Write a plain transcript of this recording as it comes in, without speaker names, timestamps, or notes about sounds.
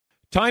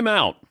Time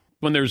out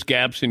when there's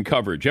gaps in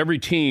coverage. Every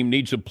team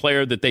needs a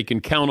player that they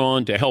can count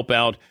on to help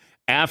out.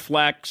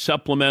 Aflac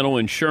Supplemental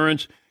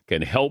Insurance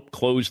can help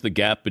close the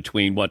gap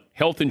between what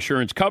health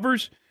insurance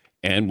covers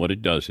and what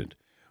it doesn't.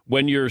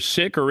 When you're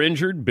sick or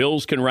injured,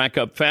 bills can rack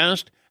up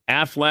fast.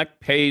 Aflac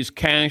pays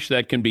cash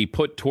that can be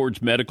put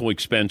towards medical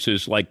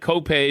expenses like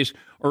copays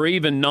or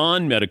even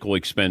non-medical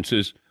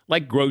expenses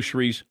like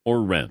groceries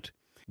or rent.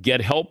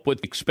 Get help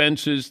with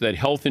expenses that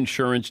health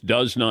insurance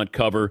does not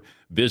cover.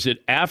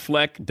 Visit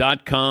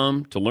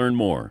Aflac.com to learn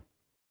more.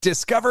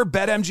 Discover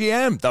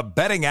BetMGM, the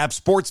betting app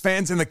sports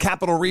fans in the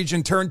capital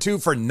region turn to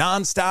for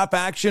nonstop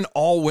action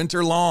all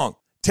winter long.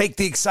 Take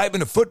the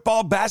excitement of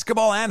football,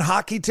 basketball, and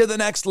hockey to the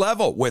next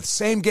level with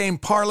same-game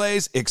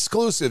parlays,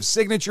 exclusive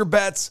signature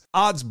bets,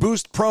 odds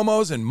boost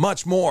promos, and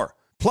much more.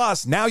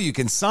 Plus, now you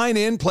can sign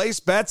in, place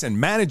bets, and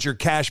manage your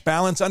cash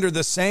balance under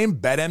the same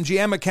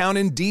BetMGM account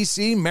in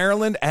D.C.,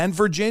 Maryland, and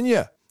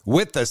Virginia.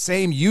 With the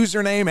same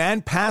username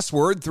and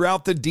password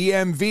throughout the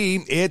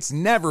DMV, it's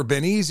never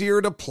been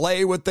easier to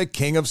play with the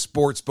king of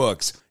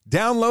sportsbooks.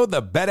 Download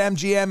the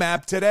BetMGM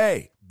app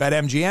today.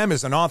 BetMGM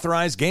is an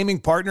authorized gaming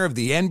partner of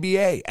the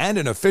NBA and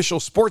an official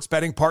sports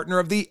betting partner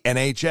of the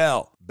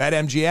NHL.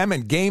 BetMGM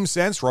and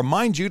GameSense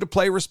remind you to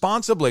play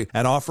responsibly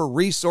and offer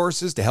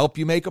resources to help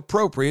you make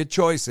appropriate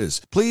choices.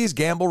 Please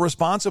gamble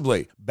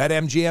responsibly.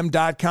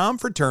 BetMGM.com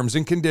for terms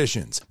and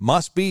conditions.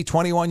 Must be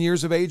 21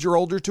 years of age or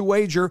older to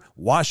wager.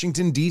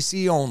 Washington,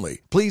 D.C.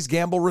 only. Please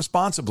gamble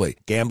responsibly.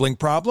 Gambling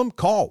problem?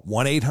 Call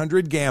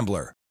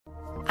 1-800-GAMBLER.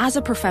 As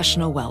a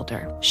professional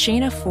welder,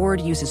 Shayna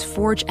Ford uses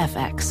Forge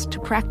FX to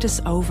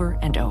practice over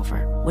and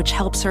over, which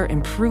helps her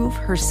improve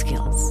her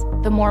skills.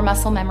 The more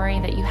muscle memory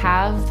that you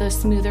have, the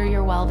smoother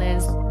your weld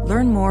is.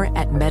 Learn more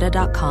at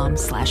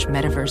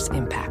meta.com/metaverse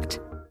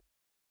impact.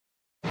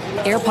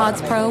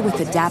 AirPods Pro with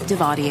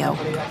adaptive audio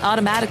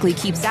automatically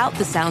keeps out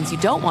the sounds you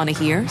don't want to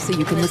hear so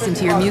you can listen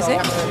to your music,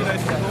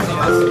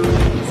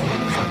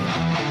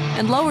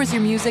 and lowers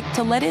your music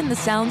to let in the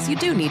sounds you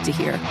do need to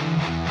hear.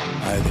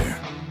 Hi there.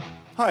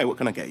 Hi, what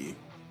can I get you?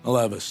 I'll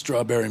have a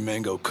strawberry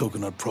mango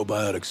coconut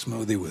probiotic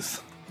smoothie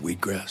with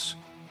wheatgrass.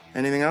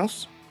 Anything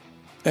else?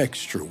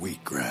 Extra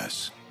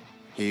wheatgrass.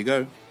 Here you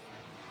go.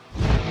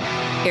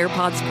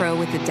 AirPods Pro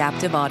with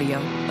adaptive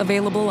audio.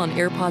 Available on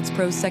AirPods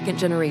Pro 2nd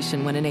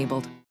generation when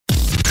enabled.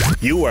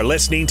 You are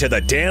listening to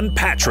The Dan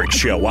Patrick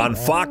Show on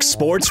Fox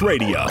Sports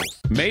Radio.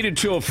 Made it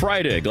to a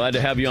Friday. Glad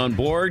to have you on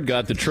board.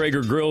 Got the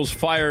Traeger grills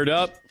fired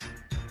up.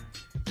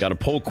 Got a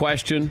poll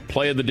question,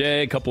 play of the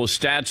day, a couple of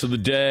stats of the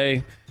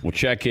day. We'll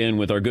check in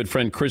with our good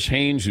friend Chris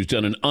Haynes, who's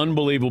done an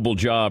unbelievable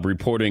job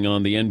reporting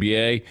on the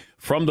NBA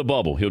from the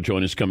bubble. He'll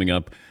join us coming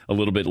up a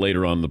little bit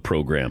later on the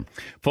program.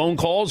 Phone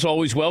calls,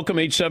 always welcome,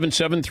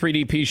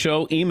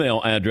 877-3DP-SHOW. Email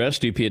address,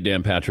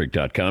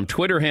 dp@danpatrick.com.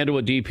 Twitter handle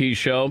at DP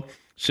Show.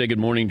 Say good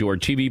morning to our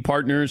TV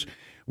partners.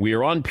 We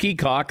are on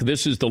Peacock.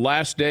 This is the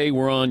last day.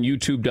 We're on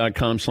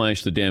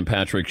youtube.com/The Dan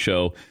Patrick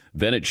Show.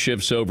 Then it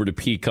shifts over to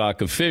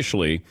Peacock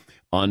officially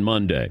on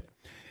Monday.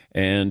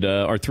 And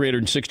our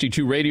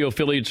 362 radio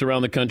affiliates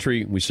around the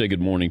country, we say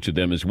good morning to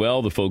them as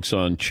well, the folks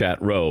on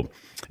Chat Row.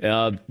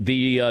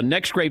 The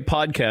Next Great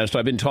Podcast,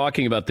 I've been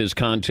talking about this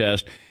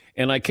contest,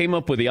 and I came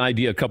up with the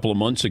idea a couple of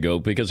months ago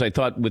because I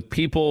thought with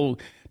people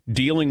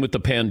dealing with the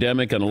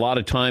pandemic and a lot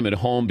of time at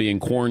home being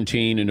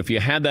quarantined, and if you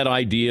had that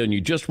idea and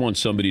you just want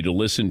somebody to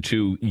listen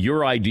to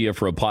your idea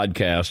for a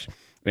podcast,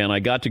 and I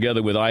got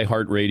together with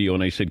iHeartRadio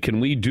and I said,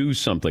 can we do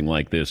something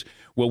like this?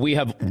 Well, we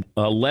have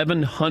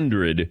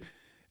 1,100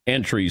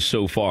 entries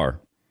so far.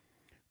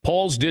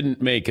 Paul's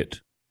didn't make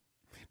it.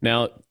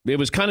 Now, it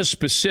was kind of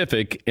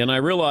specific, and I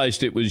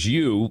realized it was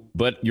you,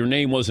 but your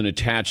name wasn't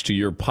attached to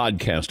your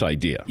podcast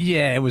idea.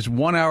 Yeah, it was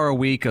 1 hour a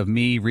week of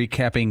me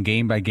recapping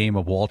game by game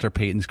of Walter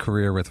Payton's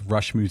career with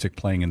Rush music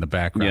playing in the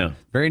background. Yeah.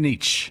 Very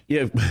niche.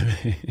 Yeah.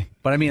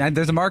 But, I mean,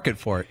 there's a market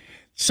for it.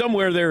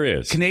 Somewhere there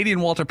is. Canadian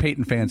Walter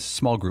Payton fans,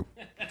 small group.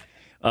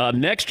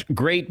 Next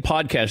great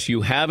podcast,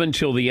 you have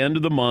until the end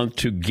of the month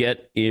to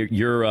get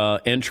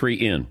your entry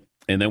in.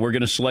 And then we're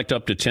going to select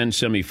up to 10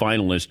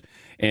 semifinalists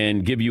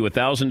and give you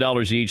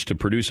 $1,000 each to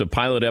produce a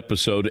pilot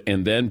episode.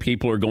 And then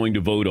people are going to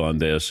vote on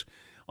this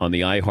on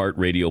the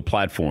iHeartRadio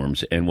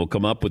platforms. And we'll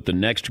come up with the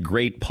next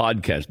great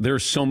podcast.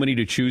 There's so many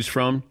to choose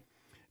from.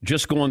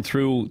 Just going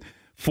through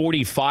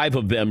 45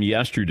 of them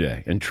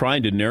yesterday and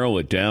trying to narrow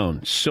it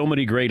down. So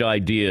many great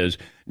ideas,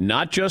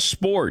 not just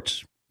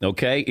sports.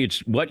 Okay, it's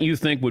what you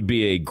think would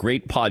be a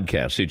great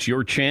podcast. It's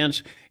your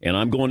chance, and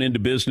I'm going into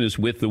business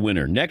with the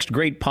winner.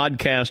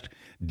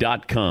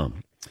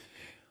 Nextgreatpodcast.com.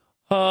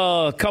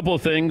 A couple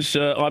of things.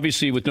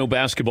 Obviously, with no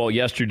basketball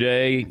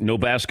yesterday, no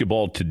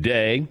basketball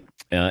today.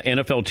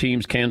 NFL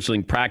teams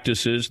canceling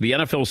practices. The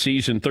NFL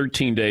season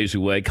 13 days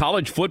away.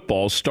 College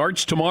football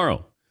starts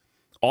tomorrow.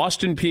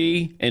 Austin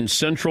Peay and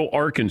Central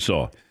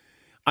Arkansas.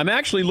 I'm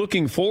actually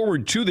looking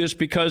forward to this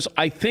because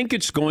I think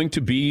it's going to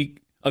be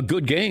a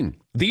good game.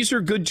 These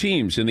are good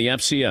teams in the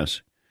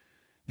FCS.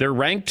 They're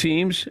ranked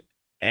teams,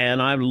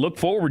 and I look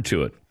forward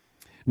to it.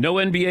 No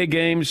NBA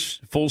games,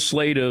 full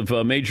slate of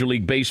Major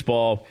League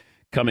Baseball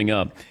coming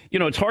up. You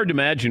know, it's hard to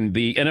imagine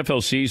the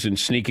NFL season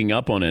sneaking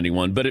up on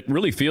anyone, but it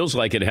really feels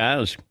like it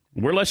has.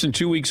 We're less than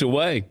 2 weeks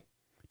away.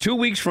 2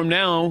 weeks from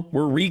now,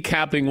 we're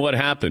recapping what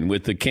happened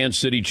with the Kansas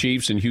City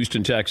Chiefs and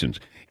Houston Texans,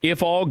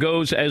 if all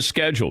goes as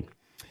scheduled.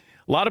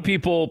 A lot of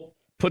people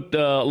put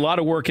a lot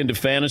of work into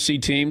fantasy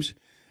teams.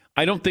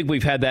 I don't think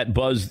we've had that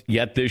buzz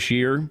yet this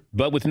year,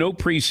 but with no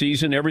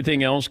preseason,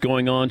 everything else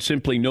going on,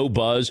 simply no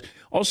buzz.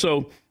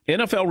 Also,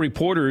 NFL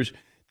reporters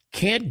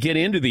can't get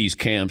into these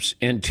camps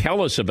and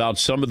tell us about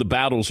some of the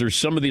battles or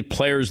some of the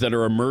players that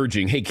are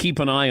emerging. Hey, keep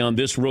an eye on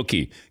this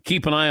rookie.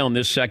 Keep an eye on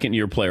this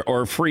second-year player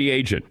or a free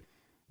agent,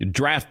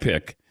 draft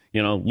pick,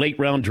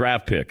 late-round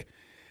draft pick.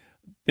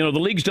 The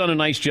league's done a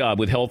nice job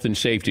with health and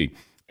safety.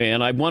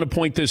 And I want to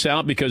point this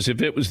out because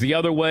if it was the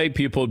other way,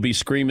 people would be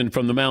screaming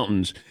from the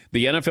mountains.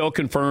 The NFL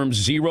confirms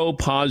 0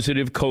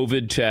 positive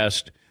COVID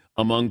test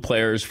among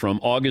players from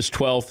August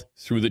 12th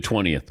through the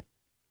 20th.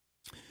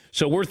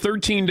 So we're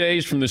 13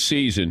 days from the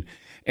season.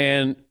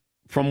 And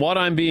from what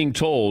I'm being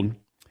told,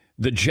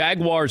 the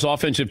Jaguars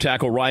offensive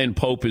tackle Ryan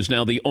Pope is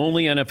now the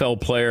only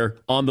NFL player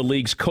on the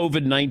league's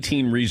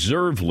COVID-19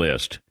 reserve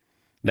list.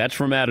 That's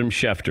from Adam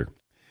Schefter.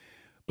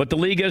 But the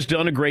league has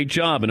done a great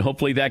job, and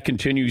hopefully that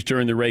continues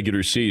during the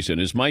regular season.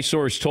 As my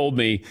source told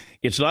me,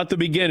 it's not the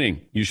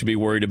beginning you should be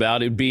worried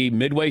about. It'd be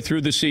midway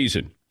through the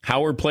season.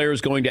 How are players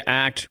going to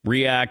act,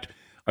 react?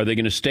 Are they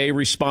going to stay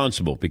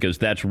responsible? Because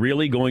that's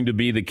really going to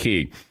be the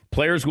key.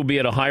 Players will be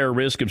at a higher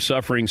risk of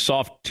suffering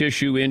soft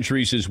tissue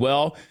injuries as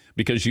well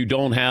because you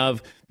don't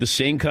have the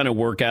same kind of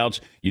workouts.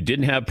 You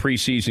didn't have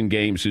preseason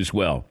games as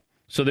well.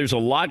 So there's a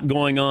lot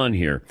going on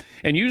here.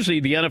 And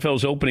usually the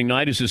NFL's opening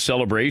night is a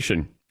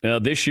celebration.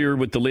 This year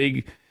with the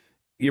league,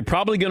 you're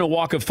probably going to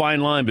walk a fine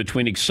line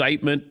between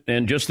excitement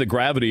and just the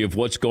gravity of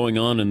what's going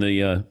on in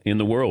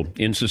the world,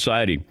 in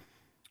society.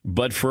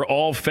 But for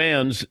all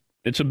fans,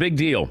 it's a big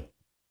deal.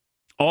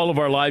 All of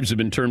our lives have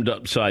been turned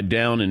upside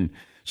down, and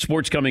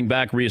sports coming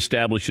back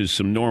reestablishes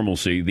some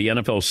normalcy. The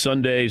NFL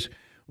Sundays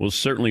will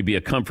certainly be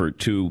a comfort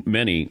to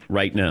many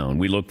right now, and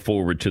we look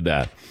forward to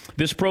that.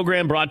 This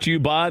program brought to you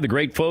by the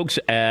great folks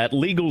at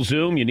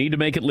LegalZoom. You need to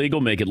make it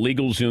legal. Make it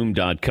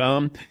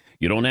LegalZoom.com.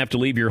 You don't have to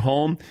leave your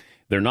home.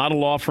 They're not a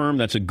law firm.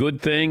 That's a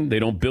good thing. They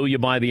don't bill you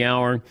by the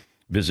hour.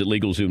 Visit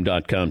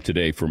LegalZoom.com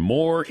today for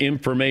more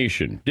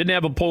information. Didn't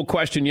have a poll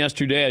question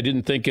yesterday. I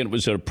didn't think it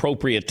was an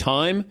appropriate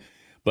time.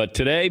 But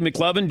today,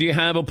 McLovin, do you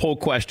have a poll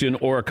question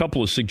or a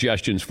couple of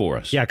suggestions for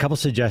us? Yeah, a couple of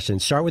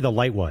suggestions. Start with a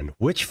light one.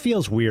 Which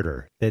feels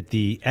weirder, that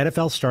the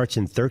NFL starts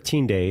in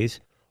 13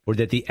 days or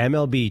that the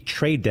MLB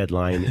trade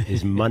deadline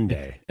is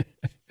Monday?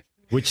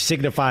 Which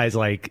signifies,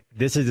 like,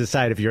 this is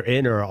decide if you're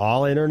in or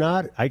all in or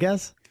not, I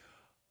guess?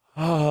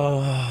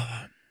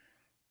 I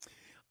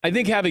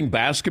think having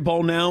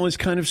basketball now is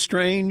kind of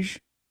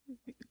strange.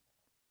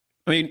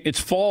 I mean, it's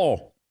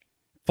fall.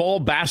 Fall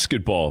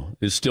basketball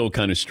is still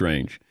kind of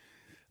strange.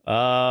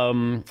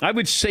 I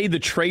would say the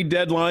trade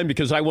deadline,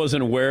 because I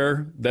wasn't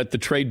aware that the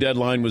trade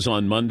deadline was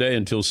on Monday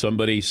until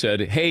somebody said,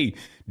 hey,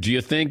 do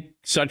you think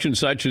such and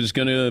such is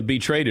going to be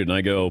traded? And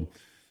I go,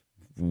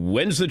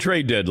 when's the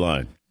trade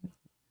deadline?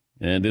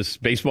 And this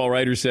baseball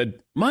writer said,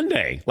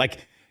 Monday. Like,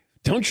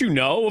 don't you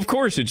know? Of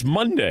course, it's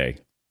Monday.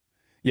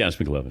 Yes,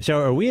 McLovin. So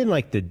are we in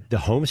like the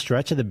home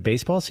stretch of the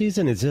baseball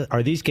season?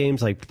 Are these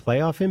games like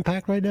playoff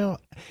impact right now?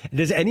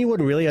 Does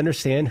anyone really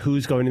understand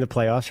who's going to the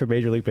playoffs for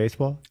Major League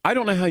Baseball? I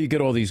don't know how you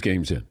get all these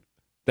games in.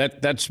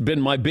 That's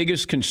been my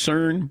biggest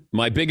concern,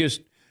 my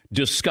biggest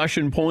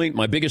discussion point,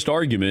 my biggest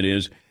argument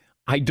is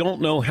I don't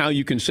know how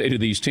you can say to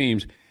these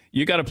teams,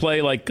 you got to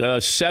play like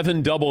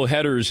 7 double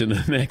headers in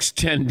the next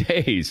 10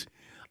 days.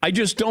 I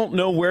just don't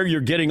know where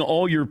you're getting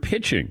all your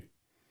pitching.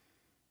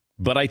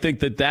 But I think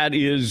that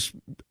is,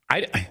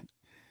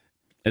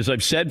 as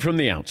I've said from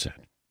the outset,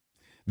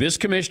 this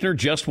commissioner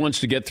just wants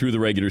to get through the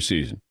regular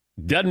season.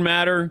 Doesn't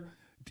matter.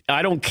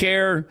 I don't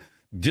care.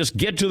 Just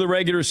get to the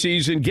regular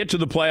season, get to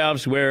the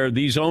playoffs where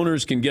these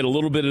owners can get a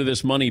little bit of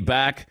this money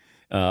back.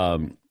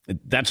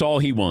 That's all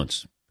he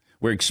wants.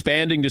 We're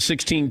expanding to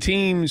 16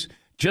 teams.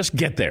 Just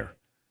get there.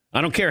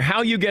 I don't care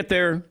how you get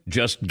there.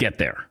 Just get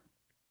there.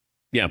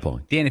 Yeah,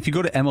 Paul. Dan, if you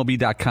go to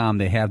MLB.com,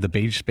 they have the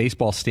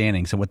baseball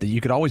standings. And what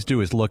you could always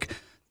do is look,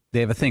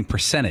 they have a thing,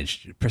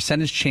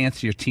 percentage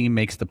chance your team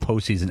makes the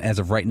postseason as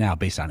of right now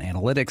based on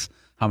analytics,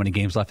 how many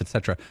games left,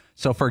 etc.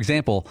 So, for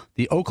example,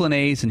 the Oakland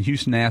A's and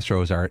Houston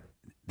Astros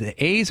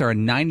the A's are a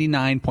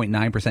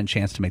 99.9%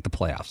 chance to make the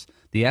playoffs.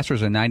 The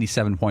Astros are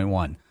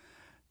 97.1%.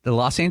 The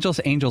Los Angeles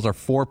Angels are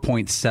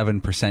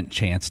 4.7%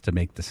 chance to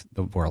make the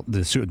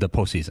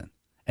postseason.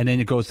 And then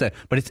it goes there.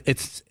 But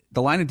it's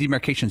the line of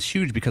demarcation is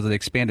huge because of the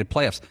expanded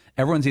playoffs.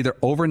 Everyone's either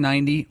over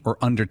 90 or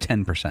under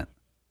 10%.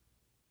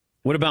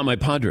 What about my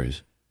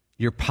Padres?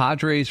 Your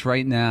Padres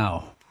right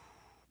now.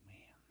 Man.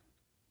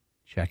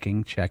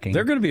 Checking.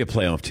 They're going to be a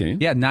playoff team.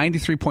 Yeah,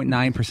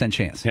 93.9%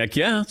 chance. Heck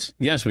yes.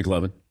 Yes,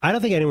 McLovin. I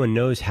don't think anyone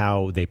knows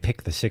how they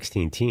pick the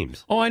 16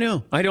 teams. Oh, I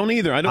know. I don't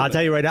either. I'll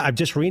tell you right now. I'm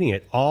just reading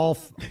it. All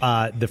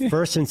the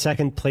first and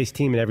second place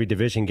team in every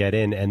division get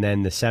in, and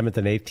then the 7th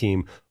and 8th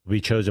team will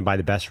be chosen by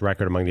the best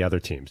record among the other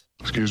teams.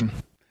 Excuse me?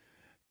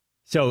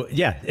 So,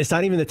 yeah, it's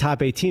not even the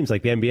top 8 teams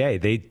like the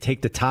NBA. They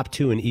take the top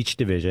 2 in each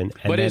division,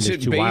 and but then is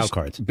there's it 2 wild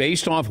cards.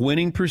 Based off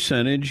winning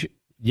percentage?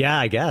 Yeah,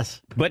 I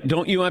guess. But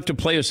don't you have to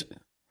play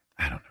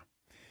I don't know.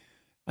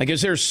 I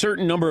guess there's a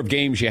certain number of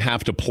games you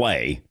have to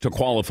play to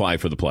qualify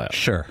for the playoffs.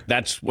 Sure.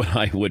 That's what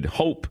I would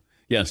hope.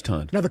 Yes,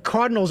 Todd. Now, the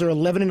Cardinals are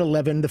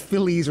 11-11. The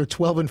Phillies are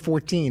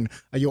 12-14.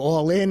 Are you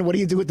all in? What do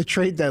you do with the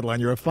trade deadline?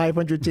 You're a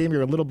 500 team.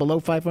 You're a little below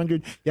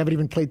 500. You haven't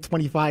even played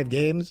 25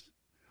 games.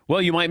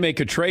 Well, you might make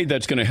a trade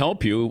that's going to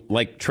help you,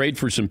 like trade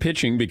for some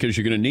pitching because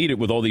you're going to need it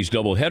with all these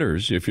double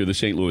headers if you're the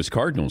St. Louis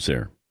Cardinals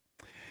there.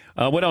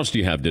 What else do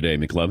you have today,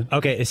 McLevin?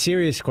 Okay, a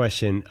serious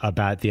question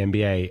about the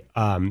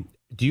NBA.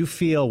 Do you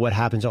feel what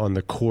happens on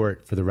the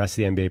court for the rest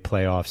of the NBA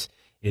playoffs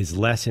is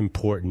less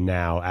important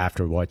now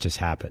after what just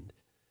happened?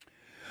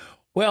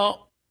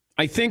 Well,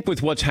 I think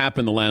with what's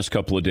happened the last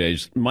couple of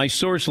days, my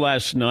source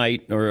last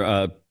night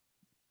or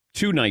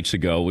 2 nights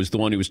ago was the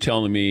one who was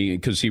telling me,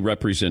 because he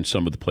represents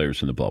some of the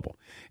players in the bubble.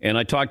 And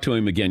I talked to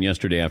him again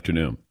yesterday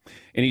afternoon.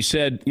 And he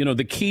said,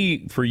 the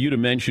key for you to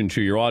mention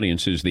to your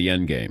audience is the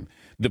end game.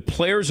 The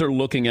players are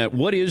looking at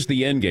what is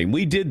the end game.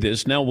 We did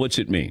this. Now what's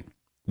it mean?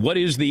 What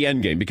is the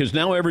end game? Because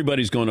now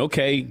everybody's going,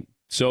 okay,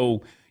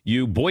 so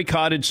you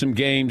boycotted some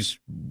games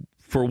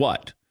for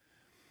what?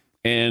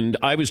 And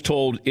I was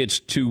told it's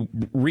to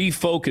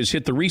refocus,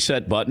 hit the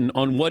reset button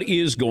on what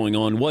is going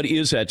on, what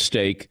is at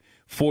stake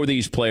for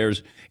these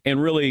players,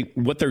 and really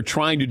what they're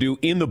trying to do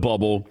in the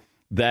bubble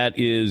that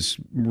is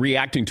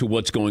reacting to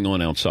what's going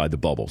on outside the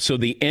bubble. So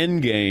the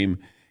end game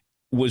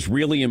was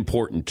really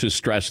important to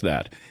stress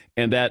that.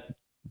 And that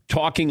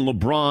talking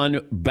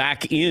LeBron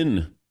back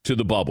in to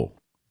the bubble,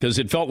 because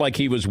it felt like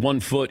he was 1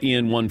 foot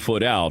in, 1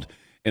 foot out,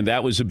 and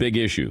that was a big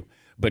issue.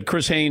 But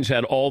Chris Haynes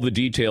had all the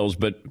details,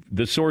 but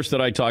the source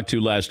that I talked to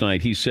last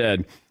night, he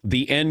said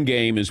the end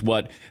game is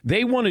what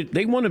they wanted.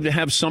 They wanted to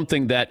have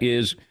something that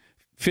is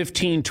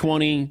 15,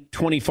 20,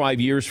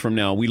 25 years from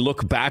now. We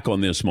look back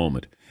on this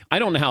moment. I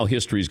don't know how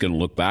history is going to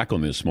look back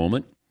on this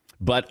moment,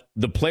 but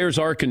the players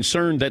are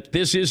concerned that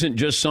this isn't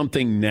just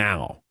something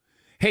now.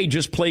 Hey,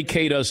 just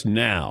placate us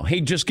now.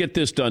 Hey, just get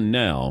this done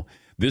now.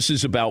 This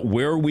is about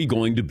where are we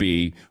going to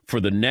be for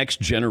the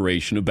next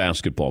generation of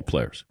basketball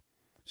players.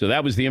 So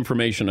that was the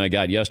information I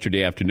got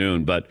yesterday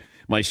afternoon, but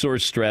my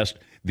source stressed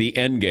the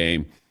end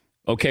game.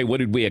 Okay, what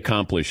did we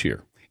accomplish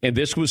here? And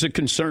this was a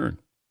concern.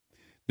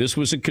 This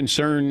was a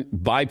concern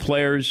by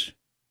players,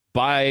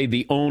 by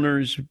the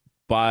owners,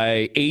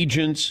 by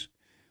agents.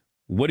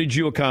 What did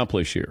you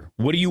accomplish here?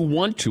 What do you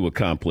want to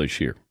accomplish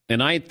here?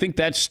 And I think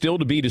that's still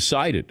to be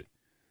decided.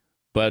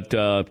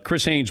 But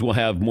Chris Haynes will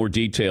have more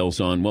details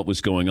on what was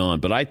going on.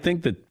 But I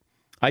think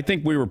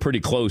we were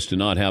pretty close to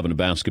not having a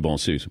basketball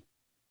season.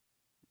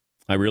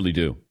 I really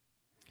do.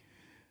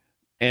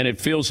 And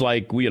it feels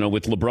like,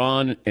 with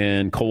LeBron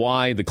and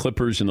Kawhi, the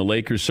Clippers and the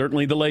Lakers,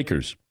 certainly the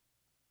Lakers.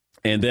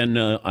 And then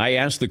I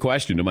asked the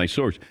question to my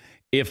source,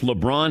 if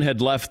LeBron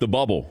had left the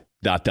bubble, ...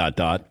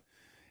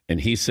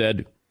 And he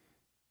said,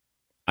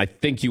 I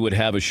think you would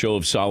have a show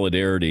of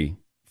solidarity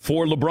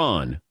for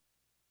LeBron,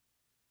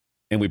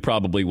 and we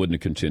probably wouldn't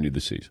have continued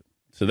the season.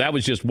 So that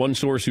was just one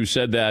source who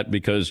said that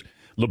because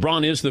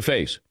LeBron is the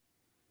face.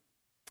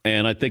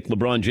 And I think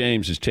LeBron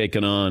James has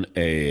taken on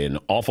an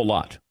awful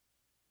lot.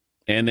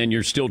 And then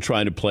you're still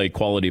trying to play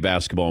quality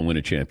basketball and win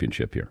a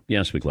championship here.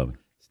 Yes, McLevin.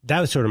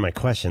 That was sort of my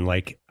question.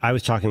 Like, I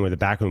was talking with a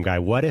backroom guy.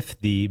 What if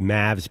the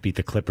Mavs beat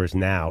the Clippers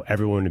now?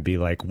 Everyone would be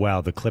like,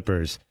 well, the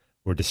Clippers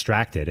were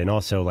distracted. And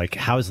also, like,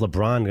 how is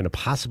LeBron going to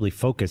possibly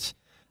focus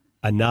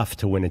enough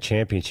to win a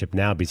championship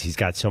now because he's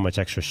got so much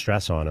extra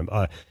stress on him?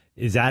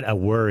 Is that a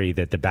worry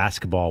that the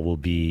basketball will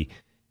be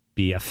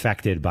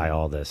affected by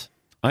all this?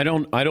 I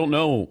don't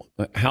know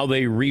how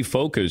they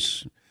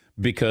refocus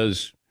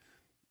because,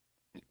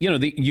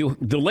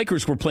 the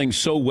Lakers were playing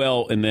so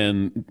well and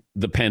then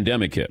the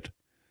pandemic hit.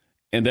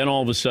 And then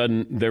all of a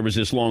sudden there was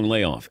this long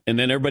layoff and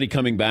then everybody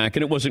coming back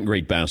and it wasn't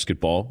great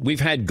basketball. We've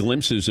had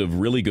glimpses of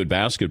really good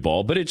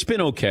basketball, but it's been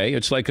okay.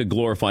 It's like a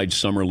glorified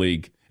summer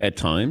league at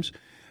times.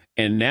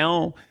 And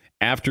now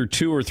after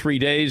 2 or 3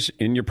 days,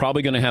 and you're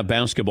probably going to have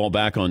basketball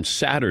back on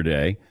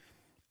Saturday,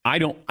 I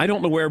don't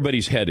know where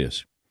everybody's head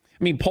is.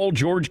 I mean, Paul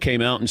George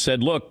came out and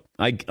said, look,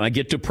 I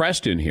get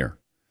depressed in here.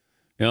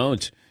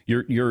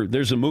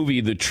 There's a movie,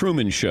 The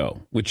Truman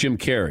Show, with Jim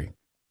Carrey.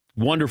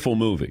 Wonderful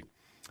movie.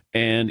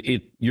 And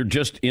you're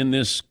just in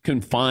this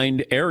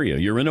confined area.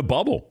 You're in a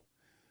bubble.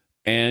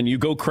 And you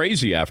go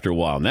crazy after a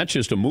while. And that's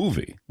just a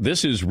movie.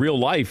 This is real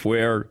life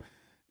where,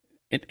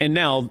 and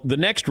now the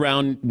next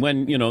round,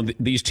 when,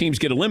 these teams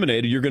get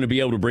eliminated, you're going to be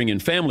able to bring in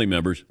family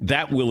members.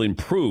 That will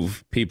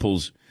improve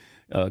people's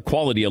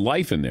quality of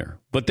life in there.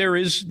 But there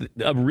is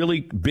a really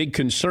big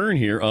concern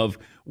here of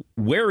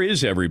where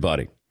is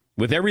everybody?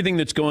 With everything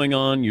that's going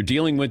on, you're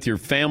dealing with your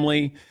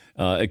family.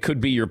 It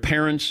could be your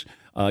parents,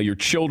 your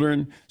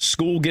children,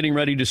 school getting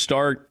ready to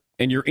start,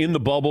 and you're in the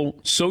bubble,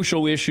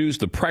 social issues,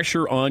 the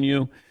pressure on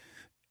you,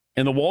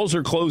 and the walls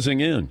are closing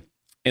in.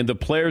 And the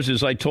players,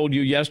 as I told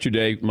you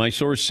yesterday, my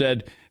source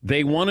said,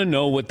 they want to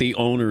know what the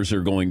owners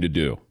are going to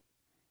do.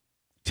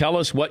 Tell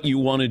us what you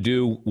want to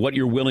do, what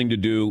you're willing to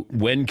do.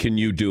 When can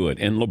you do it?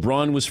 And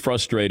LeBron was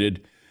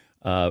frustrated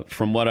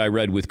from what I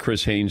read with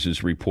Chris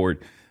Haynes'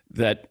 report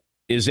that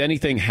is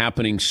anything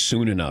happening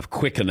soon enough,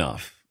 quick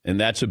enough? And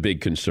that's a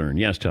big concern.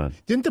 Yes, Todd.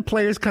 Didn't the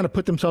players kind of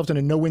put themselves in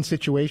a no-win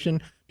situation?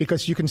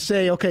 Because you can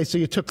say, okay, so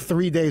you took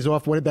 3 days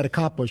off. What did that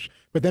accomplish?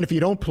 But then if you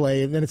don't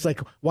play, then it's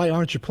like, why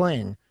aren't you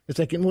playing? It's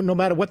like no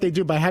matter what they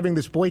do by having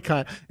this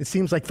boycott, it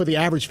seems like for the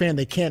average fan,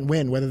 they can't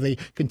win, whether they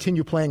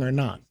continue playing or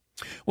not.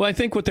 Well, I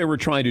think what they were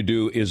trying to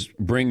do is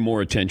bring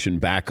more attention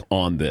back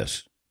on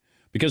this.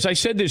 Because I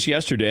said this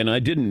yesterday, and I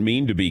didn't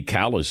mean to be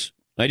callous.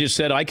 I just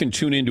said I can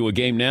tune into a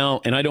game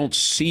now, and I don't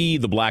see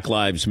the Black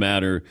Lives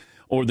Matter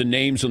or the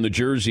names on the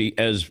jersey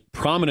as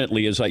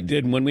prominently as I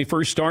did when we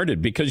first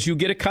started, because you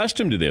get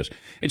accustomed to this.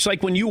 It's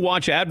like when you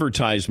watch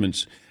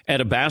advertisements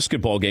at a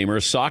basketball game or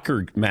a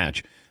soccer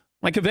match.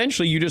 Like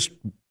eventually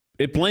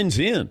it blends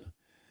in.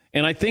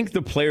 And I think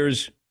the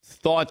players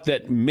thought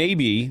that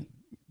maybe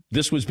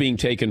this was being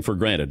taken for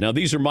granted. Now,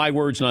 these are my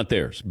words, not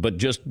theirs, but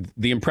just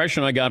the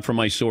impression I got from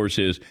my source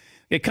is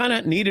it kind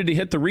of needed to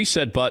hit the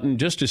reset button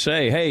just to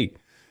say, hey,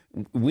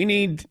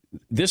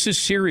 this is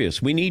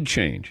serious. We need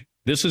change.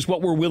 This is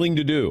what we're willing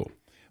to do.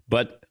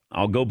 But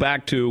I'll go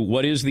back to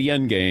what is the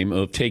end game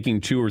of taking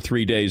 2 or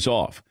 3 days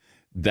off.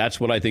 That's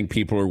what I think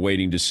people are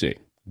waiting to see,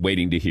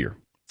 waiting to hear.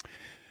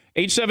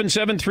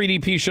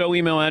 877-3DP-SHOW,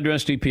 email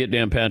address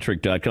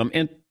dp@danpatrick.com.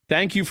 And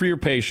thank you for your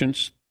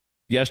patience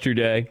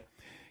yesterday.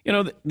 You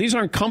know, these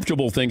aren't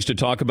comfortable things to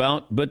talk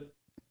about, but,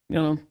 you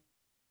know,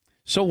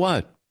 so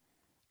what?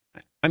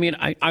 I mean,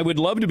 I would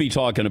love to be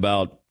talking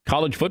about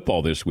college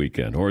football this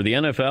weekend or the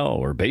NFL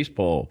or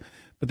baseball.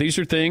 But these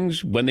are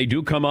things, when they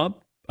do come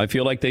up, I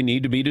feel like they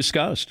need to be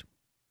discussed.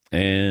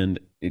 And,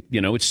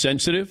 it's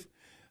sensitive.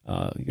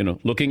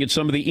 Looking at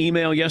some of the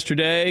email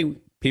yesterday,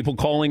 people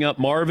calling up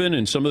Marvin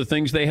and some of the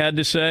things they had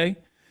to say,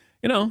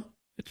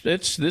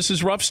 this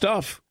is rough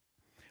stuff.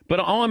 But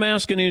all I'm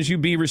asking is you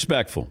be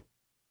respectful.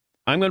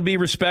 I'm going to be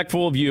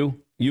respectful of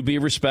you. You be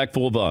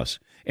respectful of us.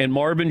 And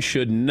Marvin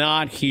should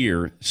not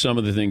hear some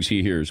of the things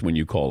he hears when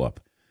you call up.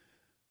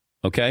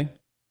 Okay?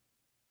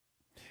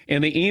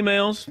 And the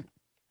emails,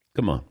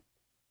 come on.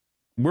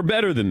 We're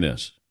better than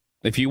this.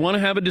 If you want to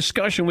have a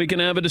discussion, we can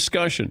have a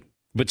discussion.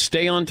 But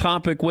stay on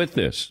topic with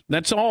this.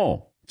 That's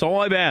all. That's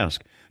all I've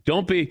asked.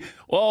 Don't be,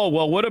 oh,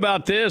 well, what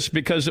about this?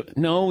 Because,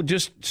 no,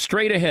 just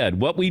straight ahead.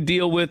 What we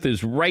deal with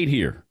is right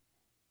here.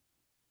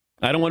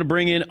 I don't want to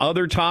bring in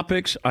other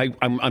topics.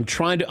 I'm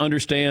trying to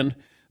understand.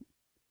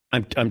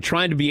 I'm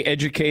trying to be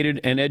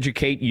educated and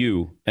educate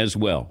you as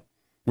well.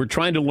 We're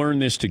trying to learn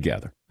this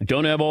together. I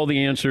don't have all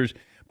the answers,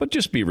 but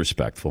just be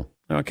respectful,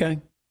 okay?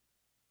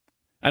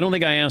 I don't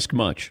think I ask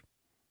much,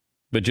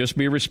 but just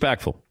be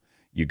respectful.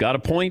 You got a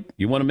point.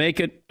 You want to make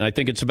it. I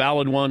think it's a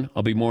valid one.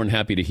 I'll be more than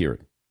happy to hear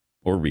it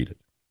or read it.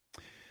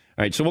 All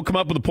right, so we'll come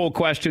up with a poll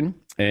question,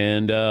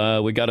 and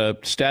we got a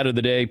stat of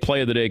the day,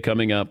 play of the day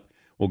coming up.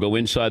 We'll go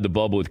inside the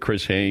bubble with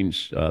Chris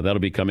Haynes. That'll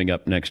be coming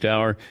up next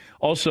hour.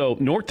 Also,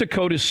 North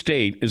Dakota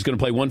State is going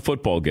to play one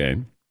football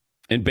game,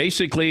 and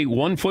basically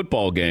one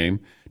football game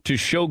to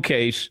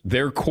showcase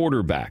their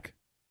quarterback,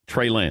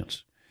 Trey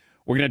Lance.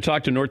 We're going to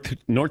talk to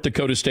North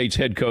Dakota State's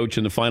head coach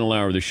in the final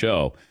hour of the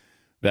show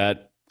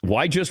that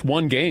why just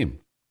one game?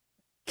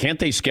 Can't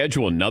they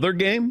schedule another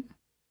game?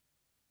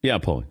 Yeah,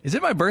 Paul. Is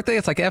it my birthday?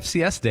 It's like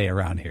FCS day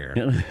around here.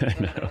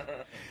 No.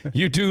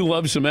 You do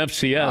love some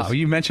FCS. Oh,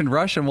 you mentioned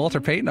Rush and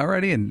Walter Payton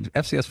already in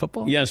FCS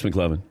football? Yes,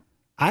 McLevin.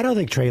 I don't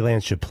think Trey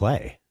Lance should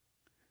play.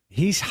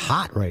 He's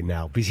hot right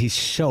now because he's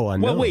so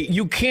unknown. Well, wait,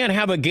 you can't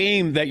have a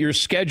game that you're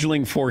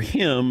scheduling for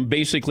him,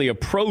 basically a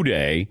pro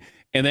day,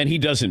 and then he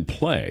doesn't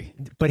play.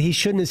 But he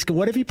shouldn't.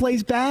 What if he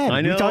plays bad?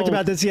 I know. We talked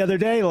about this the other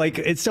day. Like,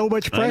 it's so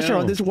much pressure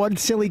on this one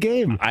silly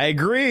game. I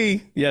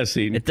agree. Yes,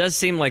 Eden. It does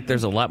seem like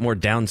there's a lot more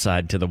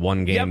downside to the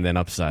one game than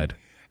upside.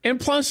 And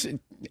plus,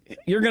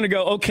 you're going to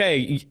go,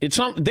 okay, it's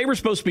not. They were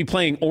supposed to be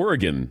playing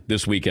Oregon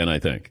this weekend, I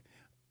think.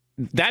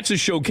 That's a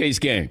showcase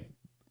game.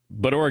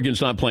 But Oregon's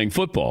not playing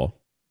football.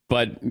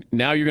 But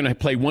now you're going to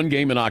play one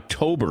game in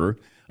October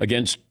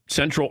against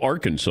Central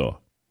Arkansas.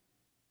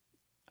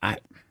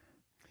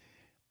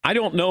 I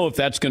don't know if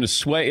that's going to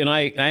sway. And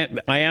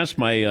I asked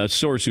my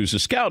source, who's a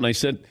scout, and I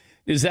said,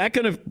 is that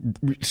going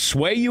to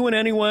sway you in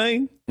any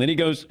way? And he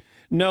goes,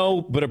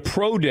 no, but a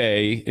pro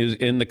day is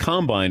in the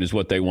combine is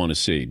what they want to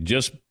see.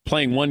 Just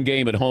playing one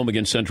game at home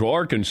against Central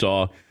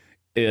Arkansas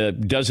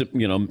doesn't,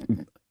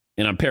 and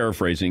I'm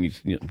paraphrasing,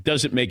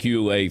 doesn't make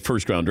you a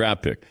first-round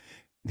draft pick.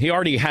 He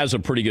already has a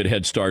pretty good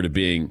head start of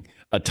being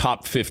a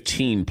top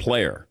 15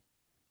 player,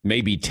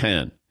 maybe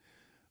 10.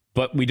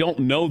 But we don't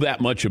know that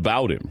much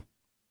about him.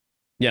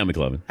 Yeah,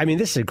 McLevin. I mean,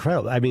 this is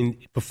incredible. I mean,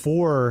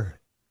 before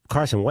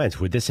Carson Wentz,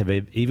 would this have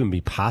even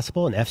be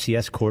possible? An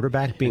FCS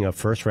quarterback being a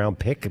first-round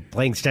pick,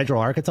 playing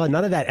Central Arkansas?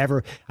 None of that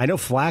ever. I know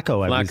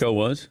Flacco. Flacco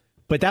was.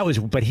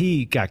 But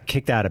he got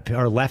kicked out of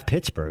or left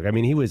Pittsburgh. I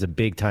mean, he was a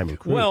big-time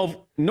recruit.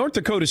 Well, North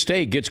Dakota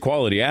State gets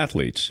quality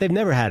athletes. They've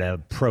never had a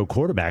pro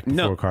quarterback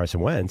before Carson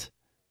Wentz.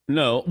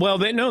 No. Well,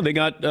 they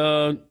got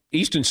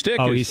Easton Stick.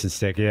 Oh, Easton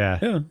Stick, yeah.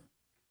 Yeah.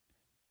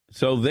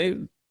 So they're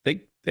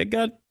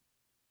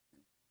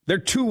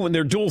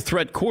dual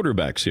threat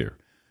quarterbacks here.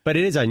 But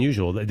it is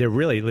unusual. They're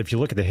really, if you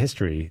look at the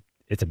history,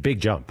 it's a big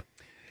jump.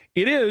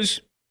 It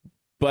is.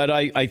 But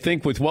I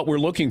think with what we're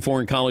looking for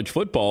in college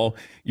football,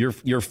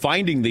 you're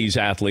finding these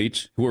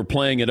athletes who are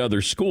playing at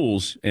other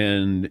schools,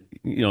 and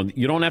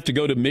you don't have to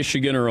go to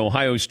Michigan or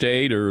Ohio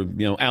State or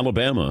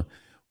Alabama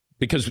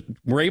because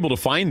we're able to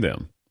find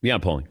them. Yeah,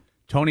 Paulie.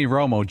 Tony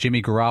Romo,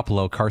 Jimmy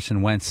Garoppolo,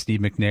 Carson Wentz, Steve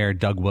McNair,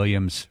 Doug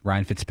Williams,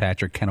 Ryan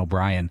Fitzpatrick, Ken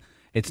O'Brien.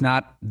 It's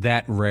not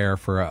that rare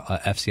for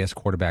a FCS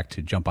quarterback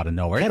to jump out of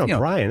nowhere. Ken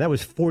O'Brien, that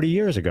was 40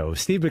 years ago.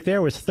 Steve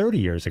McNair was 30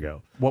 years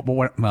ago.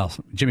 Well,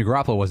 Jimmy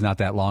Garoppolo was not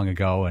that long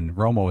ago, and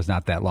Romo was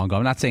not that long ago.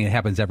 I'm not saying it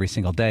happens every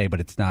single day, but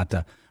it's not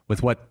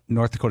with what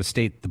North Dakota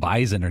State, the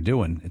Bison, are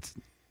doing.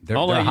 They're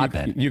a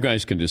hotbed. You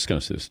guys can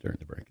discuss this during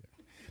the break.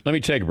 Let me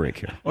take a break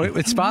here.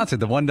 It's sponsored,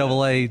 the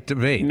 1AA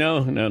debate. No.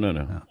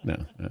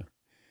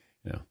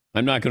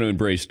 I'm not going to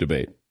embrace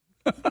debate.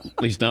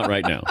 At least not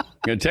right now. I'm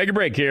going to take a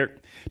break here.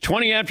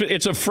 20 after,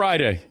 it's a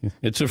Friday.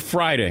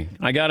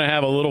 I got to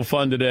have a little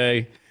fun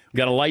today.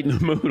 Got to lighten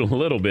the mood a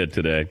little bit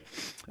today.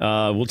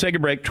 We'll take a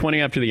break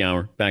 20 after the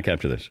hour. Back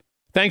after this.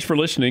 Thanks for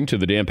listening to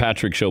the Dan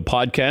Patrick Show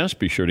podcast.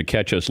 Be sure to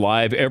catch us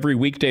live every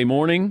weekday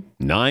morning,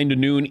 9 to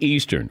noon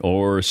Eastern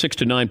or 6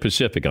 to 9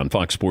 Pacific on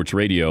Fox Sports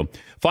Radio.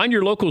 Find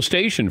your local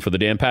station for the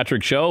Dan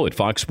Patrick Show at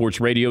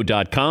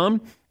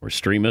foxsportsradio.com or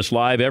stream us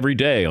live every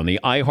day on the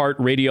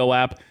iHeartRadio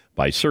app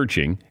by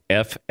searching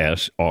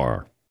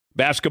FSR.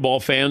 Basketball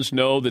fans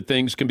know that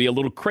things can be a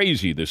little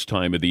crazy this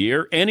time of the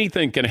year.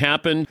 Anything can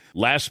happen.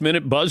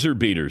 Last-minute buzzer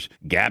beaters,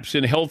 gaps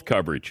in health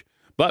coverage.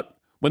 But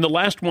when the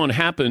last one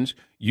happens,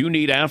 you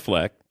need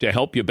Aflac to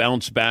help you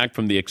bounce back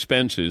from the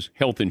expenses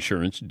health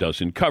insurance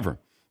doesn't cover.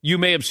 You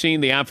may have seen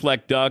the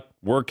Aflac Duck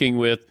working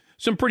with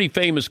some pretty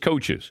famous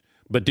coaches.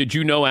 But did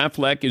you know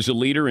Aflac is a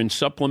leader in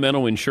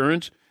supplemental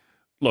insurance?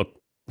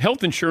 Look,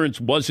 health insurance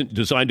wasn't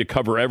designed to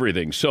cover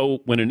everything.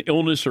 So when an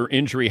illness or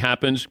injury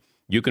happens,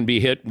 you can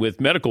be hit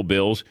with medical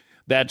bills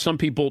that some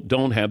people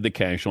don't have the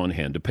cash on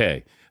hand to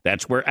pay.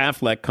 That's where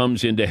Aflac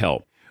comes in to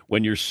help.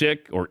 When you're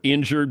sick or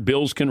injured,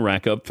 bills can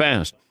rack up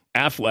fast.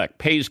 Aflac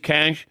pays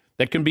cash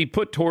that can be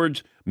put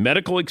towards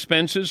medical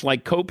expenses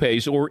like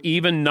copays or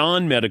even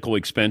non-medical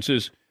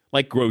expenses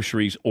like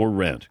groceries or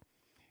rent.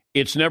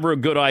 It's never a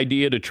good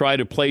idea to try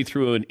to play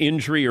through an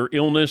injury or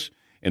illness,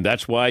 and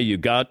that's why you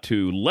got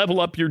to level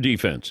up your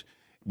defense.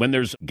 When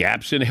there's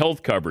gaps in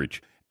health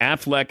coverage,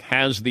 Aflac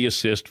has the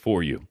assist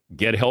for you.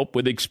 Get help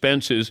with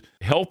expenses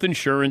health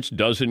insurance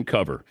doesn't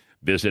cover.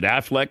 Visit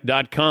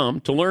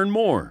Aflac.com to learn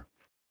more.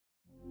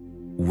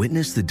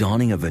 Witness the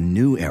dawning of a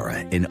new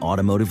era in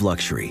automotive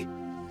luxury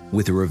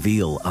with a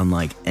reveal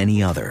unlike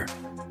any other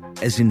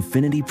as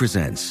Infiniti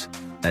presents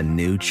a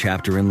new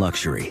chapter in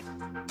luxury,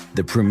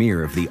 the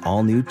premiere of the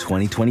all-new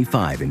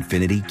 2025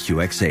 Infiniti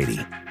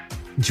QX80.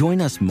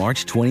 Join us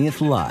March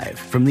 20th live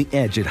from the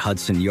Edge at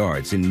Hudson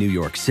Yards in New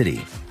York City,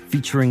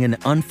 featuring an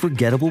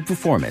unforgettable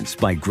performance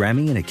by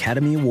Grammy and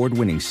Academy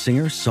Award-winning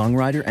singer,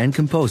 songwriter, and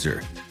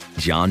composer,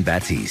 Jon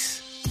Batiste.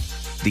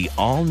 The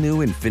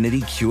all-new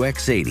Infiniti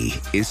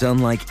QX80 is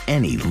unlike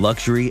any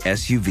luxury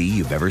SUV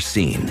you've ever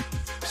seen.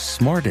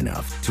 Smart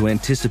enough to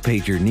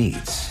anticipate your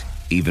needs,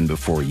 even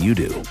before you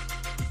do.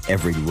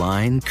 Every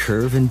line,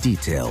 curve, and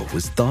detail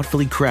was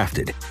thoughtfully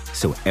crafted,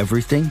 so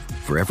everything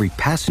for every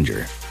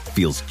passenger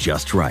feels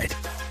just right.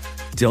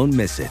 Don't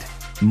miss it.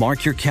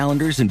 Mark your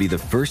calendars and be the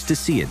first to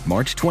see it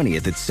March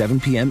 20th at 7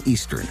 p.m.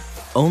 Eastern,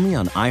 only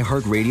on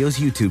iHeartRadio's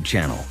YouTube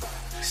channel.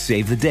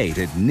 Save the date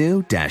at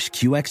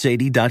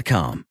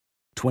new-QX80.com.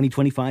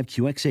 2025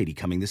 QX80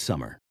 coming this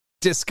summer.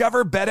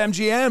 Discover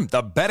BetMGM,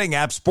 the betting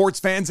app sports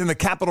fans in the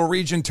capital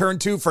region turn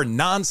to for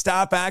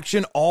nonstop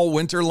action all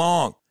winter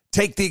long.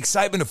 Take the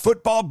excitement of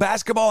football,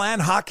 basketball,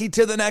 and hockey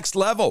to the next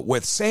level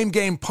with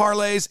same-game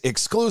parlays,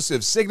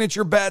 exclusive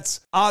signature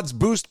bets, odds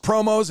boost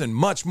promos, and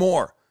much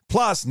more.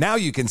 Plus, now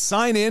you can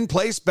sign in,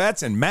 place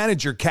bets, and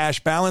manage your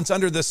cash balance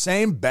under the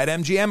same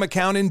BetMGM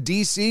account in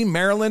D.C.,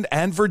 Maryland,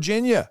 and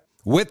Virginia.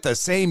 With the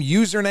same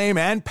username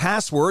and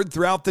password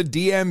throughout the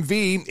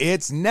DMV,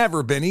 it's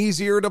never been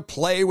easier to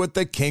play with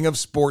the king of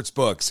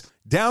sportsbooks.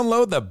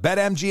 Download the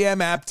BetMGM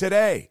app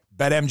today.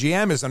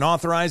 BetMGM is an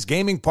authorized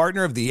gaming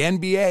partner of the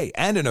NBA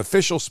and an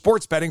official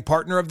sports betting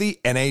partner of the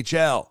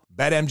NHL.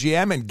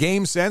 BetMGM and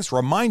GameSense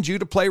remind you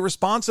to play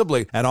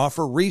responsibly and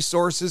offer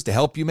resources to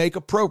help you make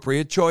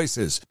appropriate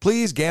choices.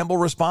 Please gamble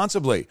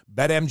responsibly.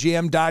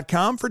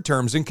 BetMGM.com for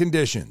terms and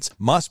conditions.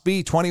 Must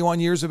be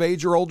 21 years of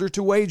age or older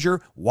to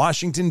wager.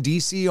 Washington,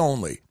 D.C.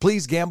 only.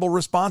 Please gamble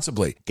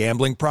responsibly.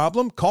 Gambling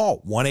problem?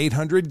 Call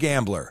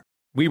 1-800-GAMBLER.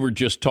 We were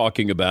just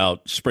talking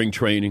about spring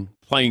training,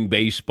 playing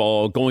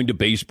baseball, going to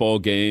baseball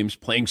games,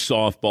 playing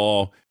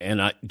softball.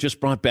 And I just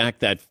brought back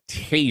that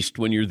taste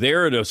when you're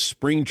there at a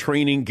spring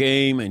training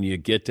game and you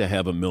get to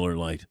have a Miller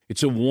Lite.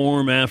 It's a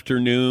warm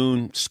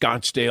afternoon,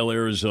 Scottsdale,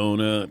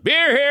 Arizona.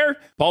 Beer here.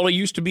 Paulie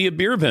used to be a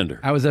beer vendor.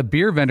 I was a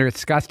beer vendor at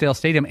Scottsdale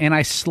Stadium, and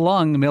I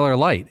slung Miller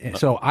Lite.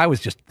 So I was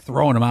just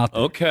throwing them out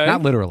there. Okay.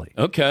 Not literally.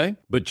 Okay.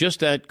 But just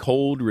that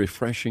cold,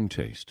 refreshing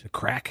taste. The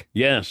crack.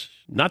 Yes.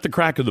 Not the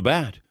crack of the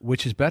bat.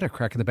 Which is better,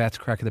 crack of the bat's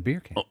crack of the beer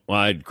can. Oh, well,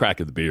 I'd crack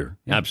of the beer.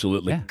 Yeah.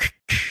 Absolutely. Yeah.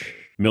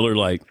 Miller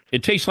Lite.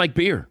 It tastes like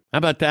beer. How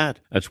about that?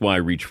 That's why I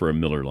reach for a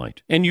Miller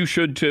Lite. And you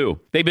should too.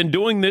 They've been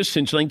doing this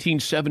since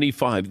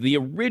 1975. The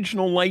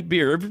original light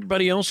beer.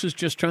 Everybody else is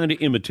just trying to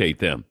imitate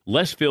them.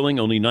 Less filling,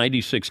 only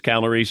 96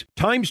 calories.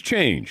 Times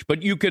change,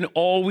 but you can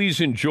always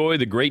enjoy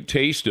the great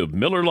taste of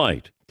Miller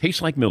Lite.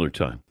 Tastes like Miller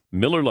time.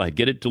 Miller Lite.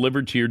 Get it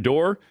delivered to your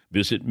door.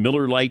 Visit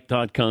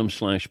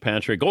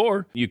MillerLite.com/Patrick.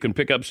 Or you can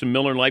pick up some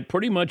Miller Lite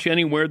pretty much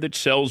anywhere that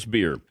sells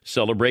beer.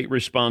 Celebrate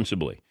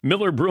responsibly.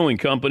 Miller Brewing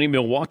Company,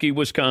 Milwaukee,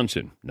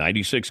 Wisconsin.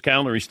 96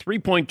 calories,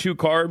 3.2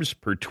 carbs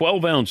per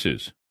 12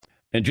 ounces.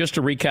 And just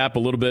to recap a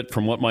little bit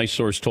from what my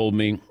source told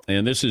me,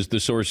 and this is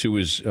the source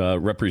who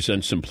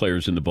represents some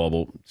players in the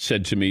bubble,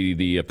 said to me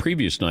the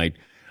previous night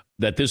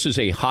that this is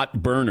a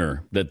hot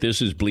burner, that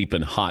this is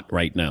bleeping hot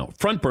right now.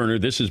 Front burner,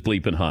 this is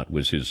bleeping hot,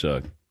 was his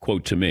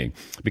quote to me,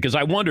 because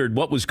I wondered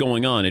what was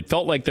going on. It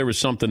felt like there was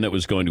something that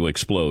was going to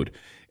explode,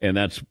 and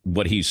that's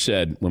what he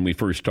said when we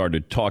first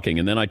started talking.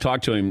 And then I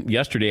talked to him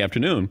yesterday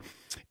afternoon,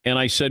 and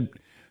I said,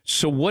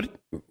 so what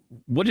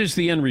is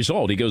the end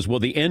result? He goes, well,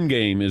 the end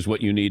game is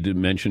what you need to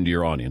mention to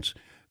your audience.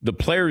 The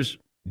players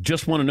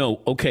just want to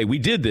know, okay, we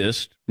did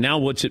this, now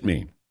what's it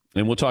mean?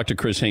 And we'll talk to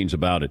Chris Haynes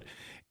about it.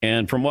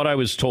 And from what I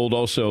was told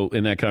also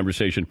in that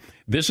conversation,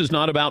 this is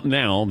not about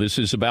now. This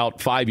is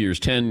about 5 years,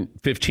 10,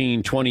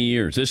 15, 20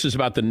 years. This is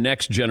about the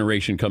next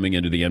generation coming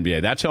into the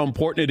NBA. That's how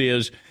important it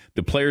is.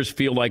 The players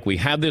feel like we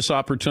have this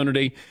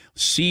opportunity,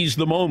 seize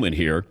the moment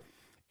here.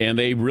 And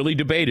they really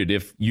debated,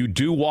 if you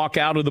do walk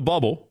out of the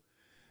bubble,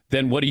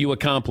 then what do you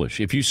accomplish?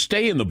 If you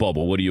stay in the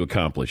bubble, what do you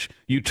accomplish?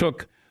 You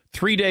took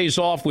 3 days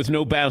off with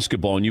no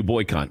basketball and you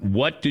boycott.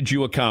 What did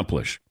you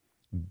accomplish?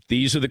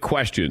 These are the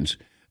questions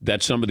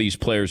that some of these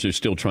players are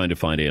still trying to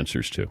find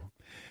answers to.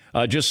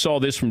 Just saw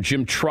this from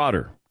Jim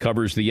Trotter,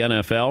 covers the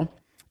NFL.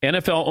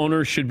 NFL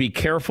owners should be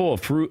careful.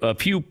 A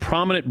few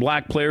prominent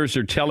black players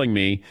are telling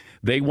me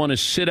they want to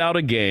sit out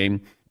a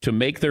game to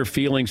make their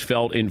feelings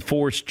felt and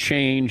force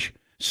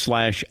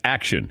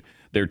change/action.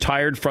 They're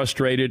tired,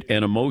 frustrated,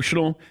 and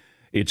emotional.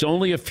 It's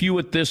only a few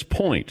at this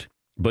point,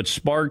 but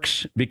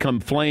sparks become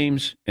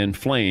flames, and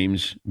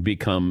flames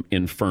become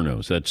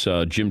infernos. That's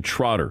Jim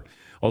Trotter.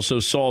 Also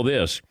saw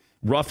this.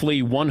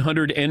 Roughly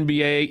 100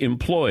 NBA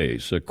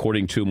employees,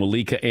 according to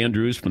Malika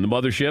Andrews from the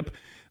Mothership.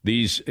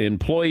 These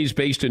employees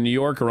based in New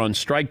York are on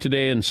strike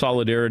today in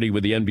solidarity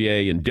with the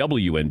NBA and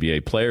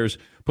WNBA players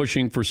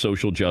pushing for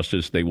social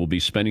justice. They will be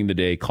spending the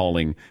day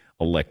calling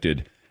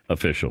elected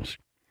officials.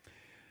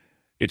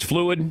 It's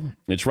fluid.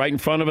 It's right in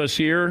front of us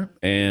here,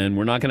 and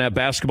we're not going to have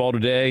basketball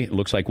today. It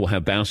looks like we'll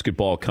have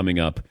basketball coming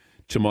up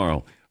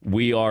tomorrow.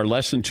 We are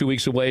less than 2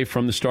 weeks away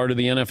from the start of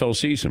the NFL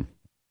season.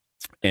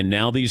 And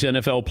now these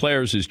NFL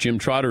players, as Jim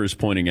Trotter is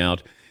pointing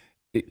out,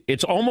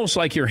 it's almost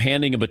like you're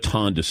handing a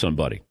baton to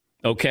somebody.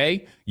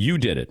 Okay, you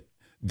did it.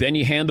 Then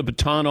you hand the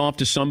baton off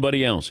to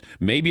somebody else.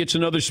 Maybe it's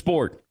another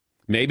sport.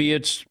 Maybe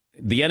it's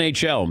the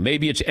NHL.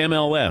 Maybe it's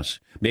MLS.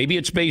 Maybe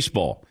it's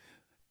baseball.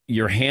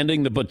 You're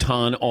handing the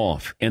baton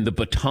off, and the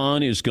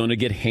baton is going to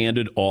get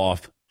handed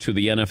off to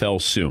the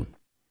NFL soon.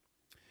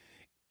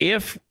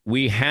 If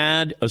we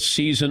had a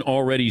season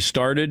already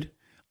started,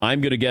 I'm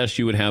going to guess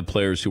you would have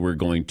players who are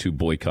going to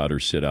boycott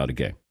or sit out a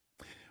game.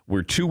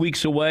 We're 2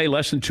 weeks away,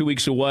 less than 2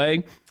 weeks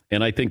away,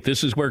 and I think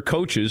this is where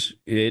coaches,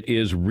 it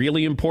is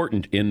really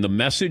important in the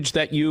message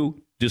that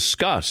you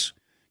discuss,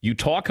 you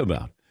talk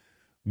about.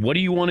 What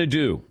do you want to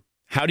do?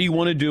 How do you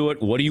want to do it?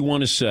 What do you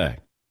want to say?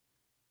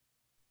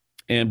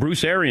 And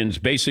Bruce Arians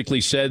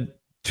basically said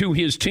to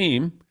his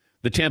team,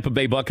 the Tampa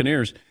Bay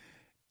Buccaneers,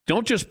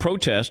 don't just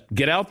protest,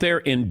 get out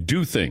there and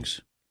do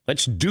things.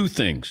 Let's do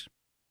things.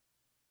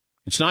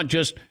 It's not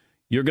just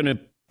you're going to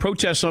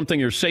protest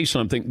something or say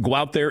something. Go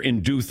out there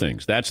and do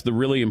things. That's the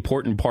really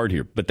important part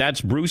here. But that's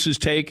Bruce's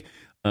take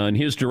on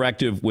his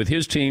directive with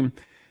his team.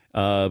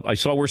 I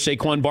saw where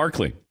Saquon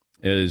Barkley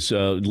is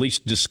at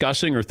least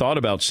discussing or thought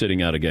about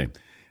sitting out a game.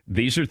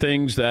 These are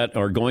things that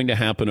are going to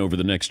happen over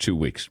the next 2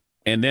 weeks.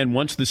 And then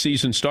once the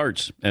season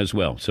starts as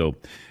well. So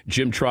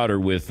Jim Trotter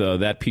with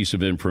that piece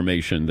of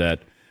information that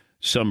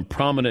some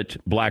prominent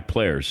black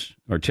players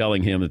are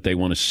telling him that they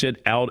want to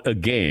sit out a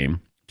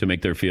game to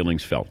make their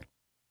feelings felt.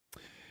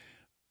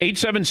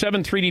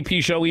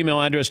 877-3DP-SHOW, email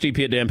address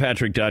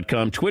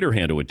dp@danpatrick.com, Twitter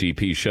handle at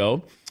DP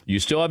Show. You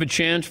still have a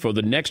chance for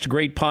the next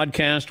great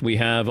podcast. We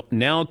have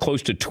now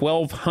close to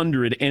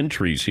 1,200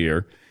 entries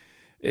here.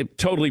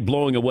 Totally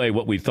blowing away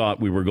what we thought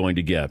we were going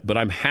to get. But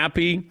I'm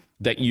happy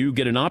that you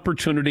get an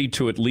opportunity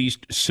to at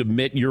least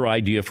submit your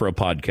idea for a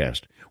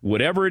podcast.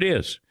 Whatever it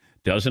is,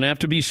 doesn't have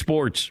to be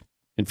sports.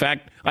 In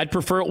fact, I'd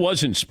prefer it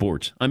wasn't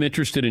sports. I'm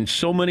interested in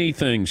so many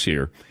things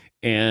here.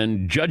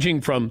 And judging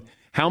from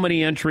how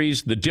many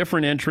entries, the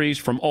different entries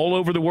from all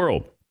over the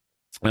world.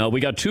 We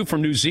got 2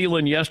 from New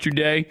Zealand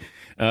yesterday.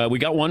 We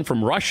got 1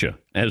 from Russia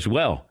as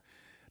well.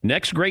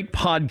 Next great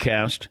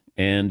podcast,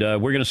 and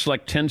we're going to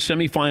select 10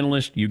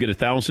 semifinalists. You get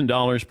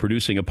 $1,000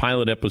 producing a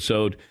pilot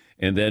episode,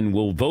 and then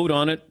we'll vote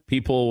on it.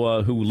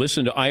 People who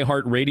listen to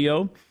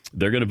iHeartRadio,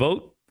 they're going to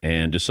vote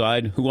and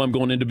decide who I'm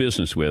going into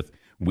business with.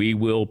 We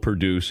will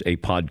produce a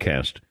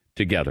podcast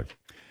together.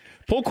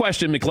 Poll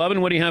question,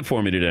 McLovin, what do you have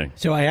for me today?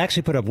 So I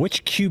actually put up,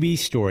 which QB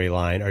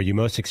storyline are you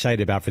most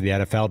excited about for the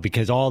NFL?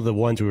 Because all the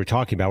ones we were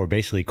talking about were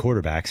basically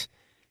quarterbacks.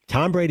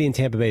 Tom Brady in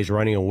Tampa Bay is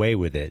running away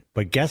with it.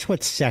 But guess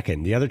what's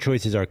second? The other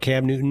choices are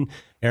Cam Newton,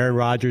 Aaron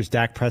Rodgers,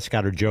 Dak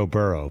Prescott, or Joe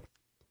Burrow.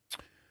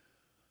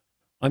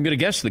 I'm going to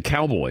guess the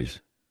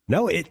Cowboys.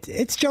 No,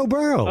 it's Joe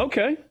Burrow.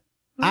 Okay.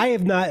 I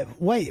have not.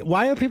 Wait,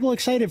 why are people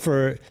excited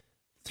for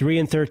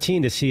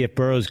 3-13 to see if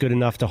Burrow's good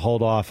enough to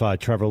hold off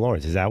Trevor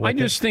Lawrence? Is that what?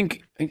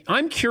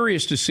 I'm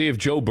curious to see if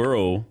Joe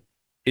Burrow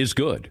is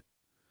good.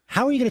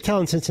 How are you going to tell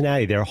in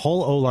Cincinnati their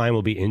whole O-line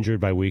will be injured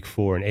by week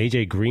 4 and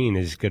A.J. Green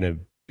is going to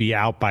be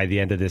out by the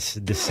end of this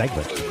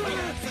segment?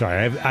 Sorry,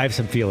 I have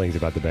some feelings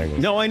about the Bengals.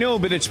 No, I know,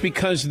 but it's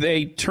because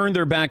they turned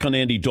their back on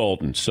Andy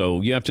Dalton,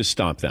 so you have to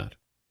stop that.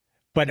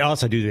 But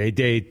also,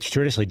 they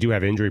traditionally do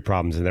have injury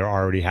problems, and they're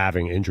already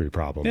having injury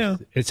problems. Yeah.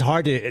 It's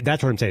hard to.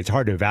 That's what I'm saying. It's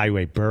hard to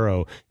evaluate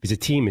Burrow because the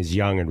team is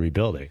young and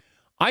rebuilding.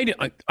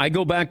 I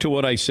go back to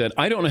what I said.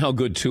 I don't know how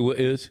good Tua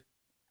is,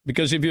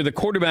 because if you're the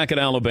quarterback at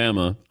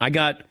Alabama, I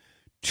got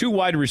 2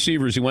 wide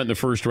receivers who went in the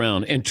first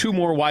round and 2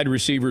 more wide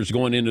receivers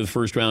going into the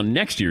first round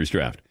next year's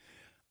draft.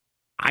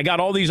 I got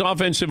all these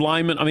offensive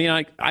linemen. I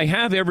mean, I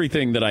have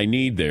everything that I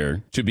need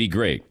there to be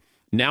great.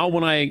 Now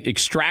when I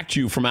extract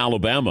you from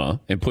Alabama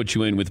and put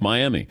you in with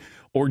Miami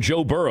or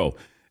Joe Burrow,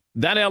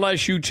 that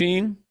LSU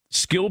team,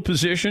 skill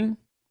position,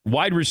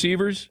 wide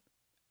receivers,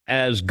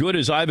 as good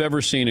as I've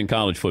ever seen in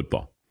college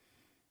football.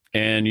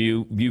 And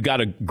you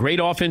got a great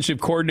offensive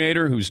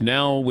coordinator who's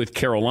now with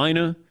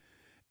Carolina.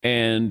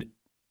 And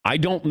I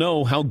don't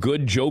know how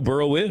good Joe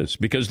Burrow is,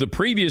 because the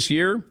previous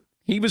year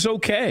he was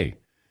okay.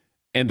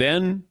 And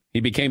then he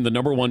became the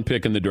number 1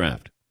 pick in the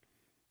draft.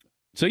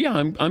 So, yeah,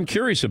 I'm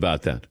curious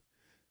about that.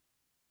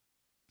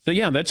 So,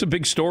 yeah, that's a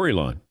big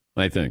storyline,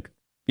 I think.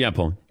 Yeah,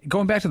 Paul.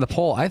 Going back to the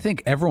poll, I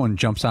think everyone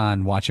jumps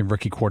on watching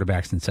rookie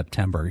quarterbacks in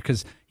September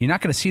because you're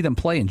not going to see them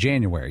play in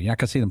January. You're not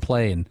going to see them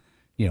play in,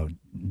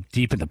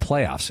 deep in the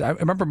playoffs. I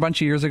remember a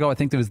bunch of years ago, I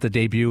think there was the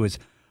debut was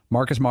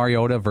Marcus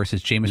Mariota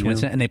versus Jameis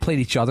Winston, and they played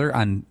each other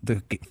on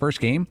the first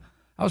game.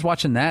 I was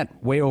watching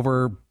that way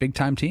over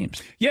big-time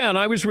teams. Yeah, and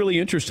I was really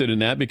interested in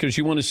that because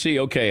you want to see,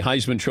 okay,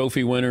 Heisman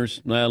Trophy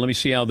winners, let me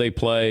see how they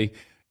play.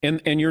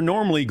 And you're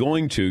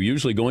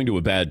usually going to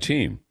a bad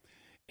team.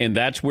 And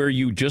that's where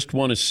you just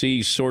want to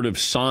see sort of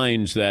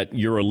signs that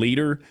you're a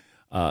leader.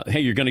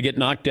 Hey, you're going to get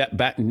knocked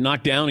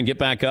down and get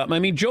back up. I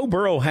mean, Joe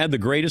Burrow had the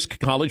greatest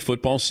college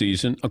football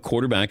season a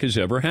quarterback has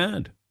ever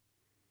had.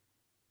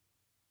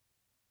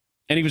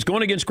 And he was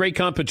going against great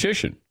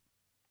competition,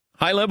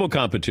 high-level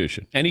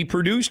competition, and he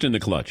produced in the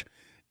clutch.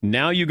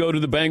 Now you go to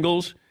the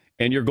Bengals,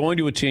 and you're going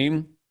to a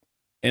team,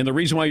 and the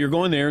reason why you're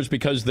going there is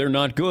because they're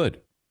not good.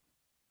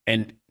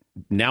 And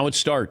now it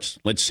starts.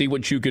 Let's see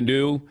what you can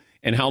do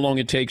and how long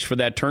it takes for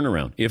that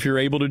turnaround, if you're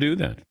able to do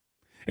that.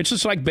 It's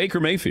just like Baker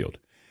Mayfield.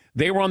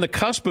 They were on the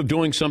cusp of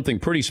doing something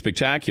pretty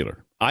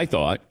spectacular, I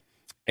thought,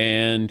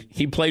 and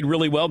he played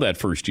really well that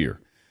first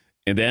year.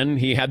 And then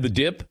he had the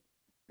dip.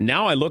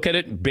 Now I look at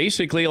it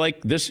basically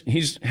like this.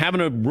 He's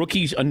having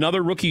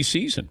another rookie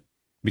season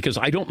because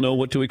I don't know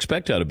what to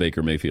expect out of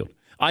Baker Mayfield.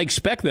 I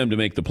expect them to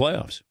make the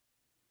playoffs.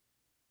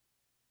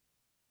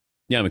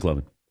 Yeah,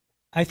 McLovin.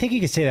 I think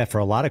you could say that for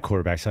a lot of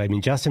quarterbacks. I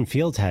mean, Justin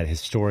Fields had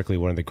historically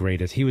one of the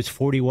greatest. He was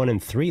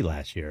 41-3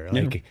 last year.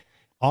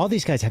 All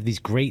these guys have these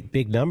great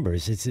big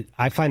numbers.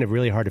 I find it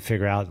really hard to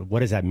figure out what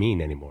does that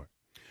mean anymore.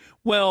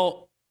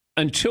 Well,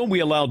 until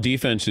we allow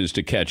defenses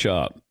to catch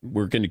up,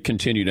 we're going to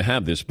continue to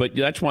have this. But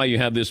that's why you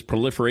have this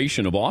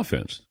proliferation of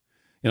offense.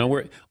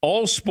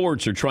 All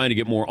sports are trying to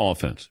get more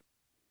offense.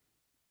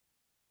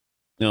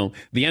 The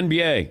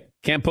NBA,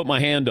 can't put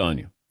my hand on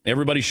you.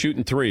 Everybody's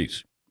shooting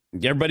threes.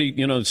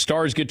 Everybody,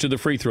 stars get to the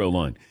free throw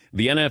line.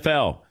 The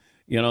NFL,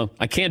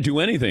 I can't do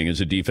anything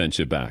as a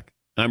defensive back.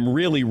 I'm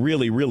really,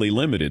 really, really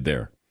limited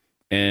there.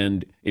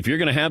 And if you're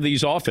going to have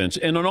these offense,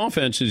 and an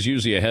offense is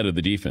usually ahead of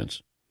the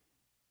defense.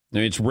 I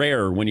mean, it's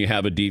rare when you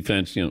have a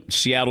defense,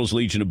 Seattle's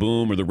Legion of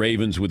Boom or the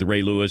Ravens with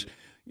Ray Lewis.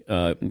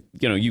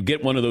 You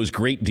get one of those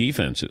great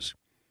defenses.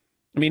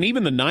 I mean,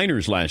 even the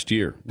Niners last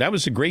year, that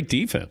was a great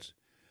defense.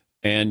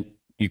 And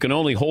you can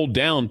only hold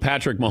down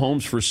Patrick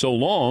Mahomes for so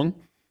long.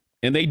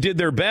 And they did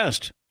their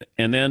best.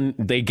 And then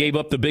they gave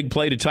up the big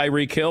play to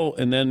Tyreek Hill,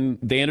 and then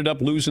they ended up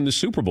losing the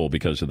Super Bowl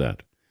because of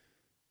that,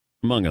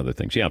 among other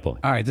things. Yeah, Paul.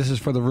 All right, this is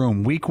for the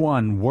room. Week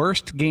 1,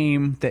 worst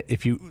game the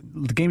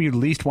game you'd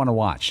least want to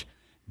watch.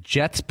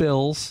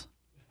 Jets-Bills.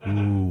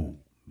 Ooh,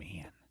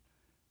 man.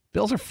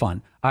 Bills are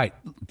fun. All right,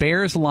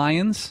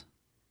 Bears-Lions.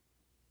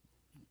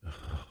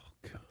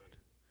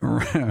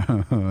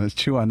 Let's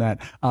chew on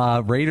that.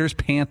 Raiders,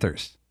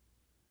 Panthers.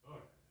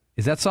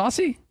 Is that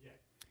saucy? Yeah.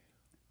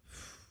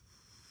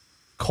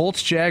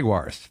 Colts,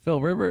 Jaguars. Phil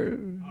Rivers.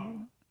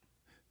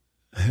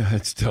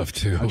 That's tough,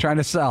 too. I'm trying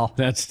to sell.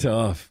 That's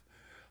tough.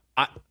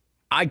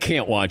 I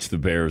can't watch the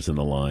Bears and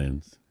the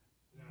Lions.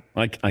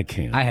 I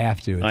can't. I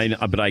have to.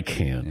 But I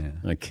can't.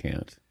 Yeah. I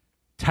can't.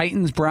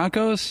 Titans,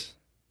 Broncos.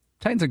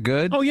 Titans are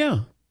good. Oh,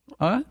 yeah.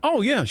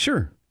 Oh, yeah,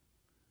 sure.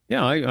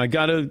 Yeah, I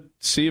got to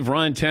see if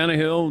Ryan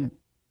Tannehill,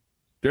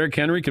 Derrick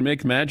Henry can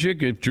make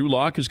magic, if Drew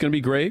Lock is going to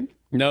be great.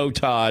 No,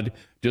 Todd,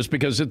 just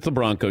because it's the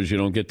Broncos, you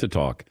don't get to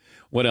talk.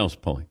 What else,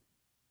 Paulie?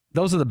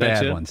 Those are the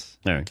bad ones.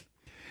 All right.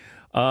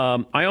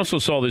 I also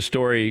saw this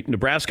story.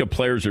 Nebraska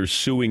players are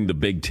suing the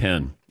Big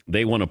Ten.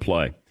 They want to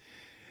play.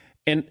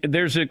 And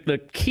there's the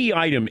key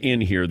item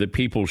in here that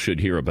people should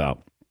hear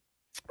about.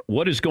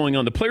 What is going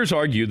on? The players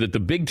argue that the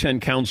Big Ten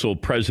Council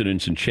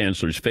presidents and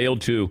chancellors failed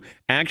to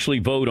actually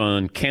vote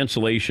on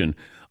cancellation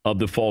of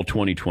the fall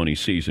 2020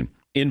 season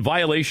in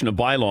violation of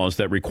bylaws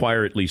that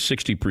require at least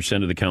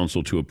 60% of the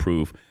council to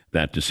approve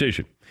that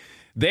decision.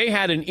 They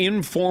had an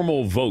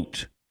informal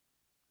vote,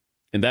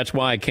 and that's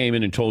why I came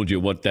in and told you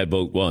what that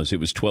vote was. It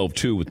was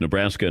 12-2 with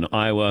Nebraska and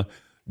Iowa,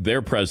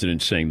 their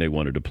presidents saying they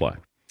wanted to play.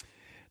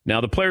 Now,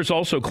 the players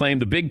also claim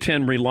the Big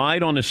Ten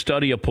relied on a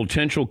study of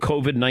potential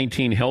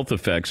COVID-19 health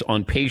effects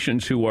on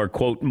patients who are,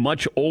 quote,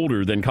 much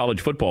older than college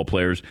football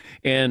players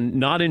and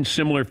not in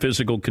similar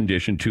physical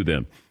condition to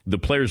them. The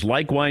players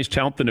likewise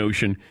tout the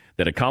notion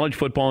that a college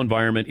football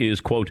environment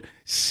is, quote,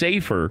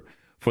 safer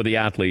for the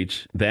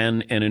athletes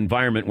than an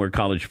environment where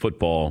college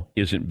football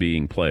isn't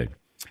being played.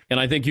 And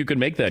I think you can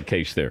make that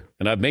case there,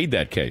 and I've made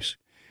that case.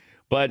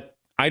 But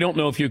I don't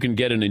know if you can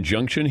get an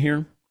injunction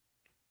here.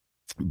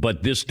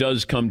 But this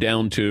does come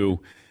down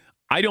to,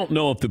 I don't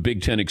know if the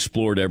Big Ten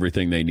explored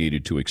everything they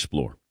needed to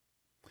explore.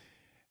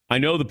 I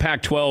know the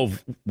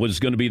Pac-12 was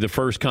going to be the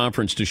first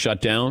conference to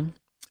shut down,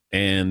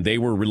 and they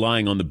were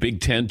relying on the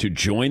Big Ten to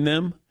join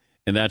them,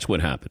 and that's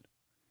what happened.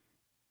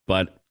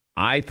 But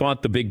I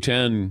thought the Big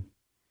Ten,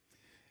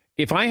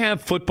 if I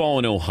have football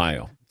in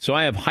Ohio, so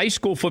I have high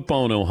school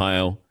football in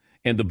Ohio,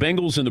 and the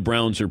Bengals and the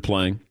Browns are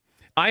playing,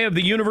 I have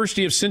the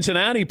University of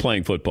Cincinnati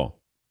playing football.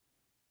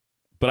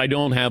 But I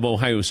don't have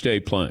Ohio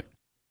State playing.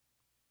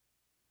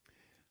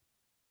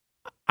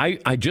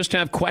 I just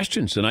have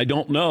questions, and I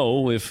don't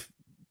know if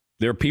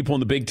there are people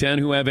in the Big Ten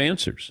who have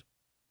answers.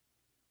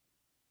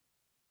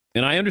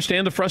 And I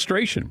understand the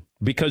frustration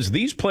because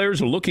these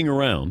players are looking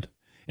around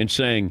and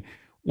saying,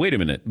 wait a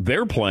minute,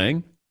 they're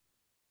playing,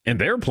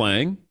 and they're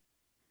playing.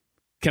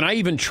 Can I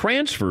even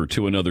transfer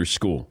to another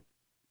school?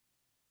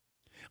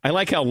 I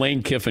like how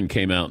Lane Kiffin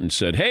came out and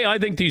said, hey, I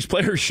think these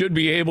players should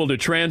be able to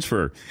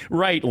transfer.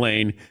 Right,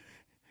 Lane.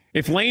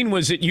 If Lane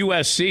was at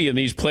USC and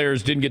these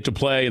players didn't get to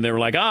play and they were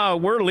like,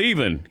 we're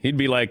leaving, he'd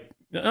be like,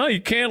 no,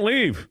 you can't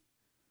leave.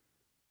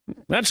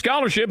 That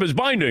scholarship is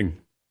binding.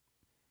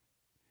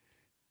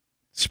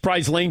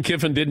 Surprised Lane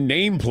Kiffin didn't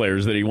name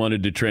players that he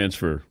wanted to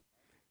transfer.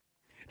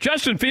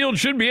 Justin Fields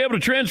should be able to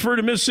transfer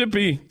to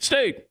Mississippi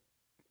State.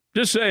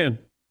 Just saying.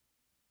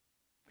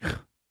 I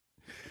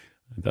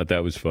thought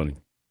that was funny.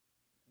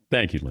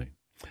 Thank you, Lane.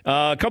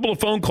 A couple of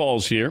phone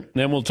calls here,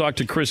 then we'll talk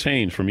to Chris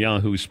Haynes from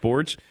Yahoo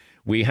Sports.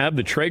 We have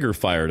the Traeger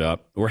fired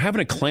up. We're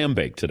having a clam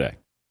bake today.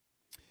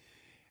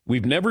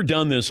 We've never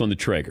done this on the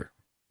Traeger,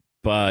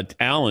 but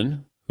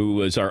Alan,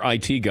 who is our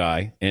IT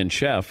guy and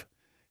chef,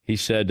 he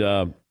said,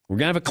 we're going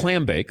to have a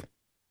clam bake.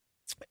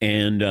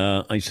 And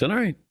I said, all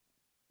right.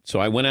 So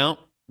I went out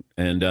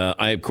and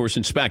I, of course,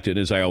 inspected,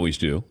 as I always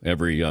do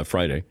every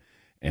Friday,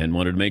 and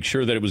wanted to make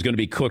sure that it was going to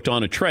be cooked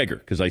on a Traeger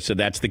because I said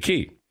that's the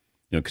key.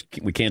 You know,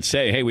 we can't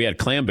say, hey, we had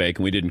clam bake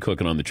and we didn't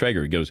cook it on the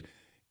Traeger. He goes,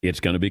 it's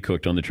going to be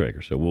cooked on the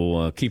Traeger. So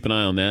we'll keep an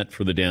eye on that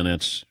for the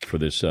Danettes for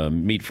this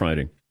Meat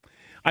Friday.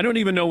 I don't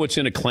even know what's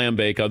in a clam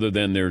bake other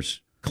than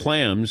there's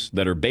clams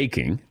that are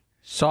baking.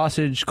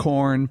 Sausage,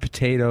 corn,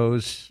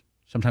 potatoes,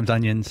 sometimes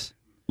onions.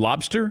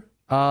 Lobster?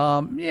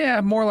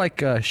 Yeah, more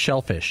like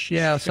shellfish.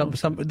 Yeah, some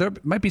there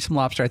might be some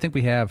lobster. I think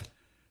we have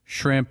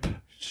shrimp,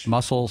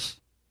 mussels.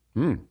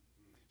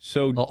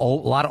 So a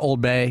lot of Old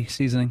Bay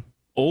seasoning.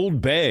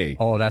 Old Bay.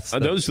 Oh, are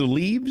those the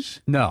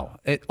leaves? No,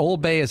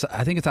 Old Bay is.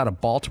 I think it's out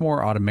of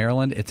Baltimore, out of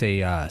Maryland. It's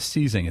a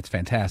seasoning. It's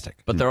fantastic.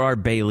 But there are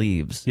bay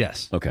leaves.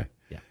 Yes. Okay.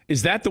 Yeah.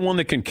 Is that the one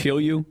that can kill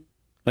you?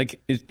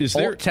 Like, is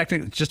there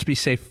technically, just to be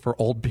safe for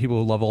old people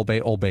who love Old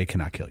Bay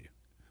cannot kill you.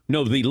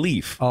 No, the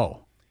leaf.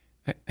 Oh.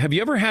 Have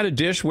you ever had a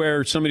dish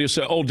where somebody will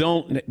say,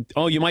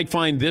 you might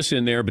find this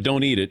in there, but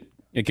don't eat it.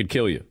 It could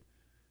kill you.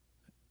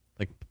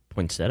 Like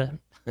poinsettia?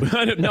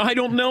 No, I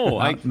don't know.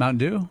 Mountain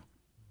Dew?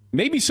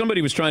 Maybe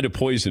somebody was trying to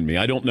poison me.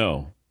 I don't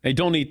know. Hey,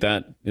 don't eat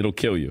that. It'll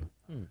kill you.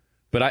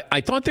 But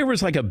I thought there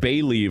was like a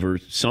bay leaf or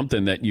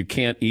something that you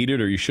can't eat it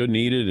or you shouldn't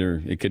eat it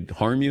or it could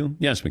harm you.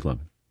 Yes,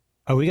 McClellan.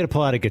 Are we going to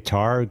pull out a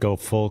guitar, go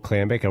full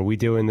clam bake? Are we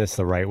doing this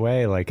the right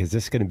way? Like, is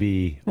this going to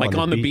be like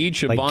on the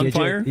beach, a like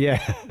bonfire?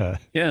 Yeah.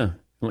 Yeah.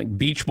 Like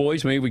Beach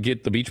Boys, maybe we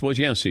get the Beach Boys.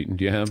 Yeah, Seton,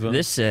 do you have...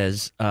 This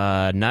says,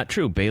 not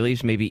true. Bay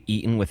leaves may be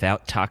eaten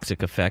without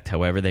toxic effect.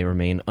 However, they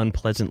remain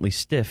unpleasantly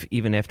stiff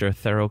even after a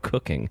thorough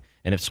cooking.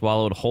 And if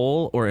swallowed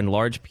whole or in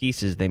large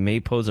pieces, they may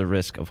pose a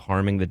risk of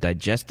harming the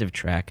digestive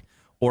tract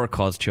or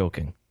cause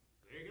choking.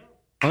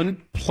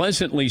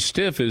 Unpleasantly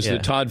Stiff is the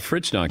Todd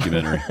Fritz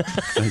documentary.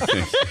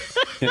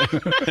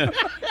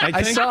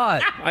 I saw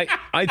it.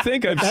 I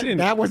think I've seen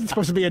that. Wasn't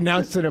supposed to be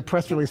announced in a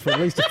press release for at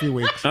least a few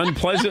weeks.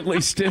 Unpleasantly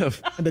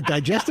Stiff. And the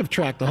digestive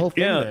tract, the whole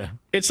thing there.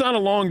 It's not a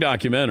long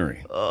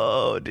documentary.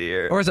 Oh,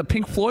 dear. Or is it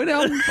Pink Floyd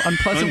album?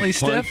 Unpleasantly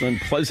Stiff?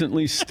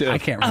 Unpleasantly Stiff. I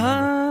can't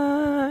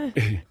remember.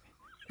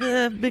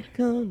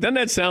 Doesn't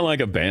that sound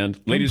like a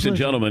band? Ladies and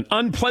gentlemen,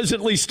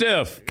 Unpleasantly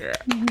Stiff.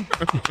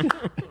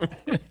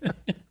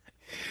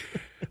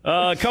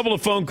 A couple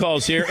of phone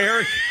calls here.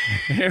 Eric.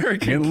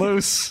 Get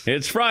loose.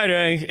 It's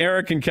Friday.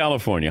 Eric in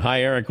California.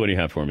 Hi, Eric. What do you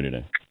have for me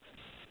today?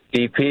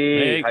 DP,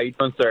 hey. How you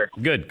doing, sir?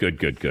 Good.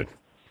 6'3",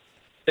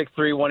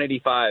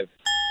 185.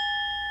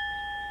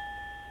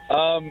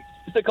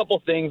 Just a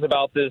couple things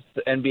about this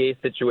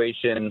NBA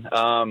situation.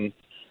 I'm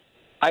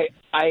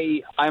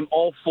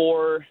all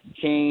for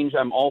change.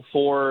 I'm all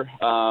for,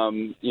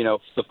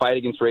 the fight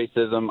against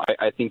racism.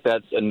 I think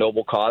that's a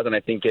noble cause, and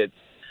I think it's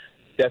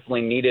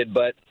definitely needed.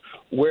 But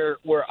where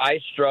I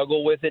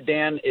struggle with it,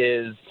 Dan,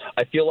 is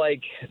I feel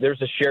like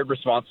there's a shared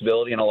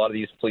responsibility in a lot of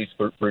these police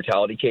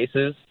brutality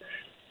cases.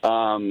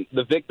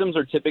 The victims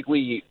are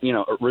typically,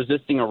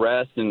 resisting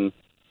arrest, and,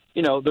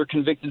 they're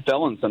convicted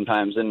felons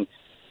sometimes. And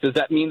does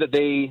that mean that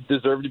they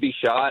deserve to be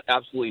shot?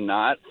 Absolutely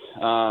not.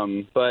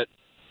 But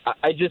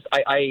I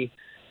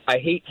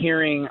hate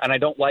hearing, and I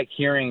don't like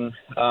hearing,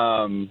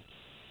 us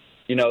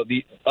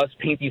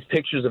paint these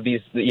pictures of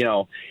these,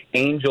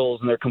 angels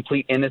and their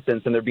complete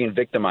innocence, and they're being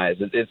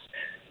victimized. It's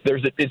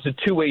a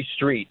two-way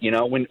street.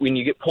 When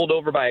you get pulled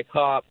over by a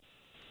cop,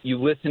 you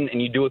listen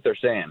and you do what they're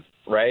saying,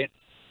 right?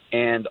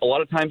 And a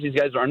lot of times these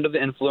guys are under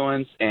the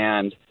influence,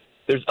 and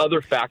there's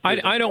other factors.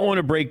 I don't want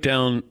to break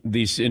down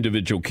these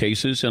individual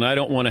cases, and I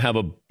don't want to have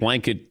a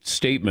blanket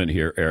statement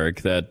here,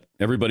 Eric, that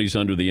everybody's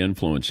under the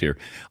influence here.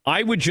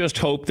 I would just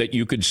hope that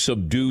you could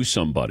subdue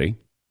somebody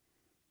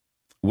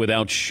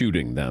without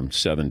shooting them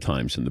 7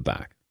 times in the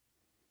back.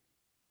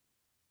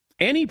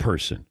 Any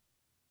person.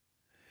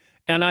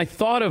 And I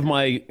thought of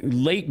my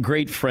late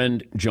great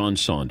friend, John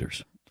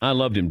Saunders. I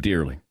loved him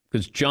dearly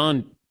because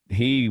John,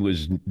 he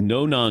was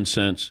no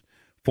nonsense,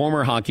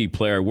 former hockey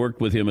player,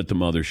 worked with him at the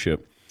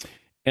mothership.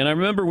 And I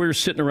remember we were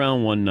sitting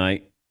around one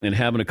night and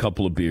having a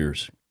couple of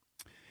beers.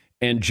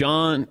 And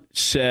John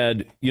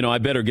said, I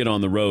better get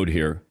on the road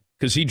here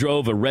because he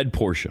drove a red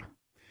Porsche.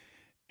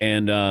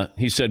 And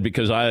he said,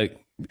 because I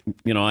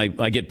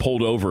get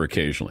pulled over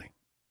occasionally.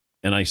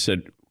 And I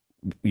said,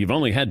 you've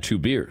only had 2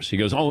 beers. He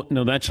goes, oh,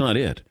 no, that's not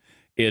it.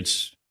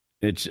 It's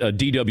a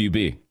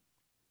DWB.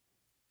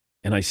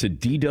 And I said,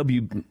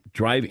 DW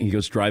driving? He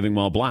goes, driving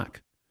while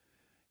black.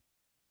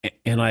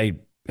 And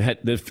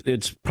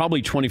it's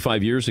probably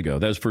 25 years ago.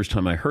 That was the first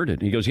time I heard it.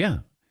 And he goes, yeah,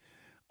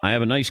 I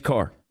have a nice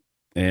car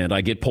and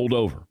I get pulled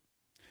over.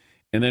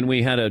 And then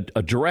we had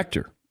a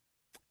director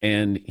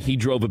and he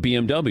drove a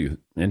BMW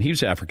and he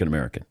was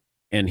African-American.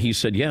 And he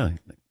said, yeah,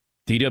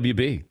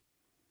 DWB.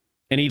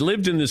 And he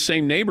lived in the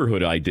same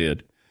neighborhood I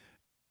did.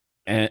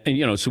 And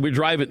so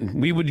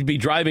we would be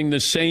driving the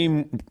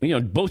same,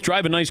 both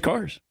driving nice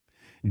cars.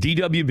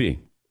 DWB.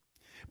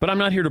 But I'm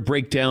not here to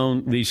break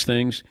down these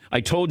things.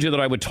 I told you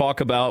that I would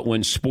talk about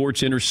when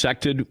sports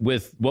intersected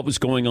with what was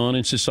going on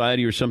in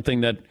society or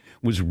something that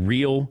was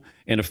real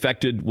and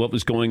affected what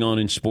was going on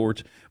in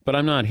sports. But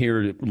I'm not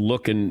here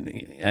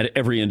looking at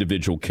every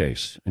individual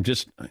case.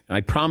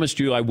 I promised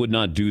you I would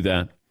not do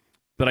that.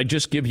 But I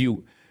just give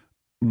you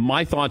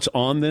my thoughts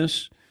on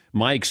this,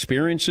 my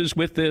experiences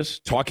with this,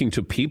 talking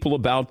to people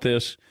about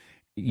this.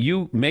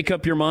 You make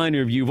up your mind,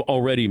 or you've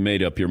already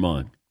made up your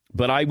mind.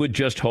 But I would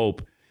just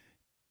hope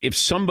if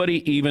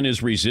somebody even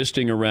is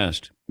resisting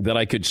arrest, that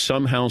I could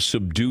somehow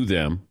subdue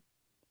them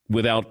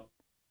without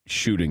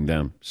shooting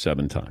them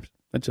 7 times.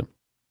 That's it.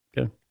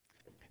 Okay.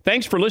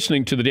 Thanks for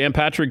listening to the Dan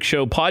Patrick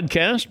Show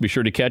podcast. Be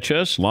sure to catch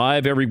us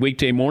live every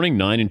weekday morning,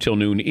 9 until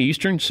noon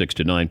Eastern, 6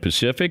 to 9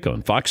 Pacific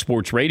on Fox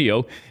Sports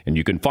Radio. And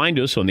you can find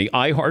us on the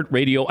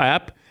iHeartRadio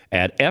app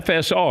at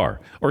FSR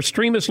or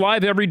stream us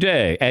live every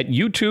day at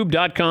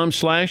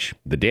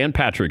youtube.com/The Dan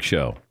Patrick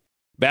Show.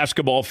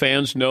 Basketball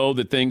fans know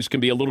that things can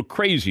be a little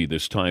crazy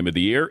this time of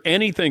the year.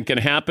 Anything can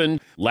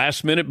happen.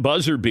 Last-minute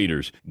buzzer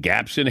beaters,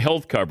 gaps in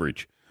health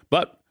coverage.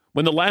 But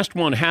when the last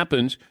one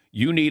happens,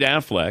 you need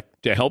Aflac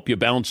to help you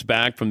bounce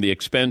back from the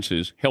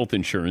expenses health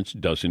insurance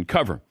doesn't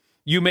cover.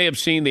 You may have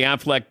seen the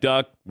Aflac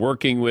Duck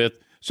working with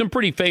some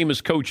pretty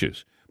famous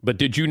coaches. But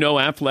did you know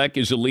Aflac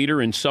is a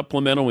leader in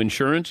supplemental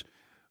insurance?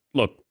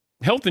 Look,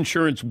 health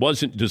insurance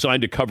wasn't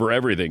designed to cover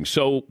everything.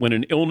 So when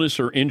an illness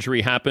or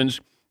injury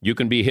happens, you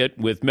can be hit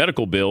with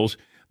medical bills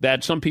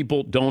that some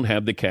people don't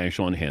have the cash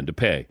on hand to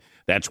pay.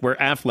 That's where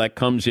Aflac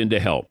comes in to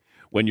help.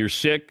 When you're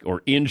sick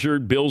or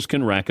injured, bills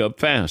can rack up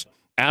fast.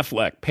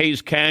 Aflac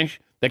pays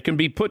cash that can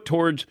be put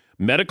towards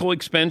medical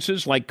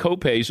expenses like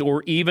copays,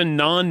 or even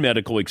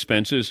non-medical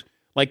expenses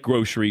like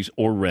groceries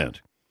or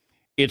rent.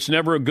 It's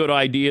never a good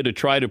idea to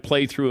try to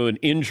play through an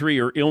injury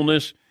or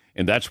illness,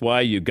 and that's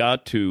why you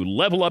got to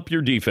level up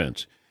your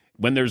defense.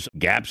 When there's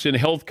gaps in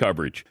health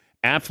coverage,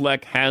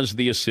 Aflac has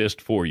the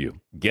assist for you.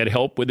 Get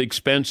help with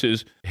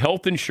expenses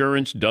health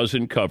insurance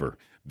doesn't cover.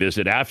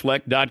 Visit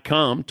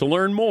Aflac.com to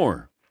learn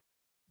more.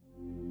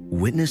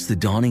 Witness the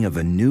dawning of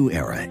a new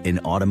era in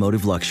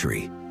automotive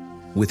luxury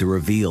with a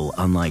reveal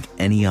unlike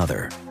any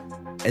other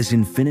as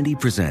Infiniti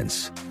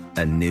presents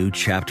a new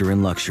chapter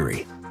in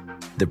luxury,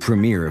 the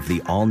premiere of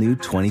the all-new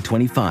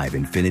 2025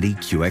 Infiniti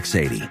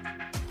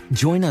QX80.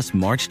 Join us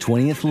March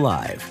 20th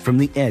live from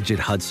the Edge at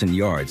Hudson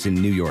Yards in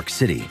New York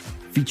City,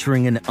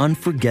 featuring an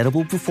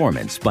unforgettable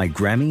performance by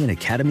Grammy and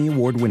Academy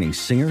Award-winning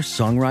singer,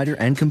 songwriter,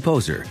 and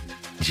composer,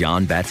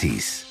 Jon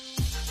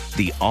Batiste.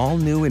 The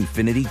all-new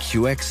Infiniti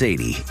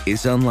QX80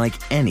 is unlike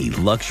any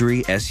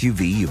luxury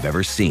SUV you've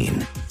ever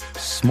seen.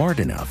 Smart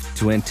enough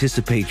to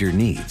anticipate your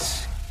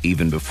needs,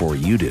 even before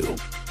you do.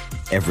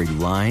 Every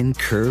line,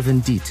 curve,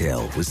 and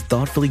detail was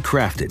thoughtfully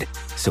crafted,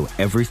 so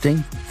everything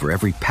for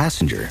every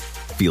passenger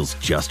feels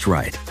just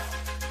right.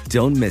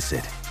 Don't miss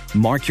it.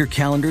 Mark your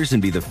calendars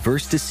and be the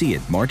first to see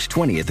it March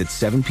 20th at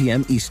 7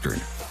 p.m. Eastern,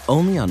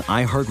 only on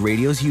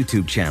iHeartRadio's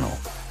YouTube channel.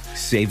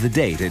 Save the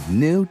date at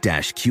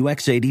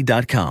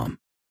new-QX80.com.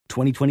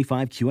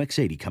 2025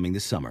 QX80 coming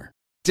this summer.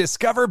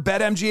 Discover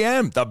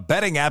BetMGM, the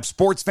betting app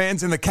sports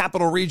fans in the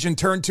capital region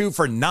turn to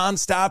for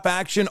nonstop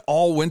action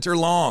all winter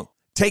long.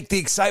 Take the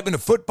excitement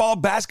of football,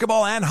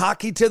 basketball, and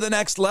hockey to the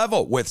next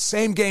level with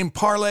same-game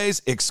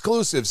parlays,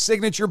 exclusive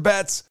signature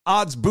bets,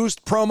 odds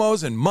boost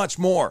promos, and much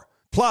more.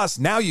 Plus,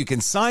 now you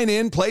can sign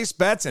in, place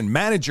bets, and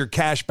manage your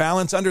cash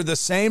balance under the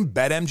same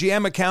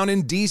BetMGM account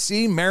in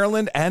D.C.,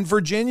 Maryland, and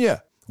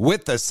Virginia.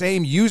 With the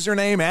same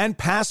username and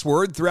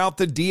password throughout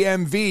the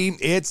DMV,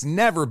 it's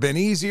never been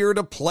easier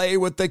to play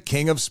with the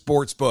king of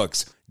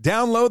sportsbooks.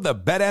 Download the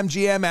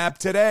BetMGM app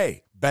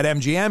today.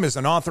 BetMGM is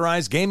an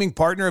authorized gaming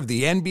partner of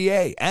the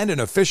NBA and an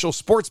official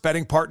sports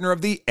betting partner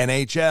of the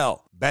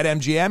NHL.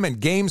 BetMGM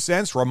and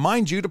GameSense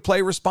remind you to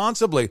play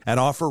responsibly and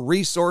offer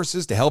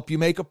resources to help you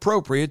make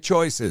appropriate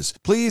choices.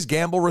 Please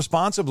gamble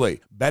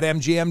responsibly.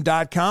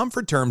 BetMGM.com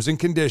for terms and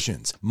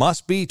conditions.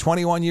 Must be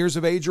 21 years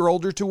of age or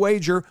older to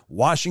wager.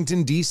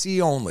 Washington,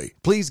 D.C. only.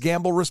 Please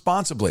gamble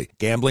responsibly.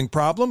 Gambling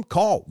problem?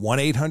 Call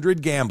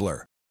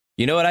 1-800-GAMBLER.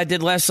 You know what I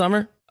did last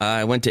summer?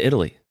 I went to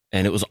Italy,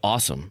 and it was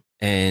awesome.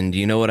 And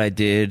you know what I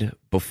did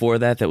before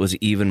that was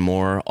even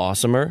more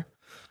awesomer?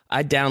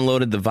 I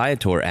downloaded the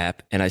Viator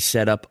app and I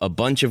set up a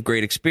bunch of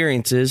great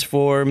experiences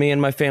for me and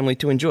my family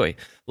to enjoy.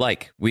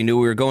 Like, we knew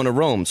we were going to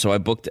Rome, so I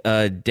booked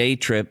a day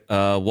trip,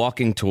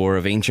 walking tour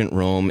of ancient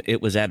Rome.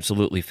 It was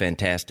absolutely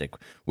fantastic.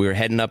 We were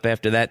heading up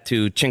after that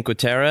to Cinque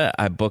Terre.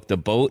 I booked a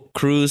boat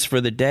cruise for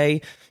the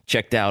day,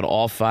 checked out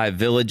all 5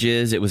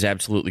 villages. It was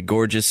absolutely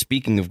gorgeous.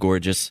 Speaking of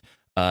gorgeous,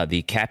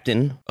 the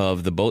captain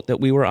of the boat that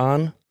we were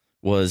on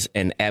was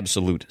an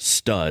absolute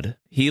stud.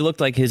 He looked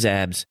like his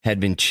abs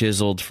had been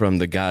chiseled from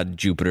the god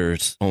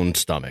Jupiter's own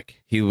stomach.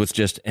 He was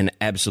just an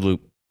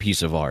absolute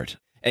piece of art.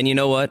 And you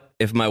know what?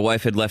 If my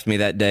wife had left me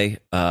that day,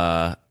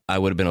 I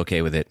would have been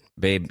okay with it.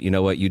 Babe, you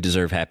know what? You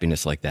deserve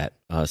happiness like that.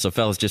 So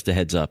fellas, just a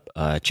heads up,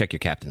 check your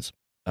captains.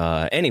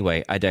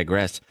 Anyway, I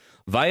digress.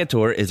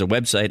 Viator is a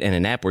website and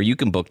an app where you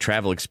can book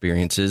travel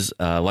experiences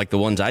like the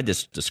ones I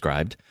just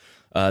described.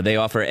 They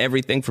offer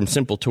everything from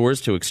simple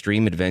tours to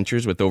extreme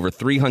adventures with over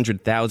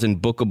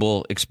 300,000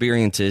 bookable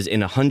experiences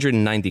in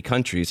 190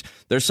 countries.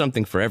 There's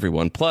something for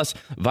everyone. Plus,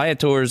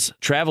 Viator's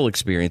travel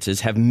experiences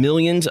have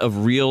millions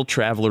of real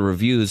traveler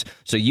reviews,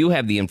 so you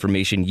have the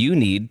information you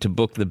need to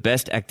book the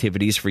best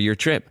activities for your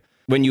trip.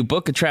 When you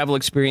book a travel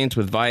experience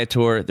with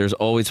Viator, there's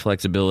always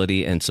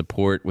flexibility and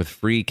support with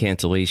free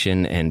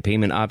cancellation and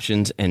payment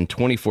options and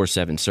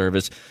 24/7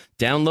 service.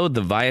 Download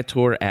the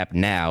Viator app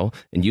now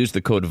and use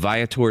the code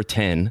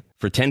Viator10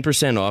 for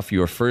 10% off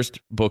your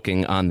first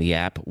booking on the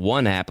app.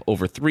 One app,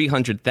 over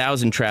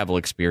 300,000 travel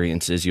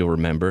experiences you'll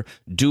remember.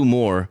 Do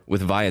more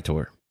with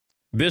Viator.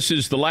 This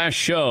is the last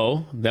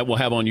show that we'll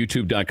have on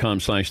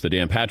YouTube.com/The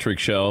Dan Patrick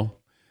Show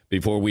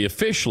before we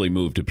officially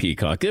move to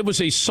Peacock. It was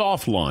a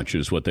soft launch,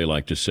 is what they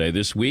like to say,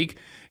 this week,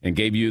 and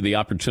gave you the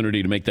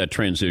opportunity to make that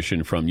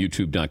transition from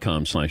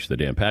YouTube.com/The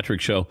Dan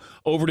Patrick Show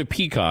over to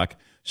Peacock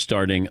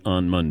starting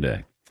on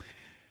Monday.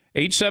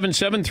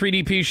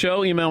 877-3DP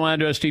Show, email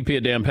address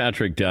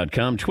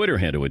dp@danpatrick.com, Twitter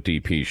handle at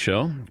DP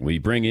Show. We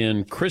bring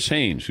in Chris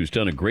Haynes, who's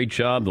done a great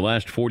job the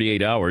last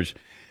 48 hours.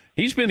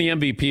 He's been the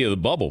MVP of the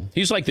bubble.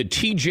 He's like the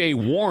TJ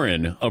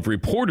Warren of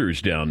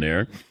reporters down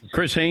there.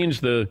 Chris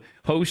Haynes, the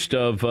host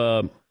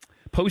of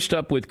Post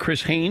Up with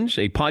Chris Haynes,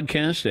 a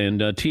podcast,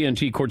 and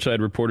TNT courtside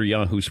reporter,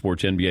 Yahoo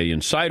Sports NBA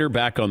Insider,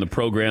 back on the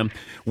program.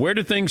 Where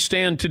do things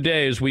stand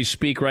today as we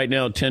speak right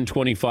now at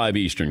 10:25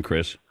 Eastern,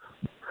 Chris?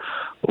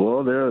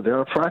 Well, there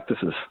are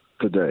practices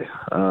today,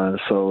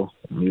 so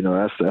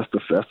that's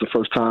the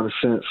first time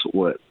since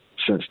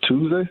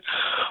Tuesday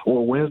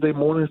or Wednesday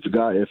morning.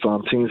 If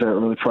teams have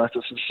early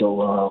practices,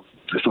 so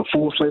it's a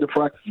full slate of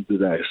practices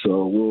today.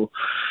 So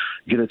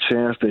get a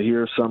chance to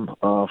hear some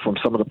from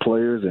some of the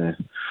players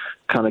and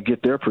kind of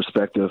get their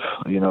perspective,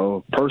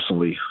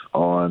 personally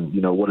on,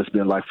 what it's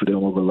been like for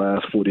them over the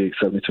last 48,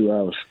 72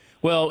 hours.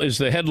 Well, as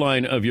the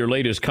headline of your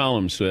latest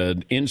column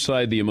said,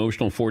 inside the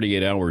emotional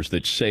 48 hours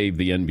that saved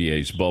the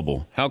NBA's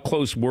bubble. How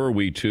close were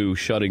we to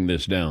shutting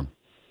this down?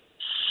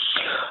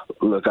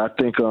 Look, I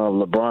think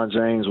LeBron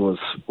James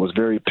was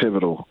very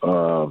pivotal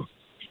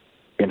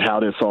in how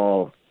this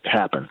all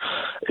happened.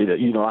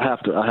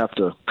 I have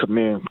to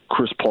commend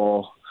Chris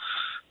Paul,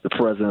 the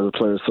president of the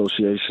Players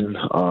Association,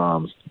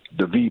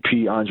 the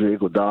VP, Andre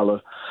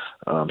Iguodala,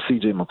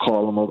 C.J.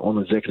 McCollum on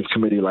the executive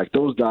committee. Like,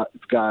 those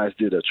guys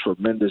did a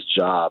tremendous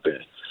job in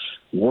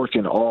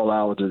working all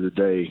hours of the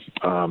day,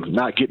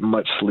 not getting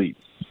much sleep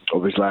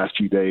over these last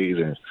few days,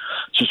 and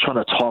just trying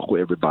to talk with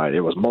everybody.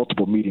 There was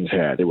multiple meetings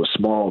had. There were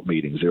small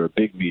meetings. There were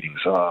big meetings.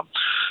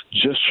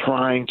 Just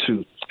trying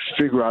to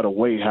figure out a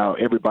way how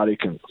everybody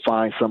can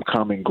find some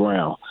common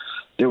ground.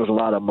 There was a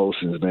lot of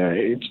emotions,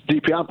 man.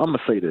 DP, I'm going to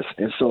say this.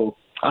 And so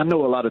I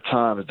know a lot of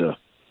times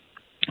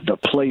the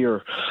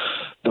player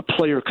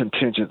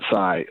contingent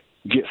side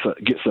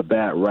gets a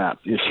bad rap,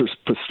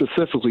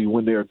 specifically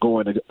when they're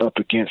going up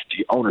against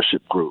the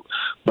ownership group.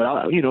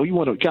 But you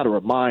got to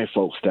remind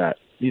folks that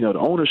the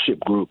ownership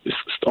group is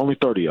only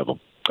 30 of them,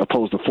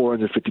 opposed to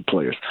 450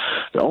 players.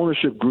 The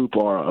ownership group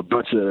are a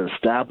bunch of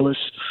established,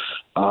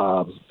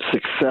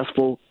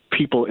 successful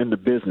people in the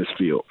business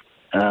field.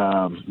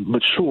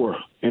 Mature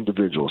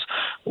individuals,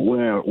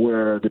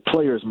 where the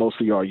players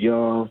mostly are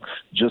young,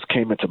 just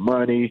came into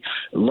money,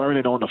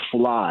 learning on the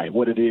fly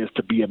what it is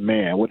to be a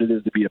man, what it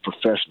is to be a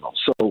professional.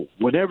 So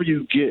whenever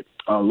you get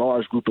a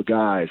large group of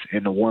guys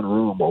in the one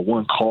room or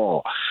one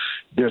call,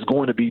 there's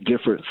going to be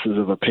differences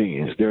of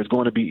opinions. There's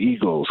going to be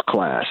egos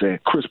clash.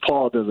 And Chris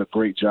Paul does a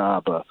great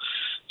job of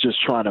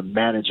just trying to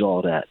manage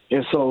all that.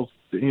 And so,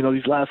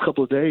 these last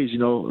couple of days,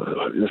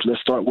 let's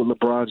start with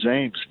LeBron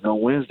James,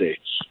 Wednesday.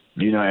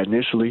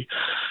 Initially,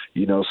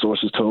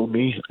 sources told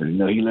me,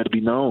 he let it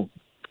be known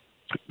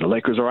the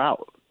Lakers are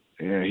out,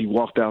 and he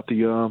walked out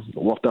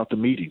the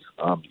meeting.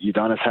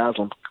 Udonis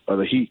Haslem of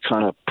the Heat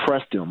kind of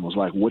pressed him, was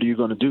like, "What are you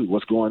going to do?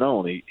 What's going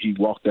on?" He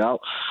walked out.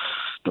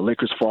 The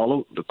Lakers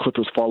followed. The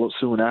Clippers followed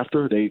soon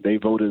after. They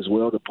voted as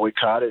well to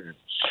boycott it,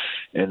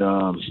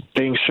 and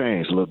things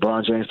changed.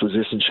 LeBron James'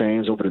 position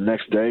changed over the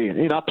next day,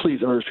 and I please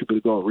urge people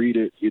to go read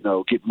it.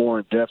 Get more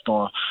in depth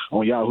on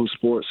Yahoo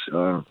Sports.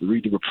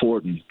 Read the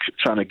report and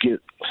trying to get.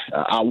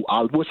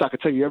 I wish I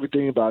could tell you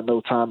everything, but I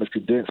know time is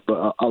condensed.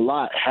 But a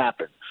lot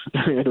happened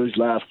in those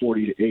last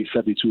 48,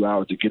 72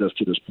 hours to get us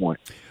to this point.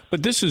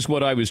 But this is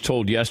what I was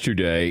told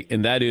yesterday,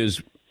 and that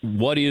is,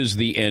 what is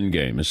the end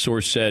game? A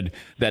source said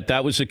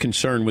that was a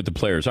concern with the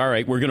players. All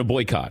right, we're going to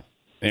boycott,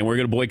 and we're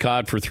going to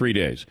boycott for 3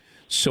 days.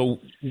 So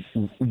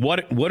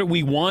what do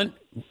we want?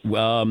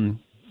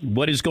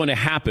 What is going to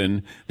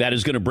happen that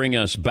is going to bring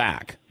us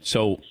back?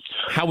 So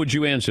how would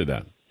you answer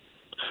that?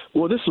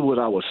 Well, this is what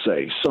I would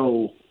say.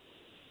 So,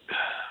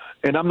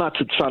 and I'm not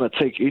trying to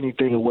take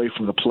anything away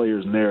from the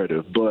players'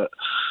 narrative, but,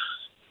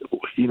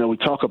 we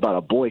talk about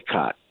a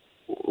boycott.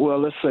 Well,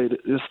 let's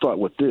start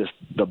with this.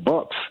 The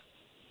Bucks,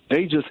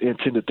 they just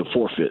intended to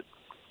forfeit.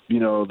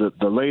 The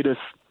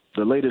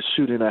latest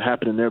shooting that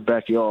happened in their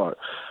backyard,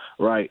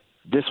 right?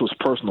 This was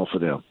personal for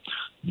them.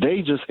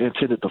 They just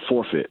intended to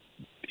forfeit.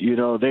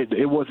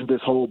 It wasn't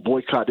this whole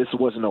boycott. This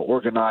wasn't an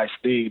organized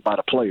thing by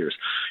the players.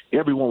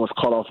 Everyone was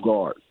caught off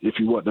guard if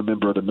you wasn't a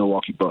member of the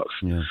Milwaukee Bucks.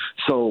 Yeah.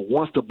 So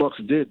once the Bucks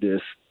did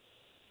this,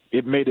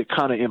 it made it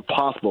kind of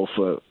impossible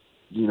for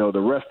the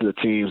rest of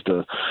the teams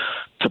to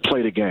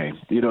play the game.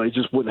 It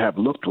just wouldn't have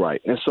looked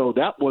right. And so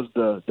that was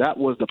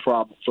the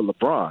problem for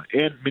LeBron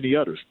and many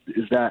others,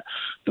 is that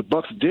the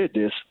Bucks did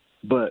this,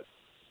 but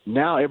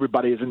now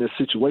everybody is in this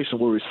situation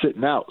where we're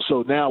sitting out.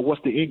 So now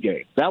what's the end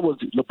game? That was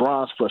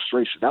LeBron's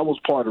frustration. That was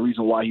part of the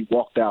reason why he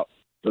walked out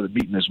of the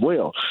meeting as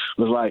well.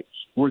 It was like,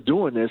 we're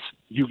doing this.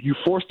 You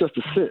forced us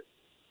to sit,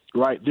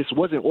 right? This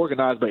wasn't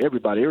organized by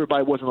everybody.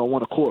 Everybody wasn't on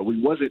one accord.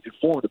 We wasn't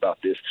informed about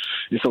this.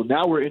 And so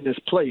now we're in this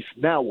place.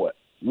 Now what?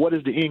 What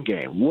is the end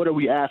game? What are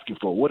we asking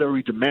for? What are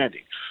we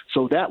demanding?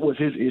 So that was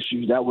his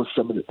issue. That was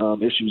some of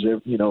the issues,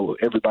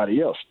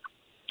 everybody else.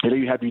 And then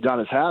you have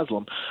Udonis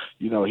Haslem,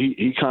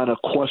 he kind of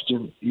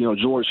questioned,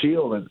 George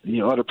Hill and,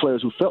 other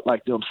players who felt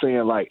like them,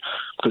 saying, like,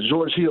 because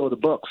George Hill of the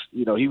Bucks,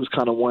 he was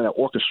kind of one that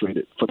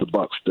orchestrated for the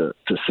Bucks to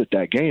sit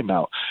that game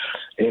out.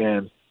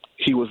 And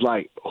he was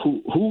like,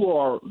 who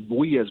are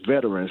we as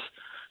veterans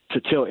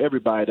to tell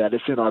everybody that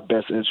it's in our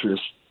best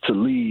interest to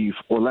leave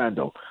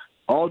Orlando?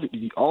 All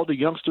the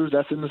youngsters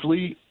that's in this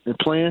league and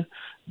playing,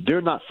 they're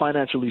not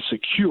financially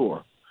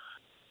secure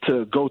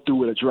to go through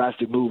with a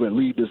drastic move and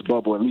leave this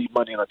bubble and leave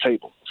money on the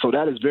table. So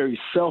that is very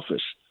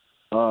selfish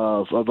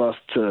of us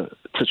to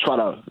try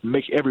to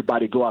make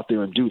everybody go out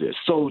there and do this.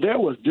 So there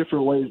was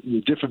different ways,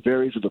 different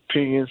variants of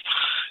opinions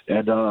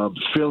and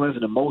feelings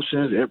and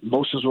emotions.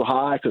 Emotions were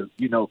high because,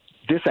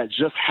 this had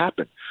just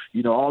happened.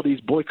 All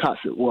these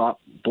boycotts,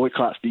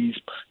 boycotts, these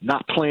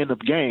not playing of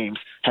games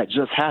had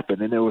just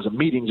happened, and there was a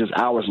meeting just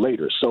hours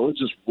later. So it's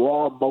just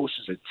raw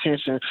emotions and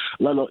tension,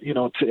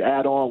 to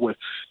add on with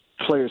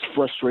players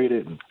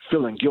frustrated and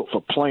feeling guilt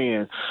for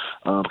playing,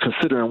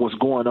 considering what's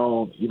going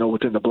on,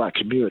 within the black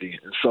community.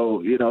 And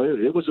so,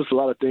 it was just a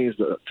lot of things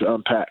to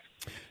unpack.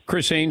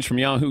 Chris Haynes from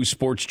Yahoo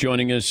Sports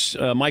joining us.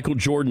 Michael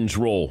Jordan's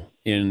role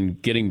in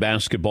getting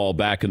basketball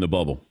back in the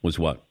bubble was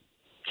what?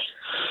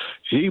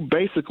 He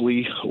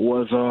basically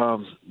was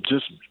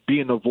just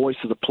being the voice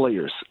of the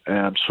players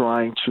and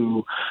trying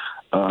to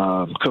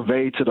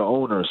convey to the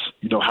owners,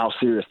 how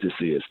serious this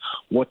is,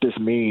 what this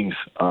means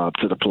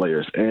to the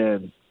players.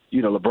 And,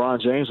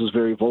 LeBron James was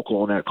very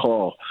vocal on that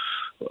call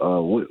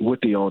with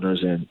the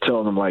owners and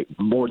telling them, like,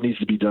 more needs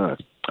to be done.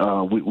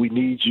 We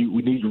need you.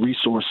 We need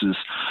resources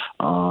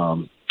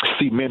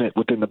cemented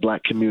within the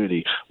black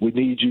community. We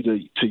need you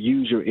to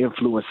use your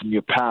influence and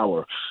your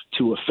power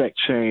to affect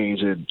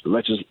change and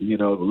legislate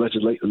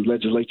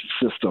the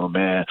system,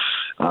 and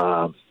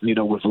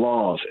with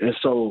laws. And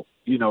so,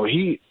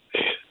 he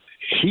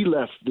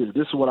left.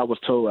 This is what I was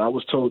told. I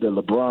was told that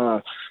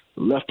LeBron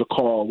left the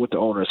call with the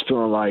owners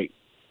feeling like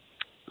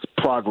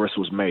progress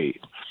was made.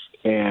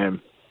 And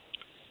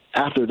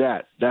after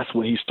that, that's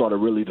when he started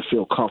really to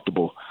feel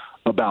comfortable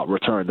about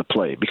returning to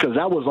play, because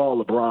that was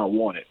all LeBron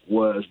wanted,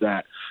 was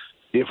that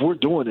if we're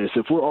doing this,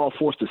 if we're all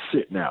forced to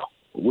sit now,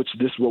 which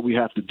this is what we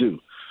have to do,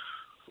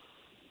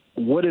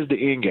 what is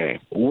the end game?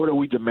 What are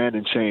we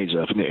demanding change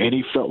of? And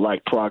he felt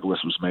like progress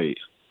was made.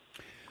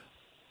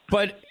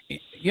 But,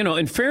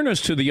 in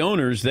fairness to the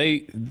owners,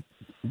 they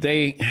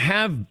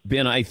have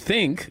been, I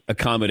think,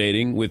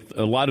 accommodating with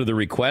a lot of the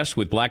requests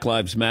with Black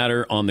Lives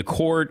Matter on the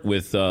court,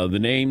 with the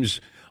names,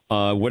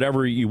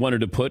 whatever you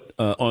wanted to put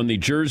on the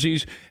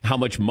jerseys, how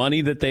much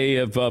money that they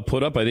have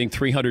put up. I think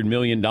 $300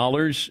 million,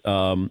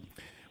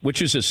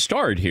 which is a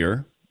start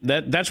here.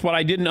 That's what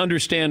I didn't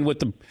understand.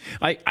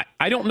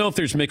 I don't know if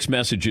there's mixed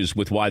messages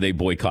with why they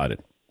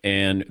boycotted.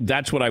 And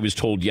that's what I was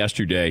told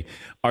yesterday.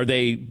 Are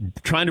they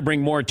trying to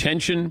bring more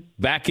attention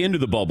back into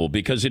the bubble?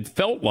 Because it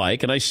felt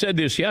like, and I said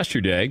this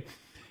yesterday,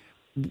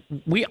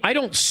 I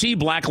don't see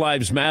Black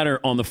Lives Matter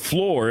on the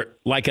floor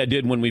like I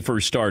did when we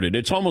first started.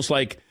 It's almost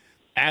like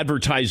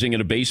advertising at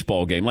a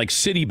baseball game, like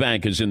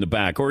Citibank is in the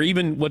back, or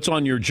even what's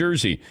on your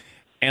jersey.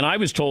 And I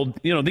was told,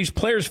 these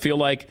players feel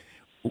like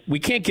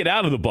we can't get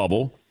out of the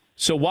bubble.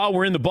 So while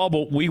we're in the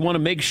bubble, we want to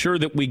make sure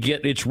that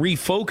it's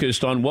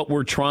refocused on what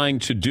we're trying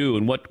to do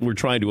and what we're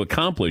trying to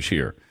accomplish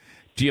here.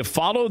 Do you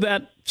follow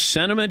that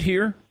sentiment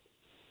here?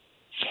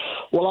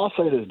 Well, I'll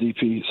say this,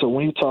 DP. So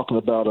when you're talking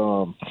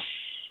about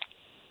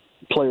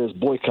players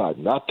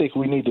boycotting, I think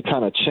we need to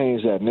kind of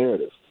change that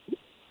narrative.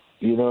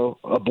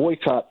 A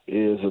boycott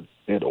is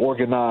an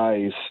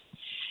organized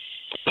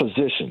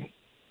position.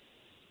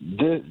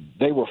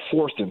 They were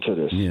forced into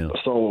this. Yeah.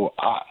 So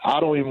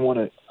I don't even want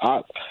to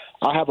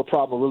I have a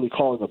problem really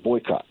calling it a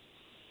boycott.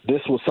 This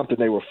was something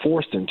they were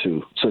forced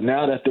into. So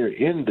now that they're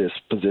in this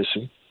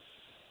position,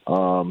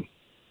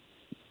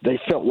 they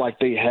felt like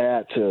they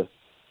had to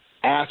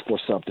ask for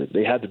something.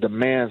 They had to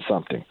demand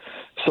something.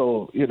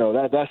 So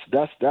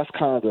that's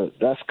kind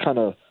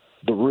of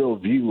the real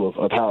view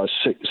of how it's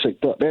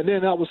shaped up. And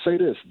then I would say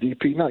this,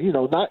 DP.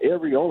 Not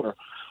every owner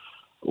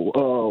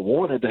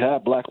wanted to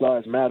have Black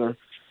Lives Matter,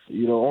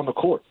 on the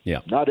court. Yeah.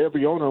 Not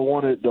every owner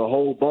wanted the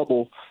whole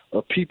bubble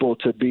of people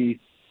to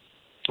be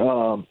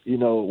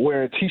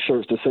wearing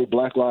T-shirts to say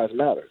Black Lives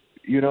Matter.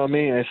 You know what I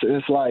mean?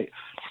 It's like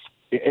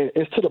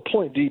it's to the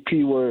point,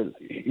 DP, where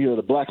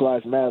the Black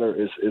Lives Matter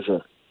is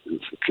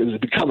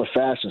become a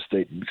fashion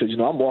statement, because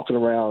I'm walking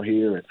around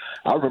here, and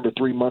I remember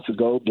 3 months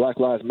ago Black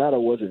Lives Matter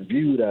wasn't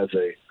viewed as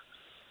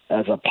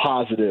a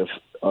positive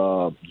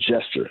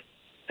gesture,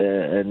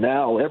 and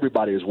now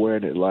everybody is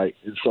wearing it.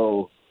 And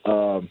so.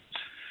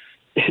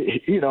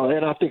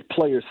 And I think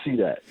players see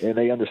that, and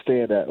they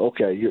understand that,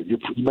 okay, you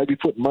maybe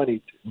put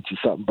money into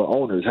something, but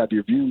owners, have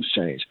your views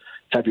changed?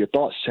 Have your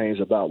thoughts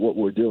changed about what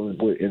we're dealing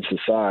with in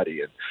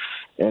society?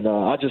 And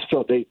I just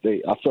felt I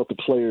felt the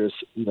players,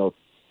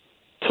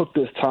 took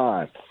this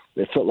time.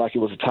 They felt like it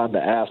was a time to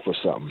ask for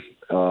something,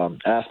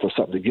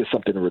 to get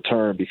something in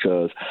return,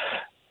 because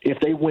if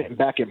they went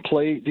back and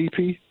played,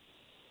 DP,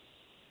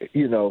 is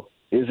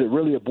it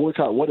really a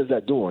boycott? What is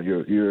that doing?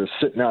 You're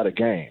sitting out a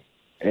game.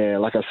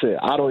 And like I said,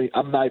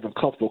 I'm not even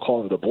comfortable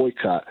calling it a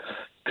boycott,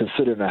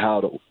 considering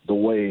how the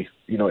way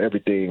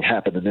everything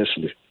happened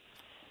initially.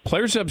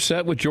 Players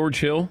upset with George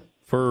Hill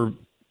for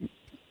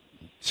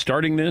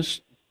starting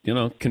this,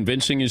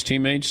 convincing his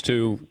teammates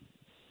to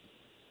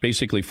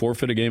basically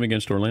forfeit a game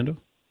against Orlando.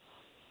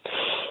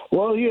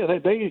 Well, yeah,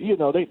 there's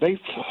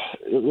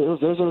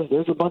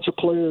a bunch of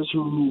players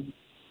who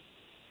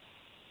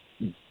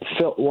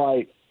felt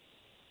like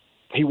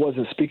he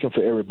wasn't speaking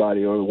for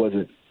everybody, or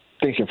wasn't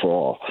thinking for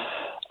all.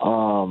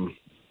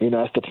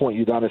 That's the point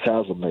Udonis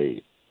Haslem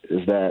made,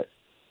 is that,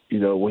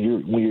 when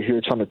you're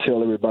here trying to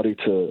tell everybody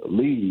to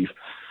leave,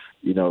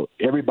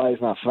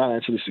 everybody's not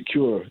financially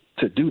secure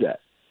to do that.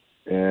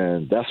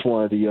 And that's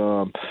one of the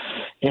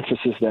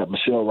emphasis that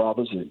Michelle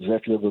Roberts, the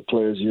executive of the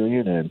Players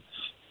Union, and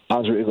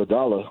Andre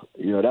Iguodala,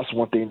 that's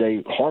one thing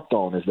they harped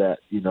on is that,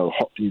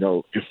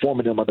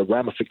 informing them of the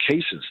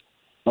ramifications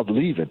of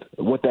leaving,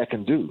 what that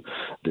can do.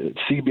 The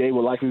CBA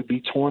will likely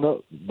be torn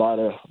up by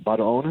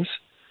the owners,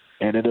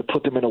 and it'll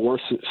put them in a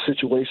worse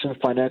situation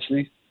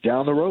financially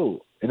down the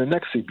road in the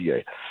next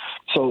CBA.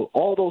 So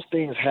all those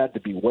things had to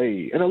be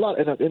weighed, and a lot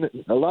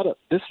of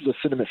this is a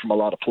sentiment from a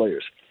lot of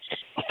players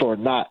for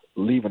not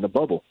leaving the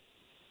bubble,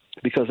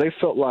 because they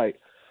felt like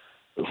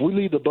if we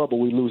leave the bubble,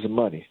 we losing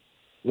money.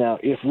 Now,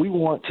 if we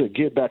want to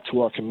get back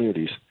to our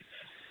communities,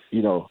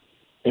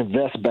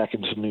 invest back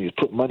into communities,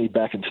 put money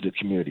back into the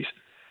communities,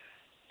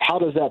 how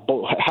does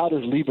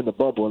leaving the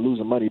bubble and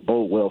losing money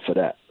bode well for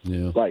that?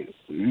 Yeah. Like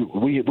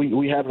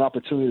we have an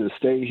opportunity to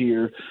stay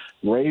here,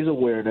 raise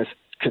awareness,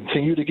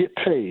 continue to get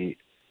paid,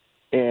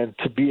 and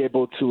to be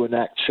able to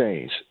enact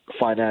change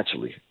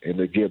financially and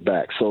to give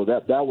back. So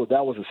that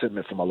was a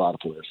sentiment from a lot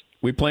of players.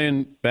 We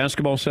playing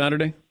basketball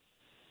Saturday?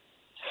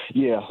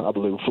 Yeah, I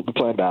believe we're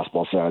playing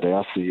basketball Saturday.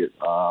 I see it.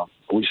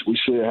 We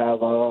should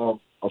have a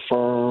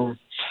firm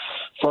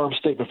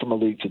statement from the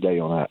league today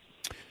on that.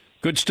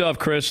 Good stuff,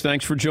 Chris.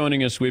 Thanks for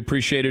joining us. We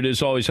appreciate it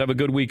as always. Have a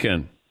good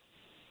weekend.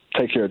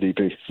 Take care,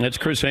 DP. That's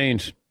Chris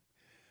Haynes.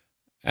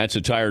 That's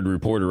a tired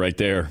reporter right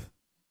there.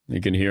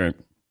 You can hear it.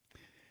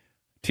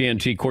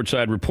 TNT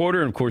courtside reporter,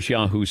 and of course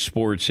Yahoo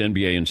Sports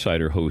NBA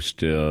insider,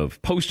 host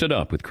of Posted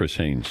Up with Chris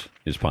Haynes,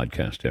 his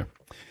podcast there.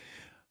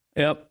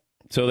 Yep.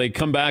 So they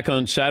come back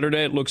on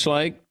Saturday, it looks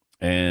like,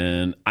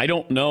 and I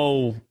don't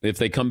know if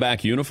they come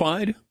back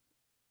unified,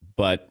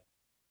 but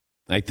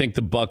I think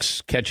the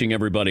Bucks catching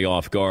everybody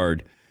off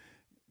guard.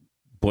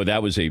 Boy,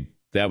 that was a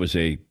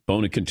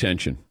bone of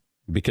contention,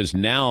 because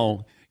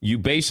now you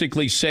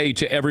basically say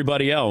to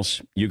everybody else,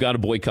 you got to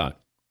boycott.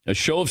 A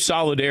show of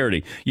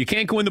solidarity. You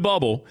can't go in the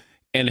bubble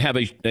and have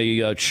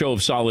a show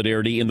of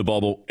solidarity in the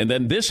bubble, and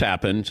then this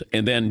happens,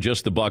 and then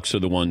just the Bucks are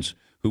the ones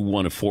who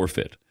want to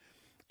forfeit.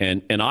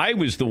 And I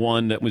was the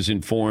one that was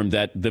informed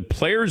that the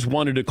players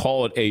wanted to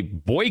call it a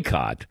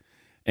boycott,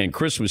 and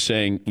Chris was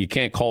saying you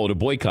can't call it a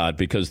boycott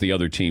because the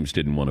other teams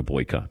didn't want to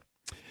boycott.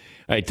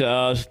 All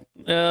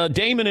right,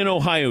 Damon in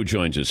Ohio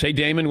joins us. Hey,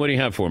 Damon, what do you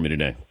have for me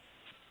today?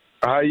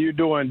 How you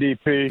doing,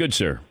 DP? Good,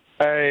 sir.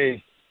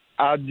 Hey,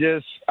 I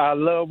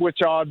love what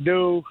y'all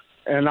do,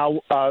 and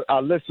I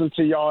listen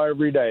to y'all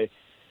every day.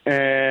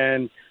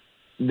 And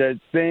the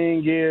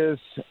thing is,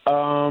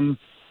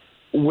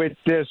 with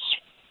this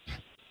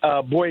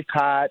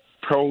boycott,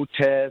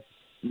 protest,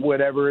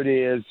 whatever it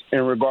is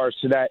in regards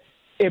to that,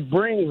 it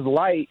brings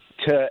light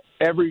to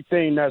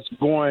everything that's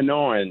going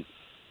on.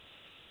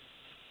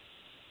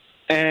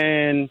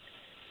 And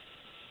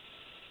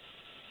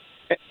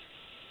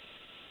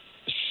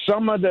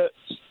some of the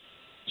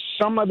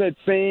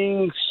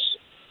things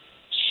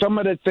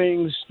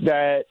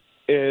that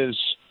is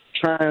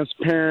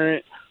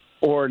transparent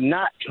or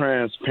not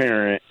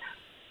transparent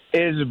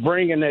is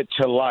bringing it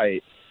to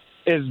light,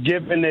 is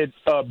giving it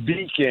a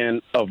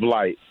beacon of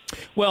light.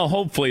 Well,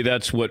 hopefully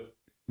that's what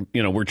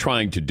we're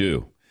trying to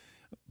do.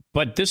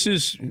 But this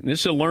is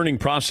a learning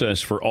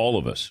process for all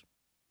of us.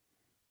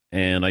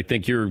 And I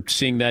think you're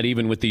seeing that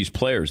even with these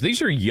players.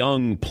 These are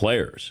young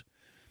players.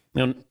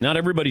 Now, not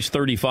everybody's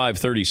 35,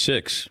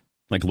 36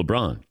 like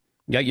LeBron.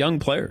 You got young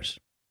players.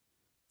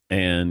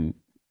 And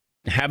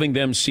having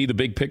them see the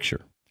big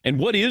picture. And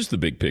what is the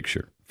big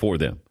picture for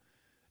them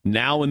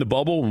now in the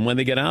bubble and when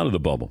they get out of the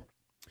bubble?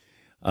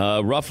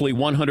 Roughly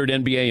 100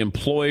 NBA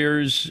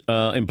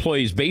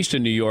employees based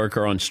in New York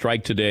are on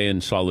strike today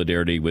in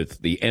solidarity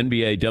with the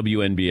NBA,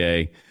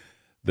 WNBA,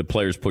 the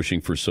players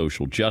pushing for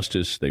social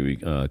justice. They,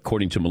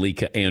 according to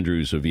Malika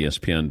Andrews of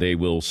ESPN, they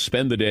will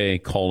spend the day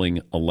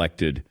calling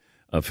elected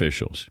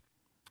officials.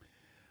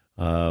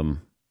 And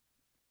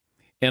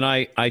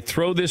I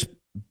throw this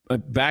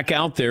back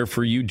out there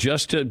for you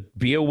just to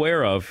be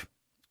aware of.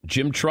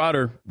 Jim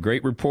Trotter,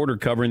 great reporter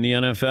covering the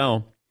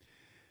NFL.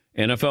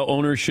 NFL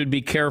owners should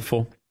be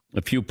careful.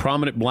 A few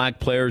prominent black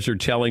players are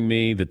telling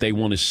me that they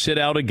want to sit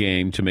out a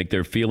game to make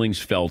their feelings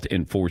felt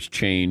and force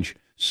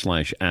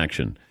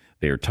change/action.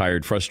 They are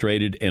tired,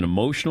 frustrated, and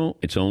emotional.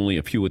 It's only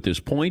a few at this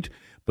point,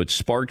 but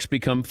sparks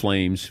become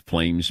flames,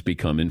 flames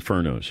become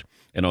infernos.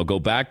 And I'll go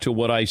back to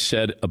what I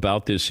said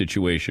about this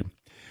situation.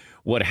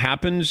 What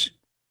happens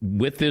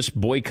with this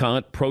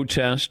boycott,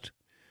 protest,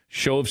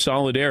 show of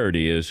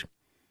solidarity is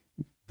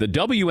the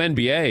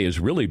WNBA has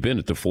really been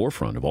at the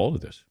forefront of all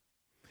of this.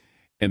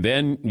 And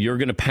then you're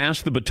going to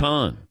pass the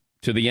baton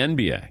to the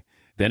NBA.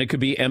 Then it could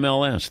be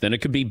MLS. Then it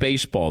could be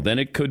baseball. Then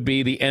it could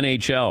be the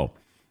NHL.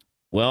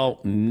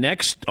 Well,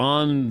 next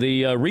on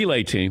the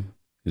relay team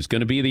is going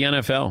to be the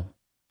NFL.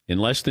 In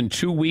less than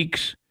 2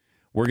 weeks,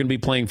 we're going to be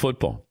playing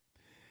football.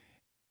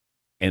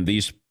 And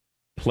these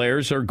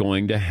players are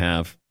going to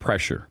have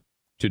pressure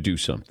to do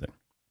something.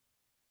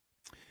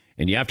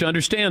 And you have to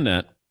understand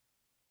that.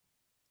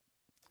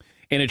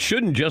 And it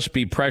shouldn't just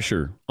be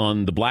pressure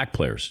on the black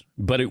players,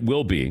 but it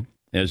will be,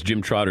 as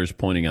Jim Trotter is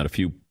pointing out, a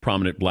few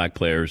prominent black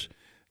players,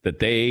 that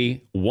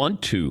they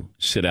want to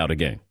sit out a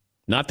game.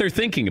 Not they're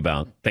thinking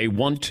about, they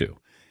want to.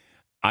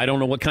 I don't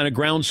know what kind of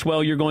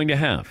groundswell you're going to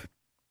have.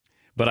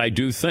 But I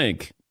do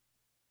think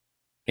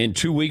in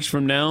 2 weeks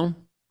from now,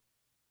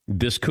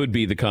 this could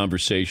be the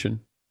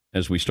conversation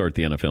as we start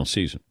the NFL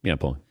season. Yeah,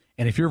 Paul.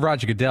 And if you're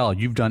Roger Goodell,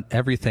 you've done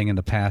everything in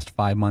the past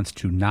 5 months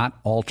to not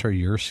alter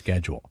your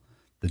schedule.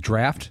 The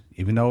draft,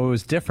 even though it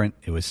was different,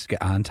 it was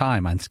on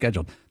time, on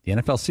schedule. The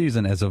NFL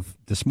season, as of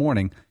this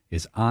morning,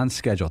 is on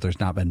schedule. There's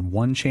not been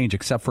one change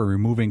except for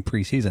removing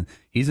preseason.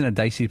 He's in a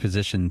dicey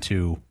position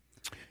to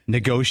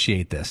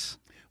negotiate this.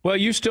 Well,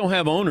 you still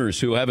have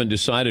owners who haven't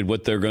decided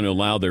what they're going to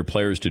allow their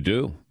players to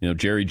do. You know,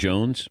 Jerry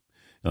Jones.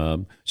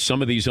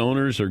 Some of these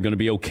owners are going to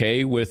be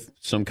okay with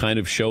some kind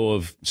of show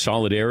of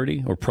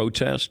solidarity or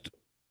protest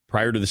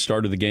prior to the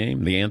start of the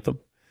game, the anthem.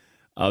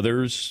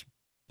 Others,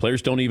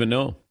 players don't even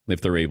know if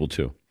they're able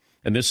to.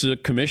 And this is a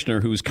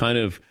commissioner who's kind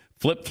of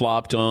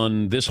flip-flopped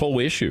on this whole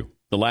issue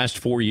the last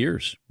 4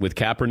 years with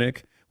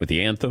Kaepernick, with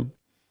the anthem.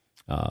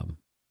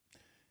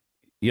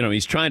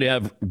 He's trying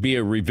to be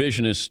a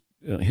revisionist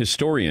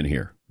historian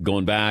here,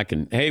 going back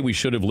and, hey, we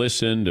should have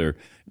listened, or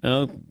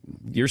no,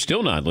 you're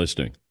still not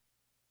listening,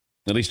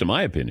 at least in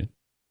my opinion.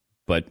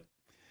 But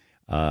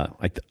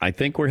I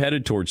think we're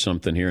headed towards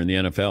something here in the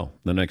NFL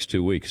the next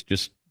 2 weeks.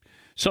 Just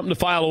something to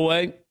file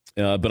away.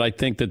 But I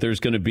think that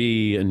there's going to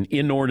be an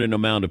inordinate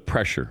amount of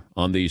pressure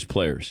on these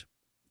players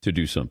to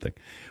do something.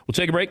 We'll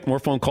take a break. More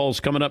phone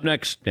calls coming up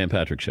next. Dan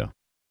Patrick Show.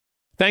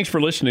 Thanks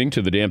for listening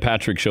to the Dan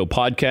Patrick Show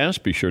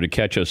podcast. Be sure to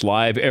catch us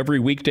live every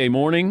weekday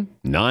morning,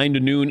 9 to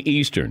noon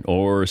Eastern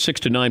or 6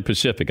 to 9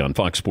 Pacific on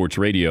Fox Sports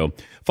Radio.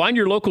 Find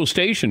your local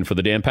station for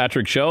the Dan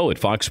Patrick Show at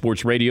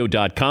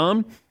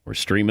foxsportsradio.com or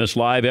stream us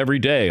live every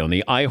day on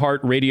the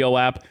iHeartRadio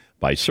app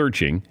by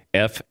searching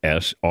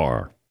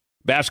FSR.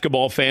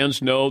 Basketball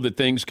fans know that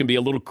things can be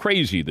a little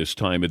crazy this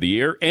time of the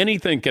year.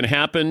 Anything can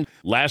happen.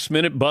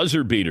 Last-minute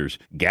buzzer beaters,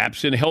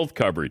 gaps in health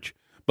coverage.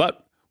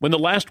 But when the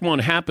last one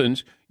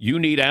happens, you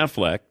need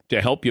Aflac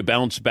to help you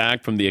bounce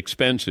back from the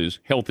expenses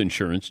health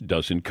insurance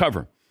doesn't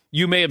cover.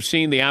 You may have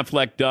seen the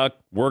Aflac Duck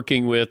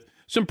working with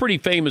some pretty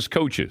famous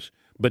coaches.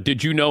 But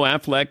did you know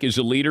Aflac is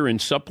a leader in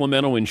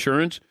supplemental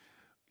insurance?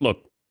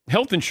 Look,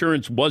 health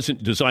insurance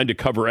wasn't designed to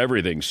cover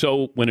everything.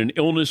 So when an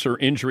illness or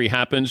injury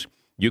happens,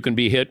 you can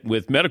be hit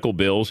with medical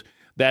bills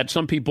that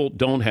some people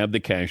don't have the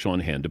cash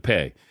on hand to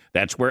pay.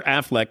 That's where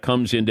Aflac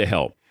comes in to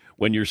help.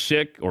 When you're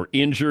sick or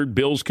injured,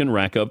 bills can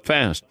rack up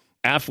fast.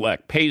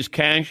 Aflac pays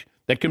cash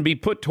that can be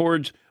put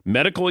towards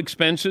medical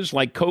expenses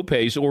like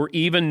copays or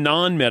even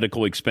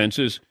non-medical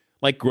expenses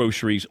like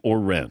groceries or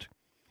rent.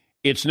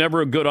 It's never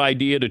a good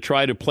idea to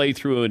try to play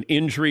through an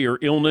injury or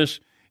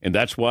illness, and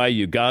that's why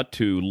you got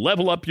to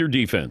level up your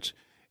defense.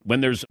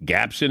 When there's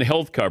gaps in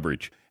health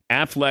coverage,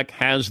 Aflac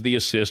has the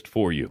assist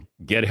for you.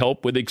 Get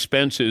help with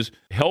expenses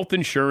health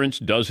insurance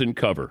doesn't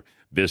cover.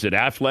 Visit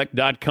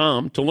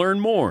Aflac.com to learn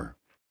more.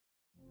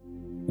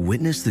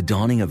 Witness the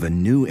dawning of a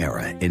new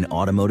era in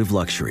automotive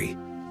luxury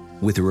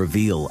with a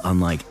reveal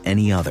unlike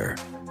any other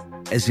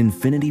as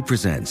Infiniti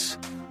presents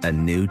a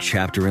new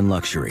chapter in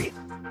luxury,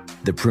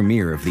 the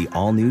premiere of the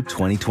all-new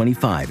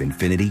 2025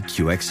 Infiniti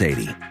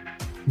QX80.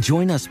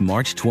 Join us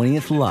March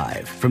 20th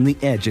live from the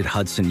Edge at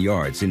Hudson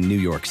Yards in New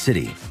York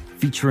City,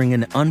 featuring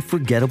an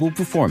unforgettable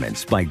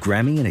performance by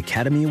Grammy and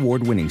Academy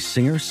Award-winning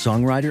singer,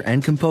 songwriter,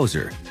 and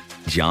composer,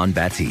 Jon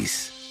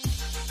Batiste.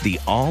 The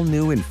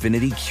all-new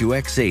Infiniti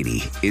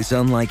QX80 is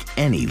unlike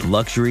any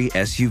luxury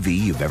SUV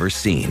you've ever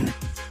seen.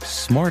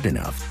 Smart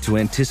enough to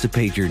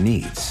anticipate your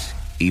needs,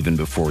 even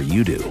before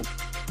you do.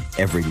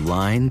 Every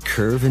line,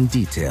 curve, and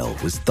detail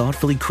was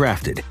thoughtfully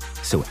crafted,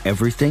 so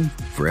everything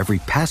for every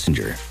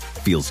passenger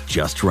feels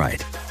just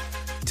right.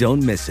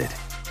 Don't miss it.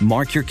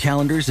 Mark your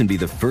calendars and be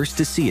the first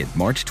to see it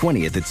March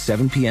 20th at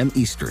 7 p.m.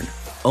 Eastern,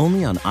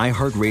 only on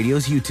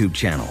iHeartRadio's YouTube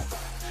channel.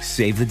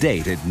 Save the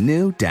date at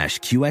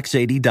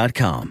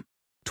new-QX80.com.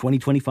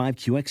 2025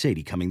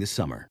 QX80 coming this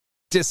summer.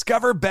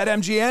 Discover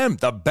BetMGM,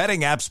 the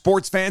betting app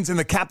sports fans in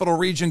the capital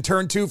region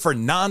turn to for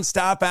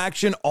nonstop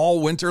action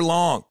all winter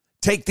long.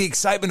 Take the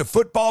excitement of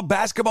football,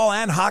 basketball,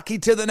 and hockey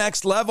to the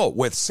next level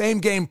with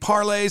same-game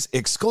parlays,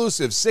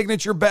 exclusive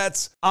signature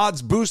bets,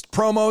 odds boost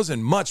promos,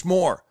 and much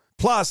more.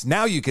 Plus,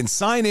 now you can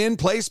sign in,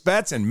 place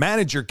bets, and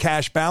manage your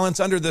cash balance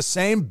under the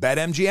same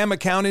BetMGM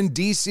account in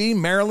D.C.,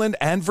 Maryland,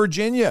 and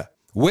Virginia.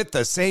 With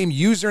the same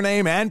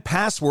username and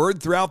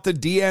password throughout the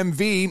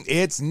DMV,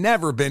 it's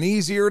never been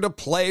easier to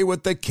play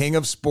with the king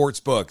of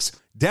sportsbooks.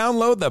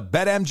 Download the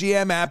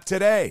BetMGM app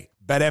today.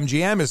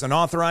 BetMGM is an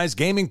authorized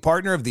gaming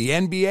partner of the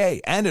NBA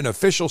and an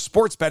official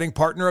sports betting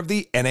partner of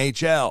the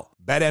NHL.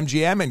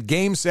 BetMGM and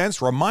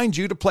GameSense remind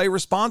you to play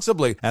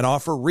responsibly and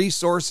offer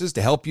resources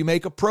to help you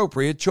make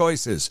appropriate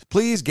choices.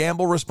 Please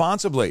gamble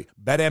responsibly.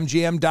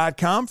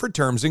 BetMGM.com for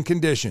terms and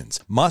conditions.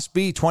 Must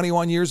be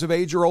 21 years of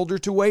age or older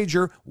to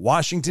wager.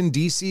 Washington,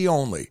 D.C.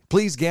 only.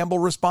 Please gamble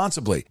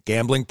responsibly.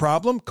 Gambling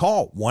problem?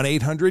 Call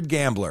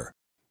 1-800-GAMBLER.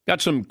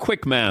 Got some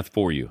quick math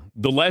for you.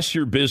 The less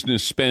your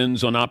business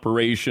spends on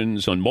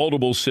operations, on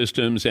multiple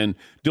systems, and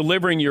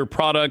delivering your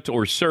product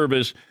or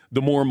service,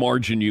 the more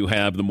margin you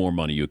have, the more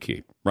money you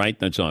keep, right?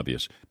 That's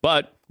obvious.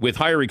 But With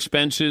higher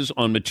expenses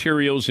on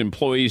materials,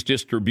 employees,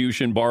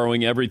 distribution,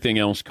 borrowing, everything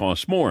else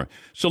costs more.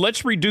 So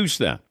let's reduce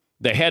that.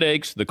 The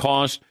headaches, the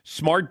cost.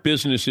 Smart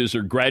businesses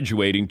are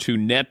graduating to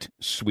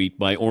NetSuite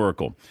by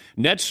Oracle.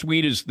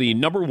 NetSuite is the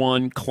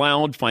 #1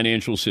 cloud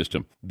financial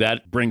system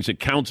that brings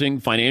accounting,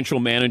 financial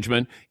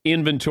management,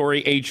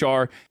 inventory,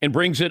 HR, and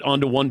brings it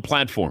onto one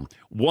platform.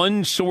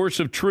 One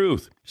source of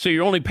truth. So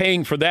you're only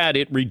paying for that.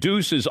 It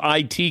reduces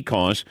IT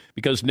costs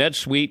because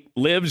NetSuite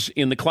lives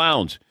in the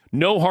clouds.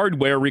 No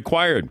hardware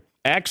required.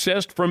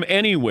 Accessed from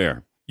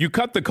anywhere. You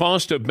cut the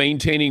cost of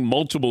maintaining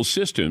multiple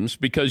systems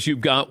because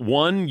you've got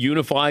one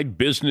unified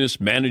business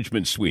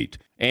management suite.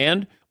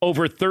 And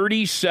over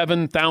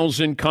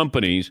 37,000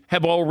 companies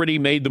have already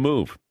made the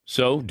move.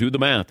 So do the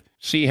math.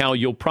 See how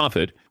you'll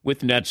profit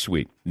with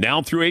NetSuite.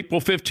 Now through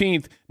April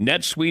 15th,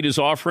 NetSuite is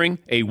offering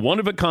a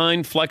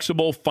one-of-a-kind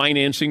flexible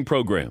financing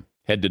program.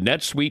 Head to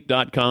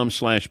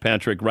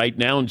netsuite.com/Patrick right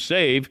now and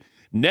save.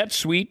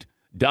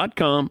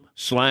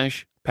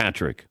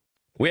 netsuite.com/Patrick.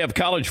 We have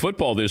college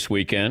football this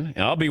weekend.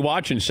 I'll be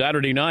watching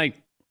Saturday night.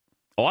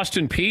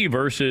 Austin Peay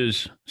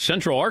versus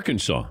Central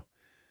Arkansas.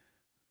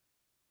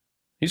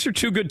 These are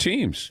two good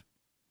teams.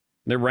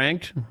 They're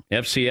ranked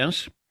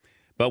FCS.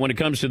 But when it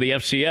comes to the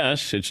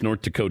FCS, it's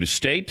North Dakota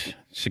State.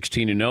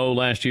 16-0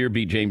 last year,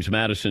 beat James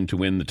Madison to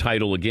win the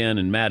title again.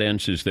 And Matt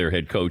Entz is their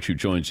head coach who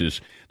joins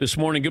us this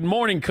morning. Good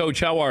morning,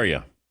 Coach. How are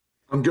you?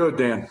 I'm good,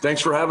 Dan.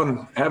 Thanks for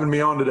having me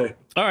on today.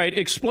 All right.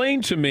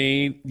 Explain to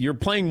me, you're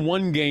playing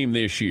one game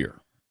this year.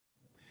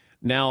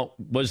 Now,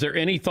 was there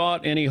any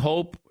thought, any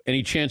hope,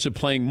 any chance of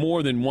playing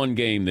more than one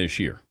game this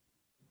year?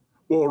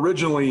 Well,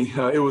 originally,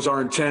 it was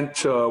our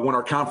intent when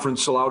our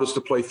conference allowed us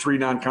to play 3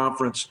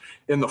 non-conference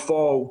in the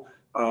fall.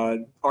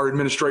 Our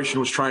administration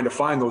was trying to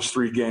find those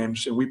 3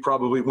 games, and we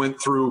probably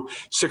went through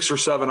 6 or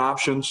 7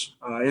 options,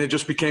 and it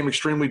just became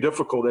extremely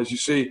difficult. As you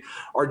see,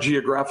 our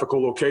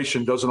geographical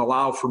location doesn't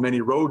allow for many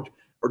road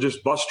or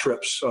just bus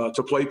trips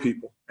to play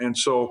people. And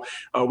so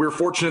we were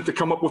fortunate to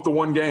come up with the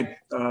one game.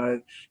 I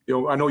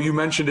know you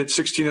mentioned it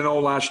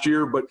 16-0 last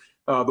year, but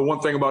the one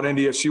thing about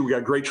NDSU, we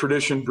got great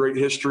tradition, great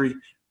history.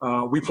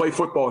 We play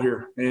football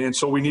here, and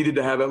so we needed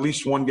to have at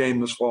least one game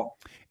this fall.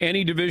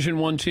 Any Division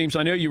I teams?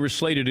 I know you were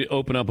slated to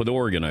open up with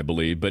Oregon, I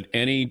believe, but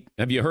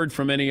have you heard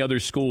from any other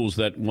schools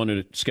that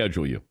wanted to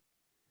schedule you?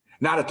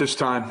 Not at this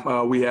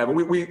time. We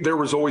haven't. There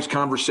was always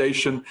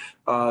conversation.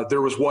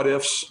 There was what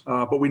ifs,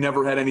 but we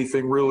never had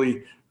anything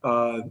really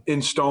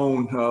in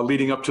stone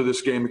leading up to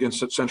this game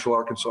against Central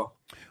Arkansas.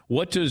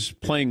 What does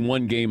playing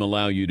one game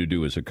allow you to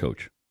do as a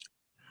coach?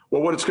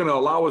 Well, what it's going to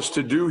allow us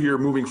to do here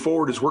moving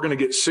forward is we're going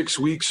to get 6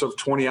 weeks of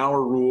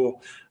 20-hour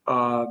rule.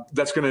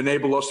 That's going to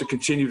enable us to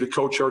continue to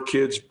coach our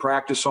kids,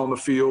 practice on the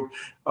field,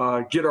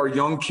 get our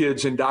young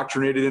kids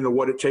indoctrinated into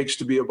what it takes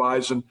to be a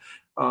Bison.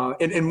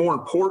 And more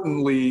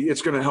importantly,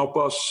 it's going to help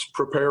us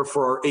prepare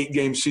for our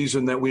 8-game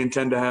season that we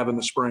intend to have in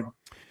the spring.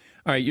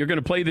 All right, you're going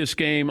to play this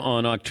game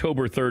on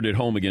October 3rd at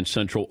home against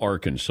Central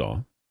Arkansas.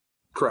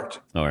 Correct.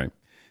 All right.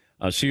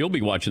 So you'll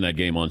be watching that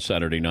game on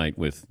Saturday night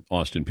with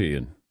Austin Peay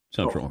and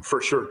Central. Oh,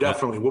 for sure,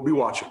 definitely. We'll be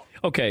watching.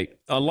 Okay,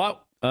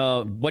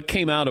 what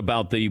came out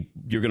about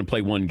you're going to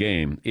play one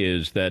game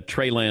is that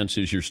Trey Lance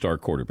is your star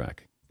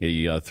quarterback.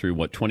 He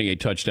threw, 28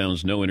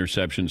 touchdowns, no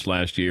interceptions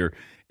last year,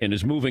 and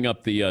is moving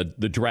up the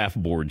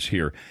draft boards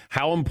here.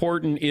 How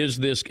important is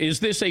this? Is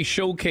this a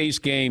showcase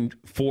game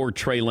for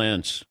Trey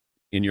Lance,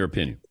 in your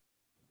opinion?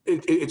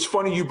 It's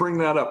funny you bring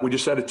that up. We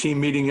just had a team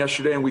meeting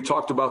yesterday, and we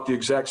talked about the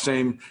exact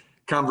same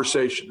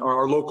conversation.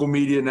 Our local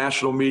media,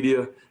 national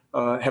media,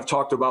 have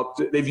talked about,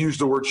 they've used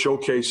the word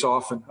showcase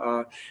often.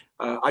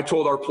 I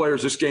told our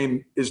players this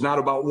game is not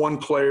about one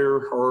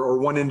player or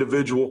one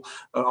individual.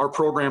 Our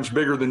program's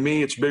bigger than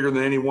me. It's bigger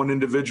than any one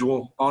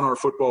individual on our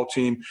football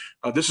team.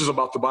 This is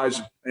about the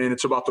Bison, and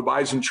it's about the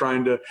Bison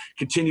trying to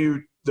continue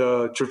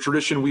the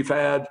tradition we've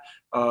had,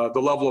 the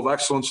level of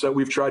excellence that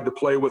we've tried to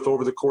play with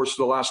over the course of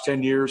the last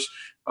 10 years.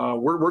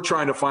 We're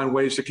trying to find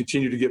ways to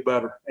continue to get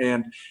better.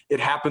 And it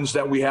happens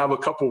that we have a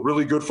couple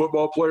really good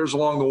football players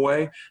along the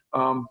way,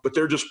 but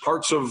they're just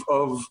parts of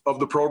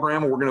the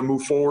program. And we're going to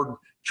move forward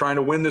trying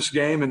to win this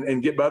game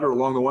and get better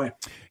along the way.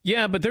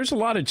 Yeah, but there's a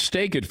lot at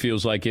stake, it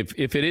feels like,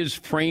 if it is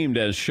framed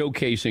as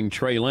showcasing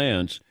Trey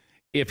Lance.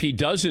 If he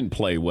doesn't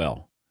play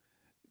well,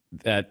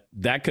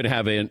 that could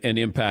have an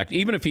impact.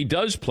 Even if he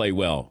does play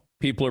well,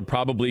 people are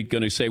probably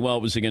going to say, well,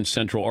 it was against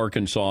Central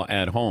Arkansas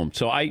at home.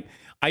 So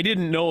I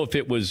didn't know if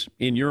it was,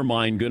 in your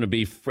mind, going to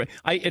be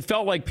it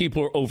felt like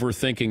people are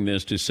overthinking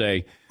this to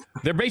say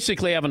they're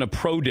basically having a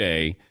pro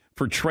day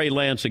for Trey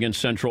Lance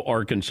against Central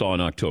Arkansas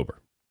in October.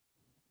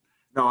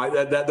 No,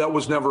 that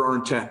was never our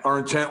intent. Our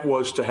intent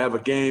was to have a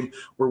game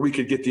where we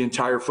could get the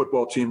entire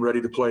football team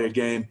ready to play a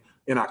game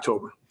in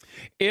October.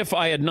 If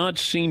I had not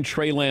seen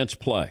Trey Lance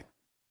play,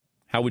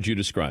 how would you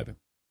describe him?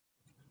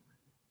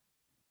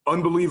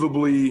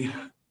 Unbelievably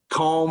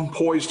calm,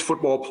 poised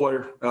football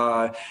player.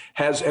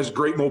 Has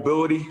great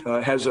mobility,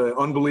 has an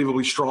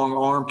unbelievably strong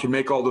arm, can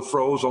make all the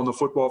throws on the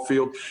football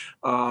field.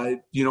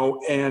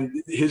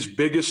 And his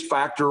biggest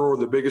factor or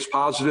the biggest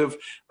positive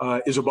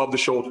is above the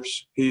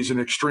shoulders. He's an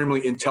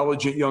extremely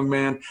intelligent young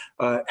man,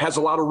 has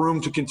a lot of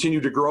room to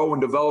continue to grow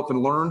and develop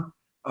and learn.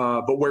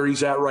 But where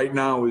he's at right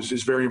now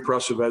is very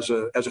impressive as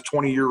a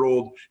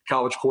 20-year-old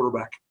college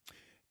quarterback.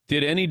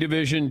 Did any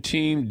Division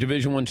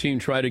I team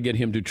try to get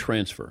him to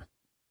transfer?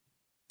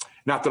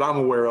 Not that I'm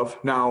aware of.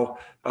 Now,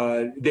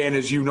 Dan,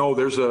 as you know,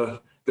 there's a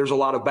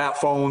lot of bat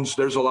phones.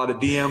 There's a lot of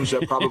DMs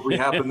that probably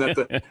happen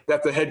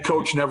that the head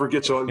coach never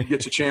gets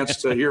a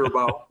chance to hear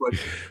about.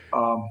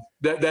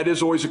 But that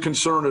is always a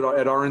concern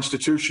at our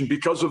institution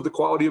because of the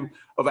quality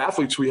of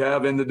athletes we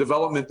have and the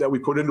development that we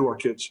put into our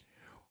kids.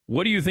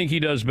 What do you think he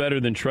does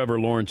better than Trevor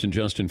Lawrence and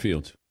Justin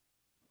Fields?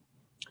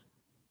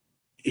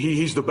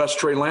 He's the best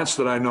Trey Lance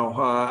that I know.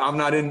 I'm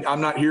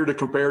not here to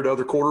compare to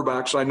other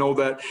quarterbacks. I know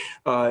that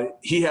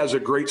he has a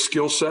great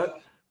skill set.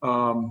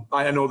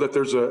 I know that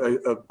there's a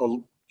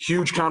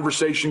huge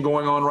conversation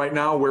going on right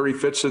now where he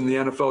fits in the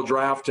NFL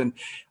draft, and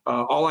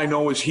all I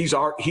know is he's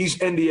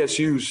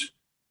NDSU's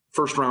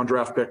first-round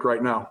draft pick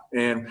right now,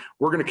 and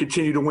we're going to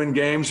continue to win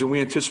games, and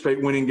we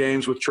anticipate winning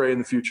games with Trey in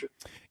the future.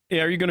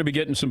 Yeah, are you going to be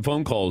getting some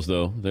phone calls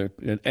though?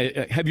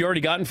 Have you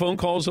already gotten phone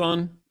calls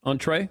on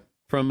Trey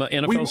from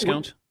NFL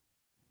scouts?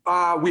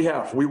 We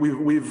have.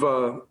 We've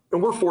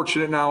and we're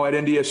fortunate now at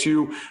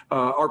NDSU.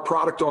 Our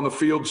product on the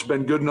field's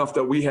been good enough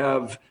that we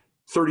have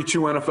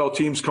 32 NFL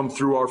teams come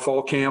through our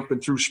fall camp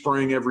and through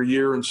spring every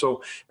year, and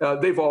so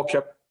they've all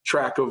kept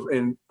track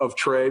of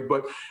Trey.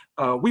 But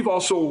we've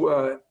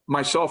also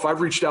myself,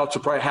 I've reached out to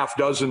probably a half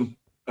dozen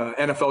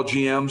NFL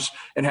GMs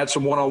and had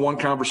some one-on-one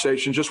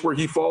conversations just where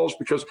he falls,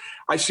 because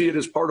I see it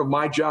as part of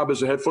my job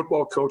as a head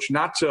football coach,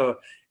 not to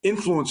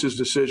influence his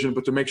decision,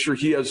 but to make sure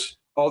he has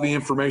all the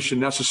information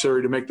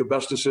necessary to make the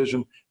best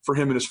decision for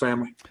him and his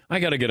family. I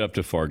got to get up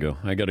to Fargo.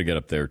 I got to get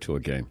up there to a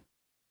game.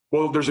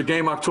 Well, there's a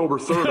game October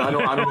 3rd. I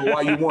don't know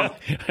why you want.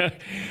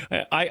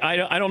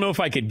 I don't know if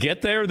I could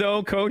get there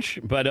though, Coach.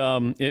 But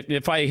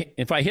if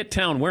I hit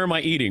town, where am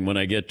I eating when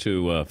I get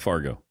to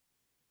Fargo?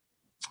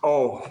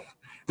 Oh,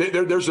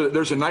 there's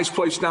a nice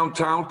place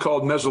downtown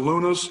called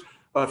Mezzaluna's.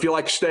 If you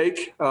like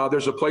steak,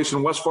 there's a place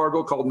in West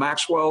Fargo called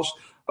Maxwell's,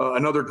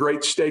 another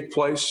great steak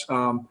place.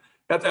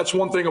 That's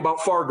one thing about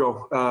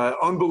Fargo.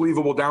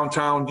 Unbelievable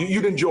downtown.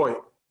 You'd enjoy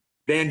it.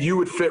 Dan, you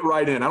would fit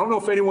right in. I don't know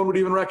if anyone would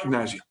even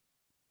recognize you.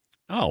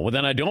 Oh, well,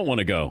 then I don't want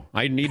to go.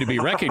 I need to be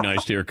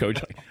recognized here,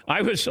 Coach.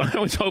 I was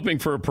hoping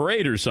for a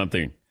parade or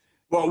something.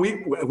 Well,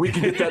 we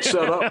can get that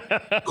set up.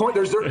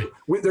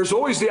 There's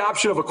always the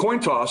option of a coin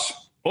toss.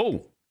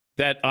 Oh,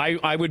 that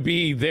I would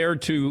be there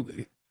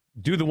to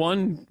do the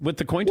one with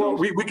the coin toss?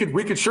 Well,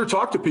 we could sure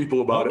talk to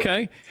people about it.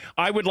 Okay.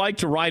 I would like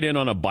to ride in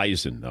on a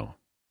bison, though.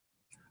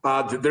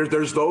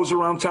 There's those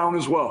around town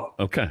as well.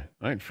 Okay.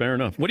 All right. Fair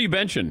enough. What are you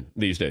benching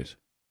these days?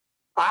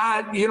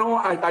 I'm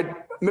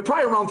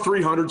probably around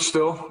 300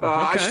 still. Okay.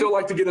 I still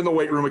like to get in the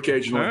weight room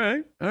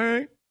occasionally.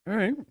 All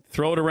right.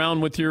 Throw it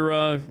around with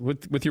your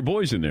with your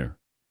boys in there.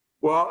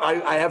 Well,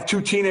 I have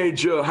two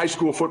teenage high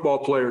school football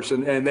players,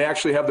 and they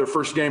actually have their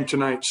first game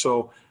tonight.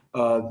 So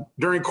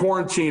during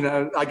quarantine,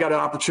 I got an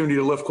opportunity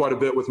to lift quite a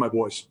bit with my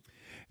boys.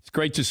 It's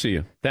great to see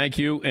you. Thank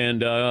you,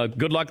 and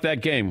good luck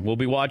that game. We'll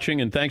be watching,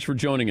 and thanks for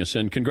joining us,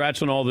 and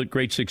congrats on all the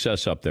great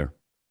success up there.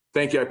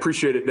 Thank you. I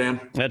appreciate it,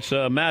 Dan. That's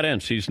Matt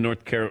Entz. He's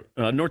North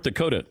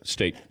Dakota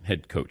State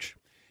head coach.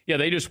 Yeah,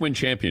 they just win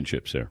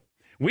championships there.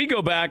 We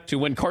go back to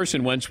when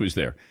Carson Wentz was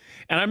there.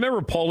 And I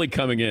remember Paulie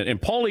coming in, and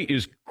Paulie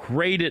is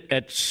great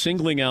at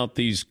singling out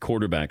these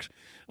quarterbacks.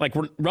 Like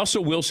when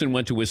Russell Wilson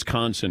went to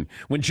Wisconsin,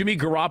 when Jimmy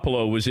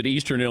Garoppolo was at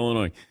Eastern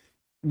Illinois,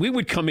 we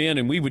would come in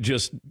and we would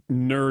just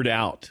nerd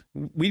out.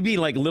 We'd be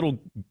like little,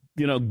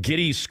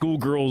 giddy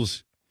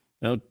schoolgirls.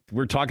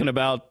 We're talking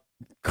about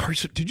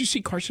Carson. Did you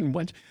see Carson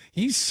Wentz?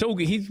 He's so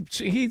he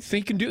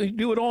can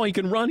do it all. He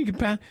can run. He can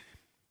pass.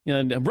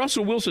 And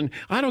Russell Wilson,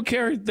 I don't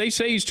care. They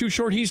say he's too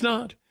short. He's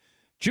not.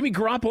 Jimmy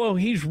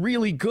Garoppolo, he's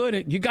really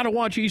good. You got to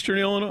watch Eastern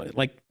Illinois.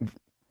 Like,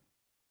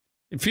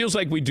 it feels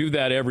like we do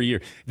that every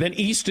year. Then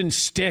Easton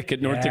Stick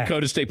at North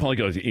Dakota State. Paulie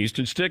goes,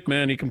 Easton Stick,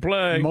 man, he can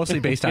play. Mostly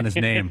based on his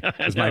name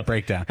is my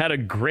breakdown. Had a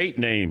great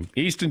name.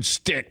 Easton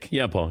Stick.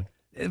 Yeah, Paulie.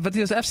 But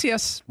those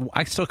FCS,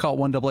 I still call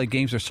it 1AA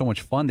games. They're so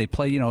much fun. They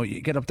play, you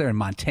get up there in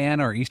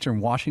Montana or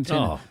Eastern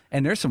Washington,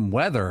 and there's some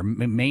weather.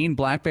 Maine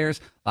Black Bears,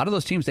 a lot of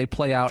those teams, they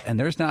play out, and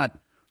there's not,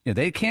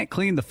 they can't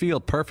clean the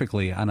field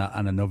perfectly on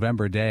a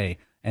November day.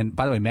 And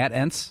by the way, Matt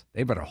Entz,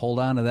 they better hold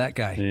on to that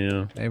guy.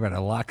 Yeah. They better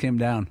lock him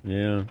down.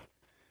 Yeah.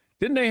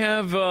 Didn't they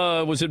have,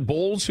 was it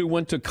Bowles who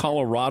went to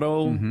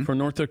Colorado for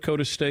North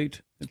Dakota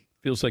State? It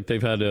feels like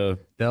they've had a...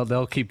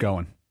 They'll keep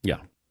going. Yeah.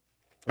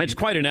 It's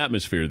quite an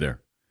atmosphere there.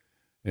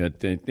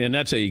 And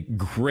that's a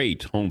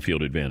great home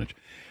field advantage.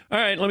 All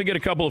right, let me get a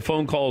couple of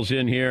phone calls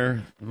in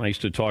here. Nice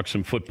to talk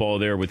some football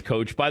there with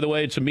Coach. By the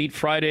way, it's a Meat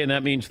Friday, and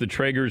that means the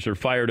Traegers are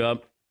fired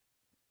up.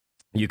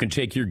 You can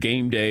take your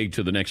game day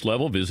to the next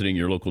level visiting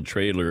your local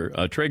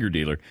Traeger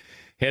dealer.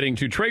 heading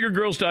to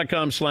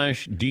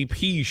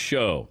TraegerGrills.com/DP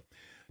show.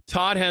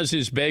 Todd has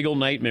his bagel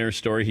nightmare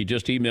story. He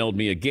just emailed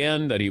me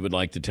again that he would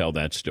like to tell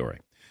that story.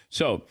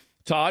 So,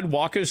 Todd,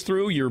 walk us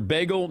through your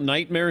bagel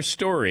nightmare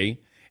story.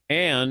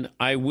 And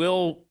I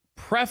will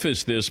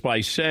preface this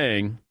by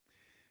saying,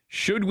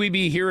 should we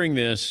be hearing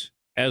this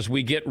as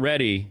we get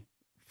ready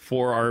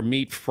for our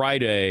Meat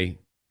Friday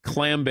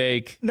clam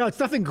bake? No, it's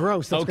nothing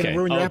gross that's going to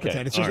ruin your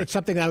appetite. It's just right. it's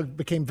something I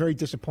became very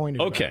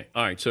disappointed Okay,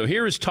 all right. So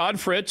here is Todd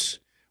Fritz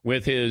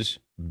with his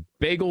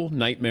bagel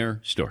nightmare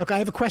story. Okay, I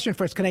have a question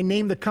first. Can I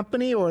name the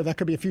company, or that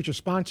could be a future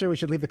sponsor? We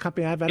should leave the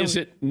company out of it. Is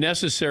it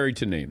necessary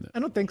to name them? I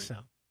don't think so.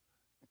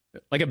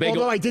 Like a bagel?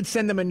 Although I did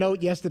send them a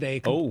note yesterday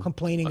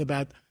complaining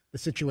about the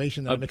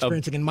situation that I'm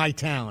experiencing in my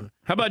town.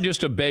 How about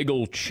just a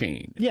bagel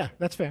chain? Yeah,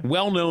 that's fair.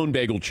 Well-known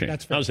bagel chain.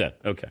 That's fair. How's that?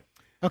 Okay.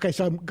 Okay,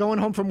 so I'm going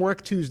home from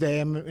work Tuesday.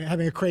 I'm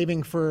having a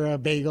craving for a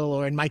bagel,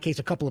 or in my case,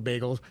 a couple of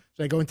bagels.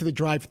 So I go into the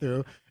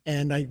drive-thru,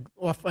 and I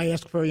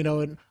ask for,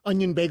 an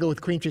onion bagel with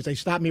cream cheese. They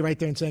stop me right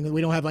there and saying,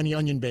 we don't have any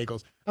onion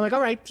bagels. I'm like,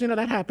 all right,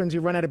 that happens. You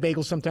run out of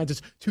bagels sometimes.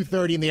 It's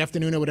 2:30 in the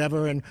afternoon or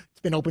whatever, and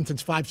it's been open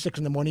since 5, 6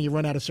 in the morning. You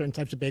run out of certain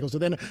types of bagels. So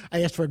then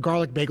I asked for a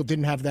garlic bagel,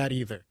 didn't have that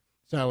either.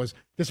 So I was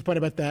disappointed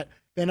about that.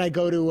 Then I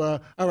go to,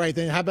 all right,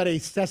 then how about a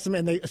sesame?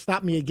 And they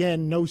stop me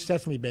again, no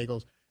sesame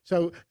bagels.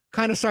 So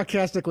kind of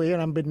sarcastically,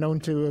 and I've been known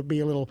to be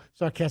a little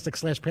sarcastic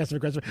 /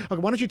 passive-aggressive. Okay,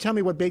 why don't you tell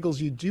me what bagels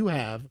you do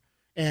have,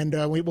 and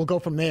we'll go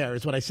from there,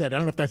 is what I said. I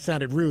don't know if that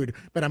sounded rude,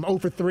 but I'm 0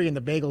 for 3 in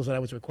the bagels that I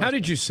was requesting. How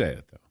did you say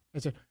it, though? I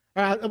said,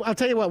 I'll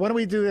tell you what, why don't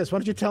we do this? Why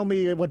don't you tell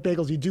me what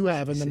bagels you do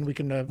have, and then we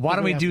can... why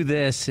don't we do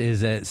this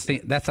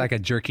that's like a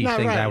jerky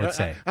thing that I would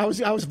say. I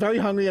was very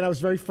hungry, and I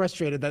was very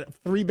frustrated that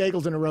 3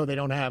 bagels in a row they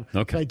don't have.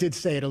 Okay. So I did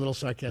say it a little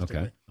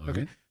sarcastically.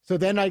 Okay. So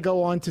then I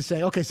go on to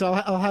say, okay, so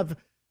I'll have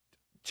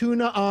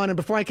tuna on, and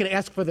before I can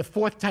ask for the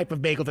 4th type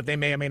of bagel that they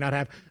may or may not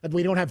have,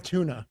 we don't have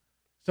tuna.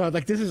 So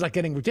this is like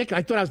getting ridiculous.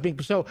 I thought I was being,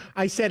 so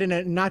I said in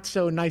a not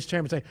so nice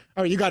term, it's like,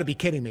 all right, you got to be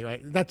kidding me,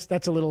 right?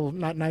 That's a little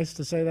not nice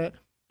to say that.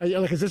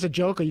 Is this a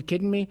joke? Are you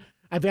kidding me?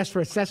 I've asked for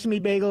a sesame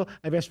bagel.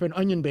 I've asked for an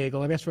onion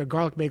bagel. I've asked for a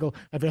garlic bagel.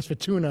 I've asked for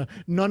tuna.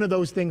 None of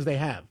those things they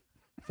have.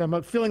 So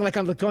I'm feeling like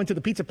I'm going to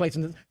the pizza place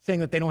and saying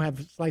that they don't have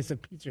a slice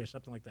of pizza or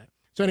something like that.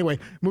 So anyway,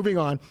 moving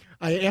on.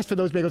 I asked for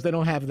those bagels. They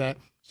don't have that.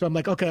 So I'm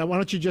like, okay, why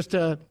don't you just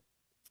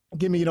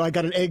give me, I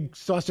got an egg,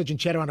 sausage, and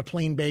cheddar on a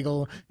plain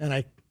bagel, and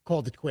I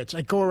called it quits.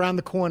 I go around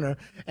the corner,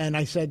 and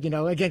I said,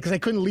 again, because I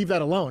couldn't leave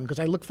that alone, because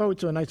I look forward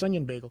to a nice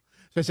onion bagel.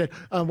 So I said,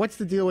 what's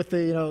the deal with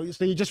the,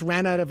 so you just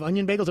ran out of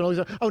onion bagels? And all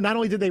these, not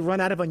only did they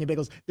run out of onion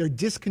bagels, they're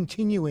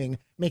discontinuing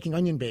making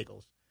onion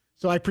bagels.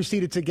 So I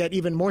proceeded to get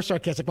even more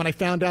sarcastic when I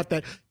found out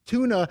that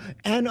tuna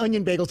and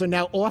onion bagels are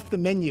now off the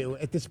menu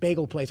at this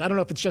bagel place. I don't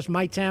know if it's just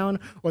my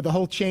town or the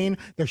whole chain.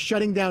 They're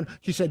shutting down.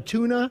 She said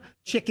tuna,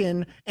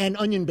 chicken, and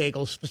onion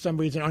bagels, for some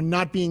reason, are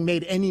not being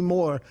made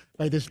anymore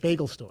by this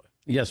bagel store.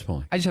 Yes,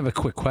 Paul. I just have a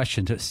quick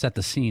question to set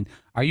the scene.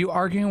 Are you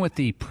arguing with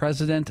the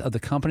president of the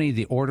company,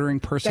 the ordering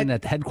person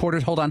at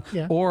headquarters? Hold on.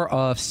 Yeah. Or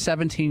a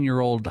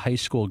 17-year-old high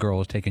school girl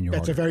who's taking your order?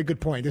 That's a very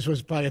good point. This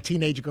was by a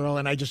teenage girl,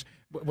 and I just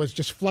was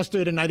just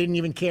flustered, and I didn't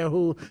even care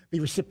who the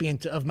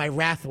recipient of my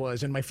wrath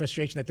was and my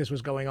frustration that this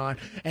was going on.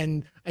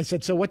 And I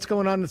said, so what's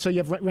going on? So you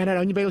have ran out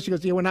of onion bagels? She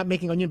goes, yeah, we're not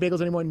making onion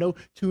bagels anymore. No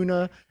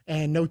tuna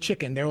and no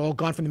chicken. They're all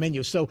gone from the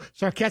menu. So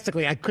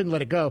sarcastically, I couldn't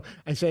let it go.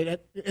 I said,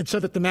 and so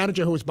that the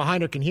manager who was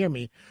behind her can hear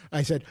me,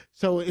 I said,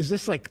 so is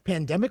this like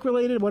pandemic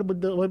related? What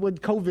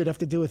would COVID have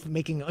to do with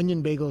making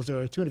onion bagels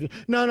or tuna?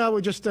 No,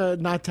 we're just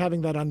not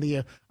having that on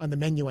the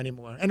menu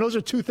anymore. And those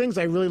are 2 things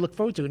I really look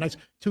forward to. A nice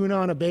tuna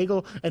on a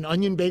bagel, an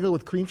onion bagel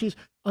with cream cheese.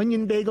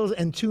 Onion bagels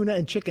and tuna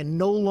and chicken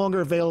no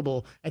longer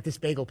available at this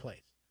bagel place.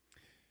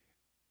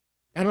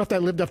 I don't know if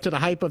that lived up to the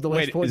hype of the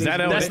last 4 days.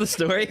 That's the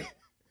story?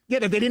 Yeah,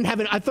 they didn't have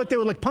it. I thought they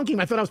were like punking.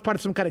 I thought I was part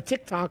of some kind of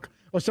TikTok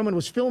or someone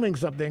was filming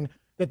something,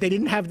 that they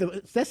didn't have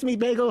the sesame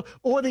bagel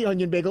or the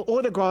onion bagel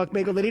or the garlic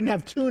bagel. They didn't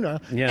have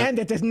tuna, and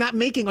that they're not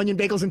making onion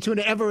bagels and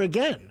tuna ever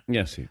again.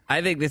 Yes.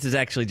 I think this is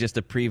actually just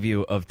a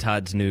preview of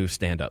Todd's new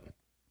stand-up.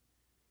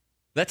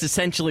 That's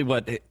essentially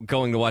what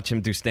going to watch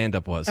him do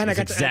stand-up was. And I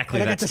got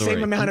the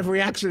same amount of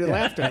reaction and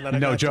laughter.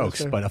 No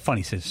jokes, but a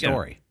funny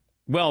story.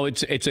 Yeah. Well,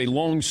 it's a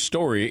long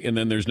story, and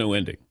then there's no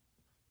ending.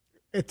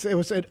 It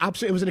was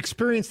an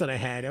experience that I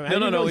had.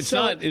 No, it's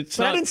not. It's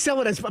not. I didn't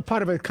sell it as a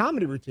part of a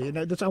comedy routine.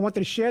 I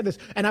wanted to share this,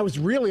 and I was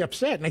really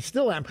upset, and I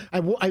still am.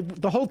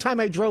 The whole time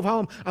I drove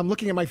home, I'm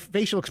looking at my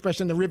facial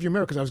expression in the rearview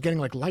mirror because I was getting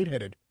like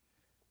lightheaded.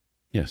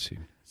 Yes.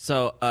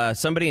 So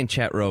somebody in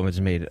chat room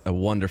has made a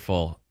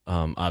wonderful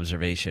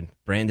observation.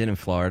 Brandon in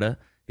Florida.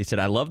 He said,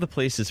 I love the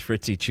places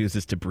Fritzy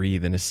chooses to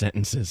breathe in his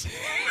sentences.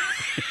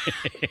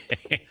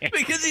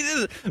 Because he's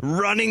just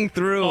running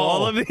through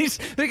all of these.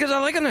 Because I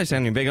like a nice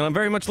onion bagel. I'm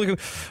very much looking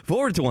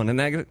forward to one.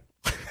 And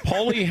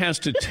Paulie has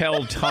to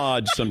tell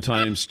Todd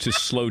sometimes to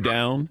slow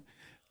down.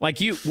 Like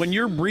when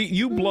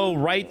you blow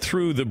right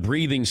through the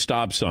breathing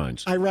stop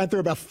signs. I ran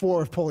through about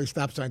 4 of Paulie's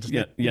stop signs.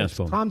 Yes.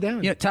 Calm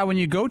down. Yeah, Todd, when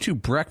you go to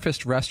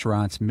breakfast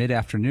restaurants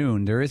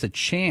mid-afternoon, there is a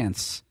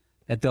chance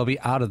that they'll be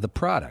out of the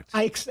product.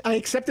 I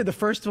accepted the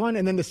first one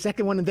and then the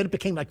second one, and then it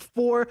became like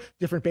 4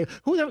 different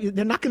bagels.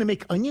 They're not going to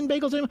make onion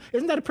bagels anymore?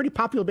 Isn't that a pretty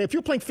popular bagel? If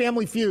you're playing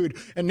Family Feud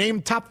and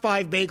name top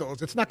 5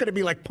 bagels, it's not going to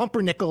be like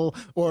pumpernickel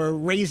or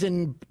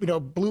raisin,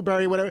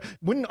 blueberry, whatever.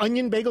 Wouldn't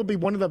onion bagel be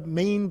one of the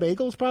main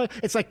bagels? Probably.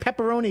 It's like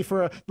pepperoni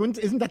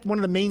isn't that one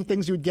of the main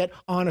things you would get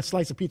on a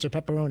slice of pizza?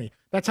 Pepperoni.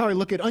 That's how I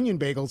look at onion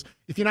bagels.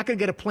 If you're not going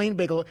to get a plain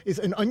bagel, is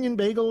an onion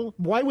bagel?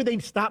 Why would they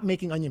stop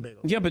making onion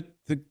bagels? Yeah, but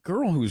the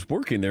girl who's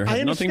working there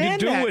has nothing to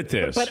do with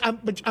this.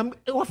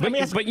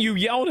 But you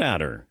yelled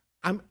at her.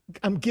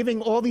 I'm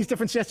giving all these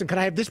different suggestions. Can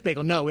I have this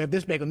bagel? No. We have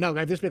this bagel. No. I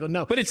have this bagel.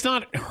 No. But it's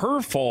not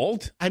her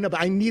fault. I know,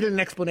 but I needed an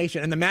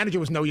explanation. And the manager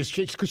was no use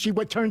because she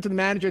turned to the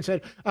manager and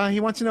said, he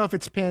wants to know if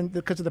it's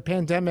because of the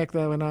pandemic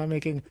that we're not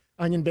making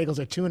onion bagels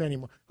or tuna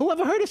anymore. Who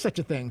ever heard of such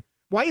a thing?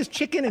 Why is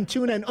chicken and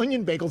tuna and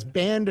onion bagels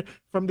banned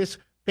from this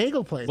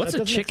bagel place? What's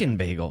a chicken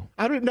bagel?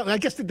 I don't know. I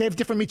guess they have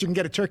different meats. You can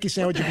get a turkey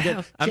sandwich. You can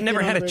get I've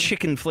never had a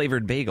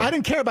chicken-flavored bagel. I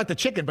didn't care about the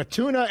chicken, but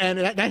tuna, and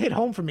that hit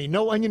home for me.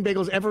 No onion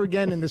bagels ever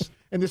again in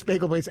this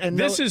bagel place. And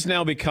this has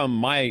now become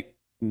my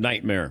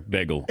nightmare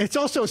bagel. It's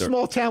also a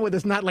small town where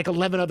there's not like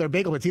 11 other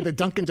bagels. It's either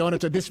Dunkin'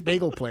 Donuts or this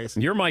bagel place.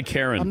 You're my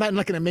Karen. I'm not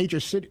like in a major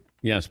city.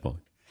 Yes, Paul.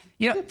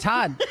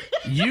 Todd,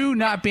 you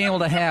not being able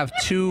to have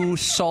 2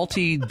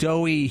 salty,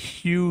 doughy,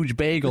 huge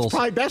bagels it's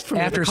probably best for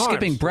me, after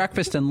skipping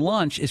breakfast and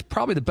lunch is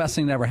probably the best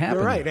thing that ever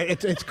happened. You're right.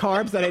 It's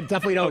carbs that I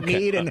definitely don't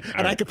need, and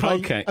I could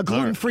probably a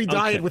gluten-free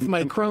diet with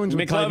my Crohn's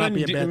would probably not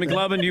be a bad thing.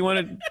 McLovin,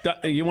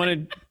 do you want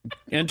to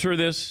enter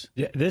this?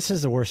 Yeah, this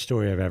is the worst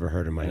story I've ever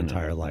heard in my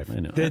entire life. I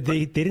know.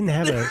 They didn't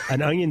have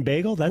an onion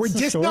bagel? That's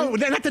the story? No,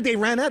 not that they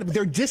ran out.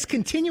 They're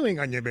discontinuing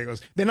onion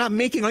bagels. They're not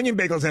making onion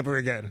bagels ever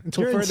again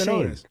until You're further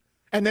insane. notice.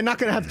 And they're not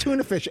going to have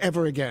tuna fish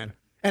ever again.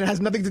 And it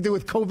has nothing to do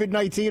with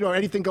COVID-19 or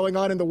anything going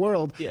on in the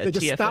world. Yeah, they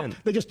just TFN.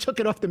 stopped. They just took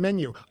it off the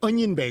menu.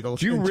 Onion bagels.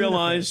 Do you and tuna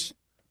realize fish.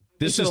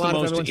 this is the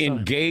most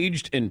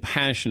engaged and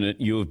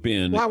passionate you have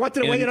been? Well, I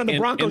wanted to weigh in on the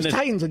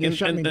Broncos-Titans, and you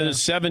shut me down. In the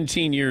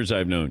 17 years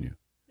I've known you.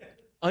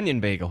 Onion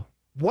bagel.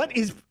 What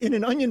is in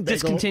an onion bagel?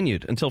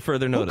 Discontinued until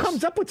further notice. Who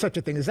comes up with such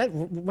a thing? Is that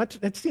what?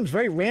 That seems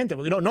very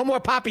random. No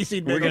more poppy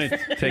seed bagels. We're going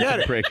to take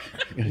a break.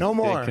 No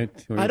more.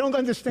 I don't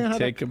understand how.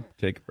 Take a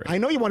break. I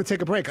know you want to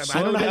take a break.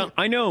 Slow down.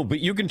 I know, but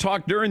you can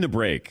talk during the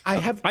break.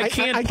 I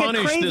can't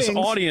punish this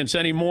audience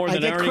any more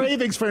than I get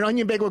cravings for an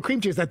onion bagel with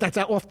cream cheese. That's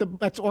off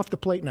the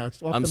plate now.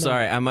 I'm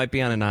sorry. I might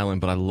be on an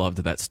island, but I loved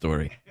that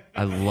story.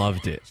 I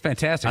loved it. It's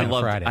fantastic.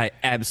 I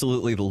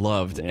absolutely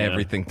loved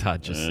everything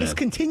Todd just said. It's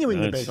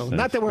continuing the bagels.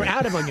 Not that we're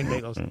out of onion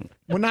bagels.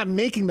 We're not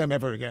making them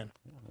ever again.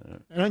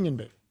 An onion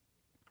bagel.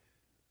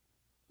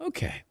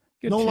 Okay.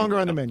 No longer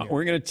on the menu.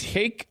 We're going to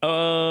take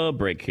a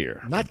break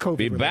here. Not COVID.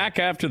 Be back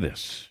after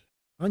this.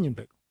 Onion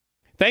bagel.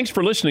 Thanks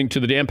for listening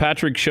to the Dan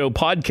Patrick Show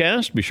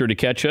podcast. Be sure to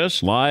catch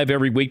us live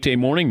every weekday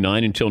morning,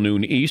 9 until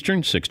noon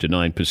Eastern, 6 to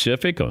 9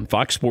 Pacific on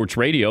Fox Sports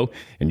Radio.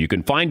 And you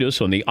can find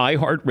us on the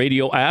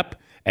iHeartRadio app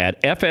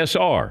at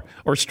FSR,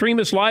 or stream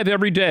us live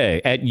every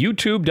day at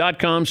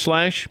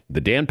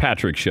youtube.com/The Dan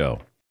Patrick Show.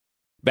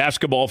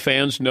 Basketball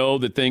fans know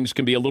that things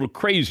can be a little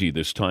crazy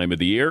this time of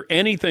the year.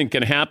 Anything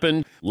can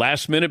happen,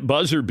 last-minute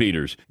buzzer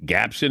beaters,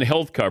 gaps in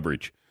health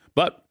coverage.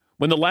 But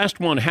when the last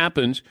one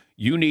happens,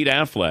 you need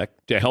Aflac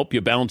to help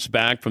you bounce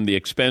back from the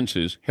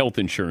expenses health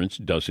insurance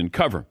doesn't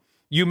cover.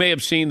 You may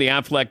have seen the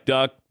Aflac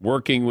Duck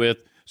working with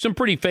some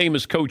pretty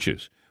famous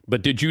coaches.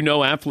 But did you know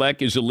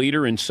Aflac is a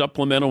leader in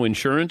supplemental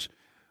insurance?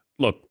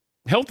 Look,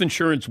 health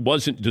insurance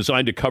wasn't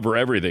designed to cover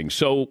everything.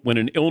 So when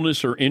an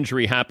illness or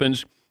injury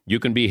happens, you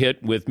can be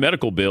hit with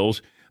medical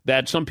bills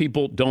that some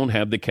people don't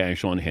have the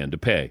cash on hand to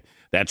pay.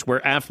 That's where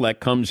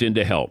Aflac comes in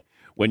to help.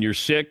 When you're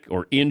sick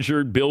or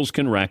injured, bills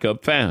can rack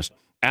up fast.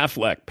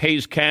 Aflac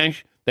pays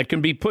cash that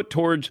can be put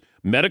towards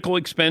medical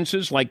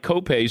expenses like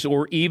copays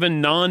or even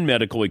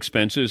non-medical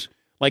expenses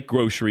like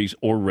groceries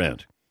or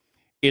rent.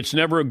 It's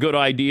never a good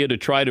idea to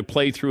try to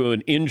play through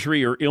an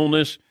injury or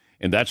illness,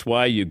 and that's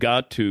why you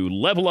got to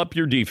level up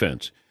your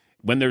defense.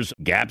 When there's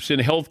gaps in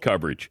health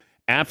coverage,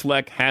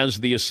 Aflac has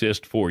the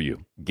assist for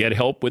you. Get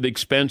help with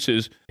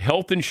expenses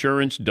health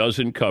insurance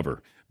doesn't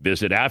cover.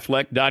 Visit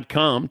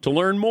Aflac.com to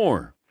learn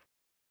more.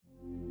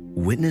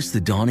 Witness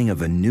the dawning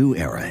of a new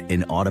era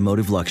in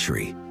automotive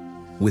luxury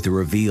with a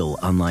reveal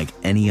unlike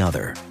any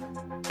other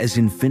as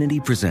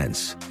Infiniti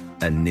presents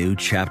a new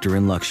chapter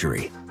in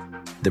luxury,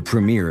 the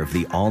premiere of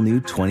the all-new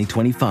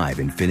 2025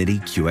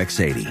 Infiniti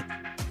QX80.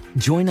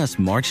 Join us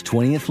March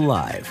 20th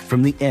live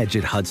from the Edge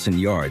at Hudson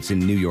Yards in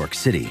New York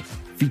City,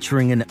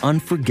 featuring an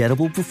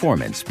unforgettable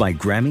performance by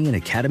Grammy and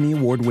Academy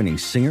Award-winning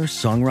singer,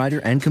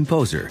 songwriter, and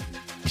composer,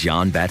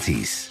 Jon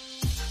Batiste.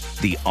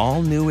 The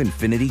all-new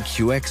Infiniti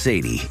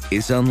QX80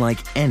 is unlike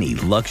any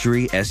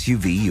luxury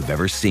SUV you've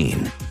ever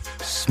seen.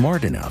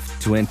 Smart enough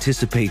to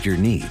anticipate your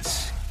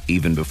needs,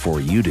 even before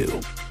you do.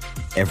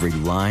 Every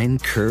line,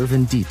 curve,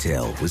 and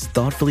detail was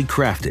thoughtfully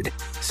crafted,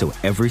 so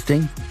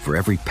everything for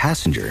every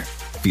passenger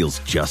feels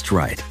just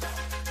right.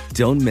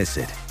 Don't miss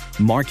it.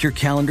 Mark your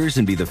calendars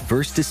and be the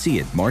first to see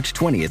it March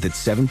 20th at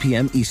 7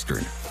 p.m.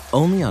 Eastern,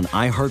 only on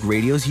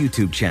iHeartRadio's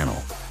YouTube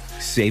channel.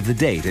 Save the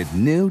date at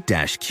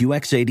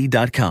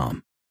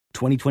new-QX80.com.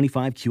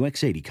 2025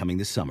 QX80 coming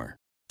this summer.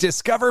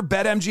 Discover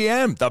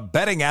BetMGM, the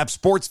betting app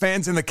sports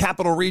fans in the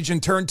capital region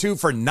turn to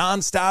for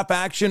nonstop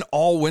action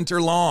all winter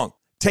long.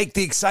 Take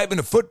the excitement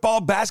of football,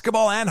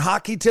 basketball, and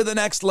hockey to the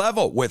next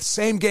level with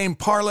same-game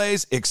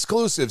parlays,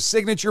 exclusive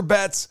signature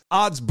bets,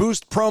 odds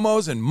boost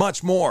promos, and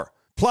much more.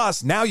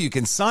 Plus, now you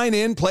can sign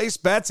in, place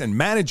bets, and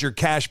manage your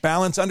cash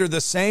balance under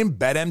the same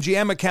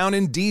BetMGM account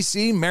in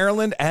D.C.,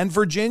 Maryland, and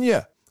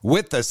Virginia.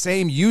 With the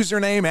same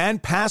username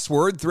and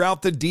password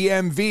throughout the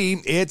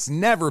DMV, it's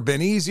never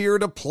been easier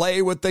to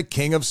play with the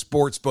king of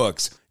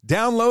sportsbooks.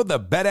 Download the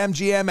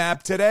BetMGM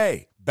app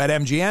today.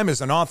 BetMGM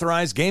is an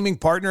authorized gaming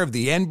partner of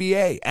the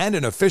NBA and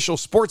an official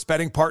sports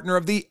betting partner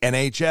of the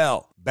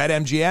NHL.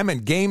 BetMGM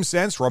and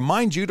GameSense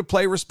remind you to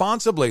play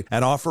responsibly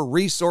and offer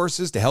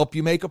resources to help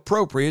you make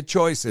appropriate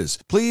choices.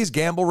 Please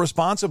gamble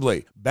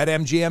responsibly.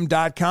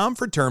 BetMGM.com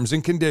for terms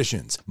and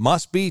conditions.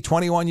 Must be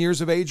 21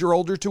 years of age or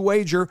older to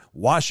wager.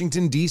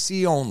 Washington,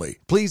 D.C. only.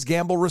 Please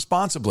gamble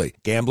responsibly.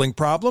 Gambling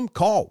problem?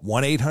 Call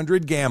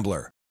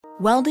 1-800-GAMBLER.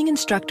 Welding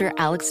instructor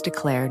Alex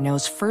DeClaire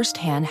knows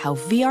firsthand how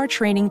VR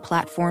training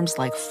platforms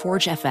like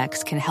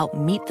ForgeFX can help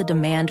meet the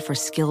demand for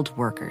skilled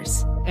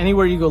workers.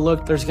 Anywhere you go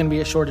look, there's going to be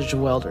a shortage of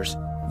welders.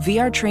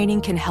 VR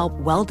training can help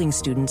welding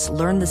students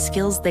learn the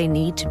skills they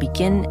need to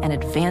begin and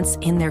advance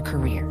in their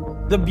career.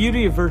 The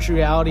beauty of virtual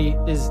reality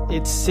is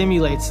it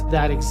simulates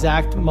that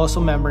exact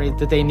muscle memory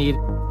that they need.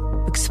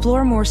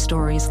 Explore more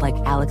stories like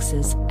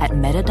Alex's at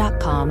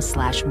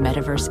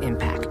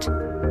meta.com/metaverseimpact.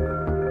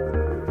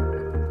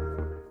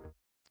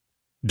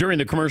 During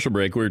the commercial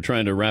break, we were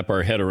trying to wrap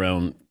our head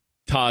around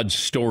Todd's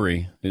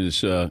story,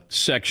 his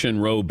section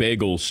row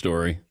bagel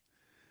story.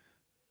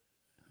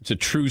 It's a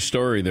true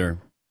story there.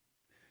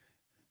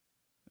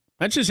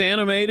 That's as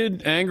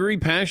animated, angry,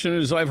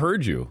 passionate as I've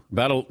heard you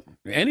about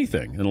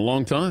anything in a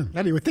long time.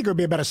 Now, you would think it would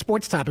be about a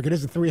sports topic. It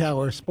is a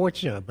 3-hour sports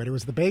show, but it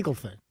was the bagel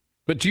thing.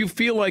 But do you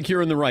feel like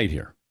you're in the right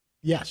here?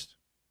 Yes.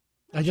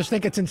 I just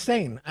think it's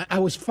insane. I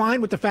was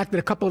fine with the fact that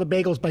a couple of the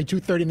bagels by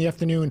 2:30 in the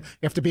afternoon,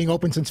 after being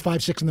open since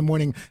 5, 6 in the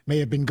morning, may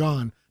have been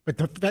gone.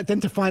 But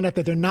then to find out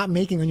that they're not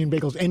making onion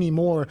bagels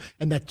anymore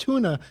and that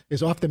tuna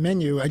is off the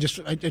menu, it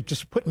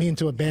just put me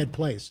into a bad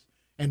place.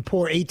 And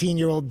poor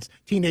 18-year-old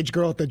teenage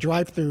girl at the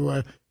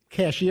drive-through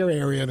cashier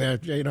area there,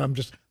 I'm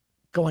just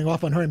going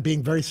off on her and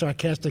being very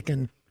sarcastic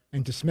and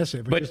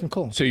dismissive, which isn't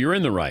cool. So you're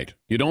in the right.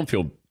 You don't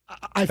feel...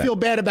 I feel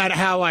bad about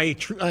how I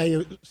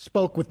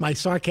spoke with my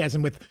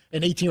sarcasm with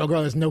an 18-year-old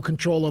girl who has no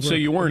control over. So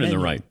you weren't in the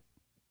right.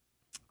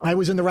 I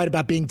was in the right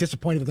about being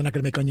disappointed that they're not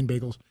going to make onion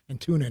bagels and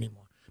tuna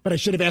anymore. But I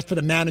should have asked for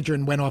the manager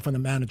and went off on the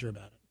manager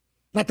about it.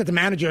 Not that the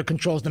manager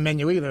controls the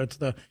menu either. It's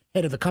the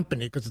head of the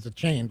company because it's a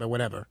chain, but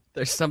whatever.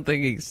 There's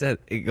something he said.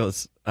 He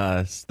goes,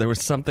 there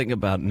was something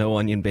about no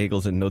onion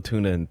bagels and no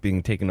tuna and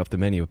being taken off the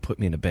menu. It put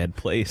me in a bad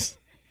place.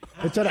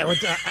 That's what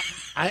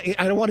I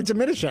don't want to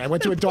diminish it. I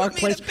went to a dark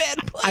place.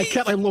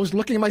 I was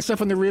looking at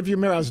myself in the rearview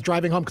mirror. I was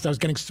driving home because I was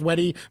getting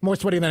sweaty, more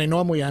sweaty than I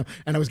normally am,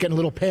 and I was getting a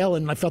little pale,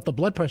 and I felt the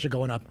blood pressure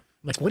going up. I'm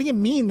like, what do you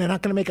mean they're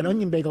not going to make an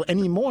onion bagel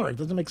anymore? It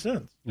doesn't make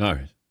sense. All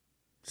right.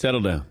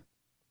 Settle down.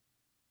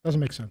 Doesn't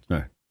make sense. All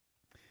right.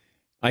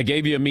 I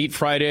gave you a meat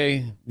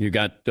Friday. You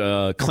got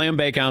clam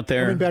bake out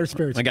there. I'm in better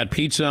spirits. I got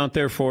pizza out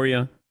there for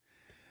you.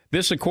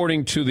 This,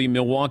 according to the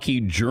Milwaukee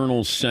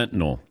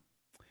Journal-Sentinel.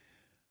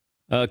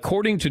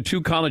 According to two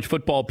college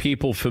football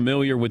people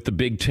familiar with the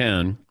Big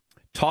Ten,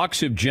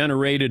 talks have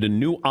generated a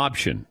new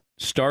option,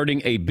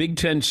 starting a Big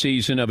Ten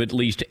season of at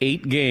least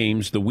 8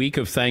 games the week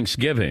of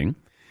Thanksgiving.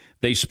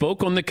 They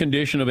spoke on the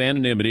condition of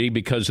anonymity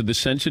because of the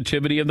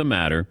sensitivity of the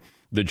matter.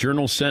 The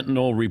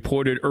Journal-Sentinel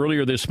reported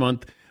earlier this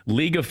month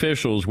league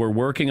officials were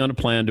working on a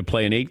plan to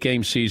play an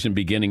 8-game season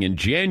beginning in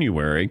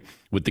January,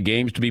 with the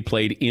games to be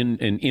played in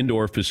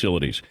indoor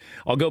facilities.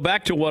 I'll go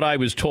back to what I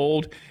was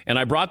told, and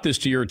I brought this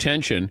to your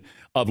attention,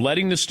 of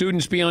letting the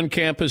students be on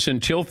campus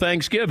until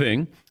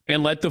Thanksgiving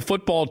and let the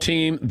football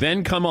team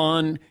then come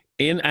on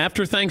in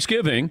after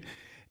Thanksgiving.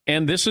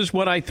 And this is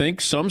what I think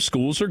some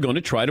schools are going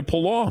to try to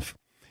pull off.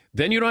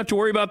 Then you don't have to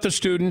worry about the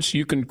students.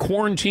 You can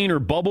quarantine or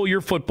bubble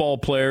your football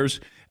players.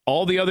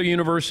 All the other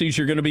universities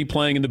you're going to be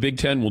playing in the Big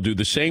Ten will do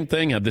the same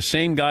thing, have the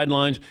same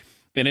guidelines,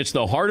 and it's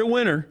the heart of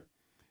winter.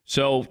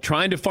 So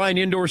trying to find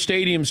indoor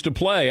stadiums to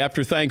play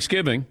after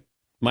Thanksgiving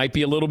might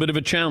be a little bit of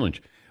a challenge.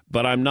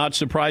 But I'm not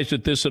surprised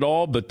at this at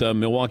all. But the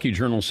Milwaukee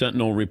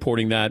Journal-Sentinel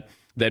reporting that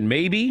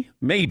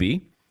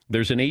maybe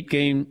there's an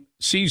 8-game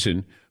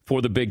season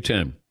for the Big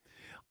Ten.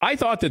 I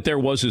thought that there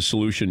was a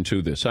solution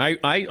to this.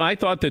 I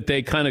thought that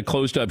they kind of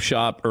closed up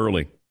shop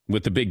early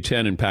with the Big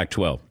Ten and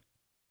Pac-12.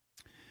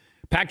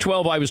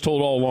 Pac-12, I was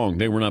told all along,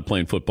 they were not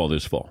playing football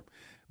this fall.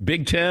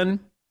 Big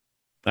Ten,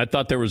 I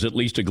thought there was at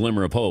least a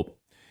glimmer of hope.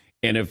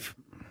 And if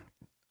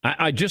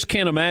I just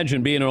can't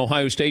imagine being an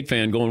Ohio State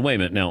fan going, wait a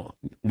minute, now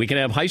we can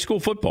have high school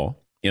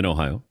football in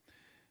Ohio.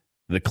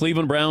 The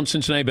Cleveland Browns,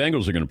 Cincinnati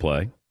Bengals are going to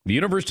play. The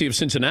University of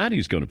Cincinnati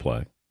is going to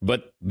play.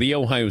 But the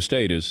Ohio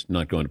State is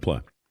not going to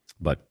play.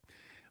 But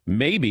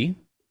maybe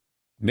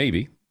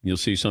you'll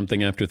see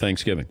something after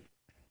Thanksgiving.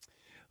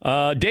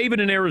 David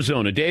in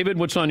Arizona. David,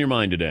 what's on your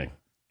mind today?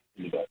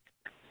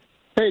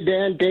 Hey,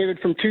 Dan. David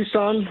from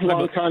Tucson.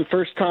 Long time,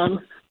 first time.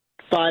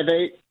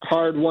 5'8",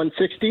 hard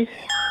 160.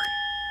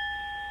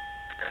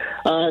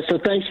 So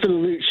thanks for the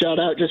Loot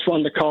shout-out. Just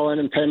wanted to call in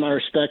and pay my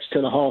respects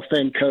to the Hall of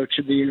Fame coach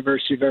of the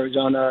University of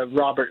Arizona,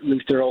 Robert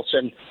Luther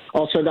Olson.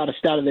 Also got a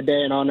stat of the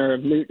day in honor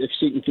of Loot, if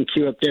Seton can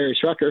cue up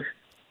Darius Rucker.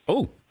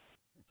 Oh.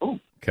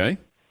 Okay.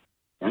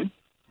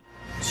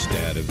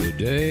 Stat of the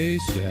day,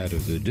 stat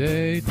of the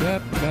day,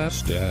 tap, tap,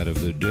 stat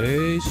of the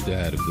day,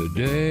 stat of the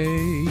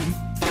day.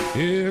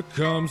 Here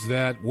comes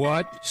that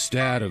what?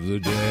 Stat of the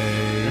day.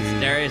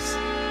 That's Darius.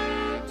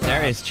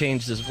 Darius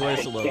changed his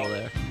voice a little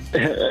there.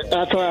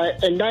 That's right.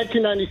 In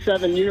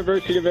 1997,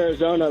 University of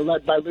Arizona,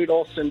 led by Lute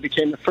Olson,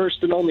 became the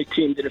first and only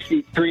team to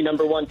defeat 3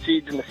 number 1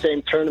 seeds in the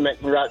same tournament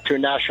en route to a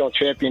national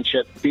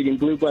championship, beating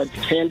Blue Bloods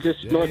Kansas,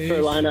 North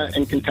Carolina,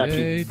 and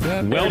Kentucky.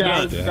 Well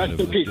done. Rest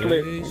in peace,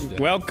 Lute.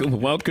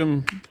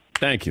 Welcome.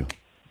 Thank you.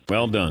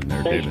 Well done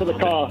there, Thanks David. for the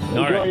call.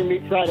 Enjoy your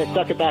meat Friday.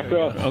 Stuck it back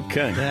row.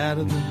 Okay. Stat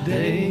of the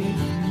day,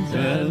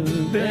 stat of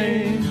the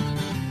day.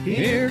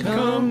 Here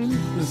comes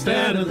the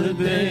stat of the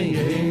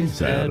day,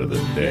 stat of the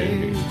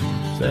day,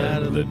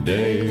 stat of the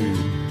day.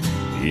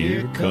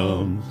 Here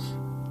comes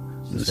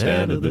the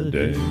stat of the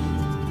day.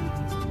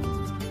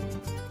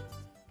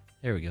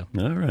 There we go.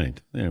 All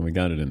right. There, we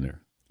got it in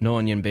there. No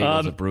onion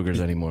bagels at Brugger's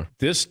anymore.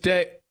 This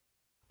day...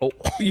 Oh,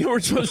 you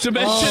were supposed to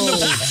mention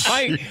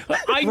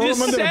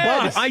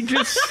I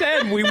just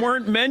said we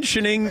weren't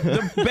mentioning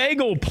the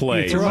bagel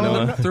place. Threw him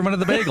under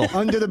the bagel.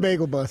 Under the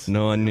bagel bus.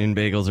 No onion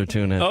bagels or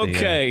tuna.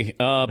 Okay.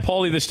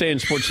 Paulie, this day in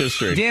sports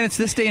history. Dan, it's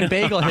this day in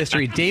bagel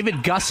history. David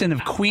Gussin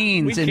of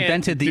Queens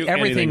invented the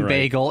everything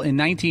bagel in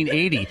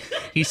 1980.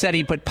 He said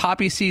he put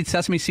poppy seeds,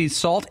 sesame seeds,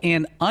 salt,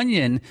 and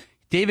onion.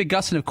 David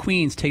Gussin of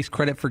Queens takes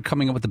credit for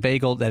coming up with the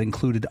bagel that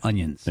included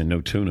onions. And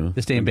no tuna.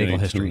 This day in bagel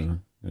history.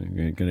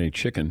 Got a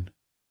chicken.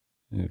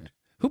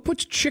 Who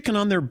puts chicken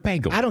on their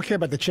bagel? I don't care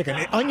about the chicken.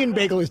 Onion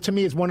bagel is, to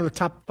me, is one of the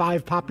top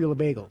 5 popular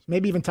bagels.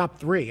 Maybe even top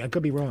 3. I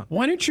could be wrong.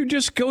 Why don't you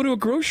just go to a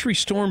grocery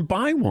store and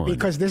buy one?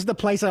 Because this is the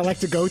place I like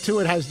to go to.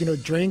 It has,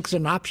 drinks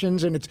and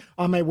options, and it's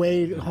on my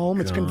way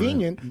home. It's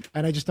convenient,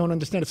 and I just don't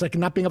understand. It's like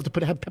not being able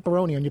to have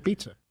pepperoni on your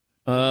pizza.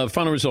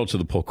 Final results of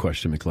the poll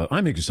question, McLeod.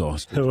 I'm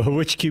exhausted.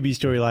 Which QB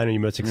storyline are you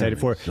most excited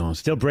for?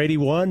 Still Brady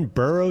 1,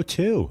 Burrow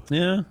 2.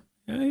 Yeah.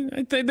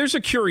 I think there's a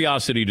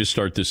curiosity to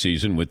start the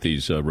season with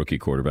these rookie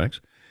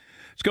quarterbacks.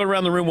 Let's go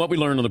around the room. What we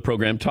learned on the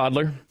program,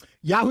 Toddler.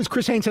 Yahoo's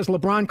Chris Haynes says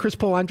LeBron, Chris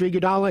Paul, Andre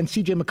Iguodala, and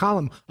C.J.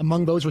 McCollum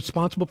among those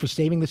responsible for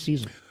saving the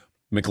season.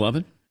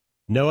 McLovin?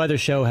 No other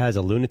show has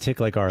a lunatic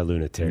like our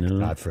lunatic,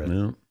 Todd Fritz.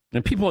 No.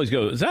 And people always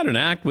go, is that an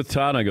act with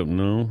Todd? I go,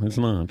 no, it's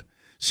not.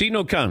 Seton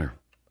O'Connor.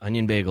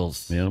 Onion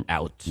bagels.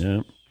 Out.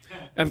 Yeah.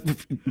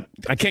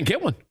 I can't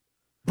get one.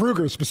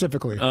 Brugger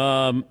specifically.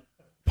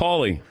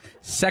 Paulie.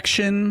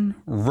 Section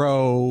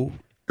row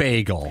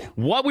bagel.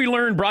 What we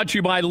learned brought to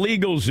you by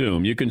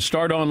LegalZoom. You can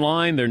start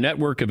online. Their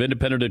network of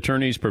independent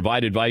attorneys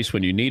provide advice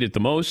when you need it the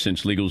most.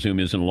 Since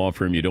LegalZoom isn't a law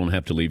firm, you don't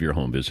have to leave your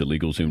home. Visit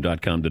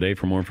LegalZoom.com today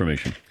for more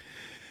information.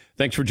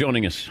 Thanks for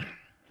joining us.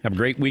 Have a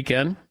great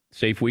weekend.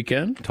 Safe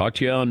weekend. Talk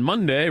to you on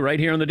Monday right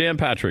here on The Dan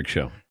Patrick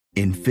Show.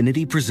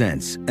 Infiniti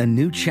presents a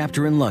new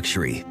chapter in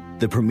luxury,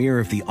 the premiere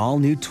of the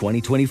all-new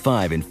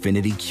 2025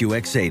 Infiniti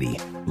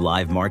QX80,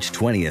 live March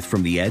 20th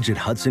from the Edge at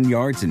Hudson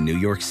Yards in New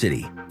York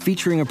City,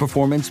 featuring a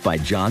performance by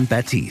John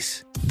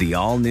Batiste. The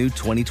all-new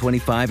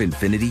 2025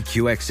 Infiniti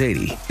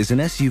QX80 is an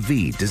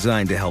SUV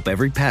designed to help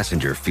every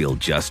passenger feel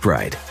just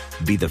right.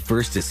 Be the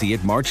first to see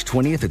it March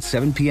 20th at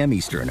 7 p.m.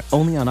 Eastern,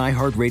 only on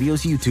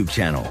iHeartRadio's YouTube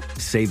channel.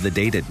 Save the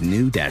date at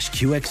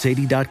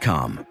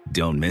new-QX80.com.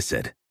 Don't miss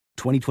it.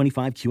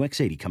 2025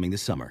 QX80 coming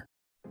this summer.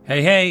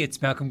 Hey,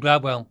 it's Malcolm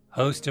Gladwell,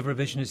 host of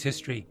Revisionist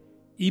History.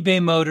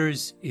 eBay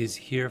Motors is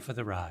here for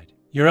the ride.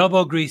 Your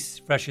elbow grease,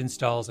 fresh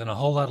installs, and a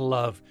whole lot of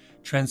love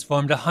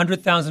transformed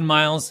 100,000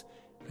 miles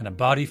and a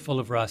body full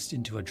of rust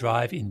into a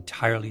drive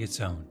entirely its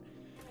own.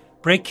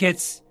 Brake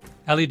kits,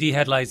 LED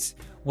headlights,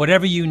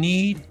 whatever you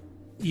need,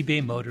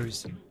 eBay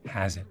Motors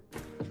has it.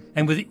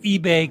 And with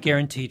eBay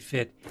Guaranteed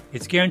Fit,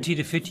 it's guaranteed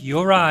to fit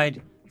your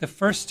ride the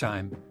first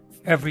time,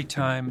 every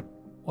time,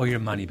 or your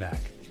money back.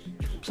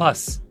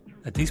 Plus,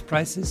 at these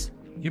prices,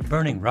 you're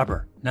burning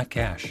rubber, not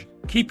cash.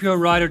 Keep your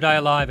ride or die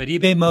alive at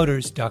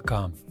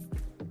ebaymotors.com.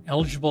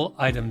 Eligible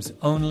items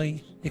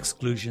only.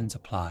 Exclusions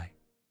apply.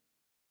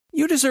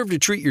 You deserve to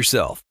treat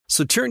yourself,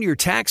 so turn your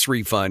tax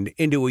refund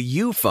into a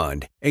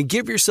U-fund and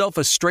give yourself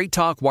a Straight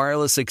Talk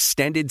Wireless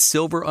Extended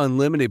Silver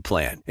Unlimited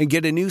plan and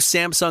get a new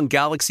Samsung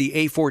Galaxy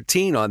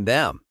A14 on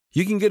them.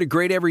 You can get a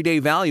great everyday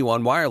value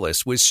on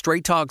wireless with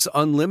Straight Talk's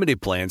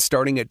Unlimited plan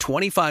starting at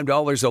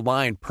 $25 a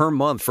line per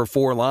month for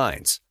 4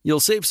 lines. You'll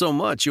save so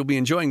much you'll be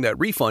enjoying that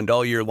refund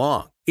all year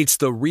long. It's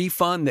the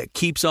refund that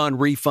keeps on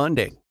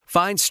refunding.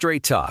 Find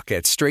Straight Talk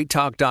at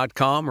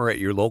straighttalk.com or at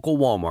your local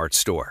Walmart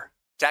store.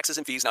 Taxes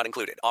and fees not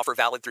included. Offer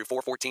valid through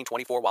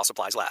 4/14/24 while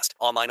supplies last.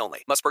 Online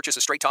only. Must purchase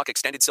a Straight Talk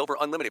Extended Silver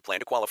Unlimited plan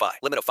to qualify.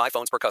 Limit of 5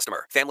 phones per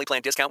customer. Family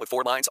plan discount with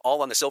 4 lines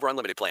all on the Silver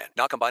Unlimited plan.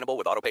 Not combinable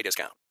with autopay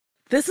discount.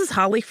 This is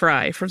Holly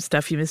Fry from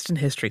Stuff You Missed in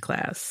History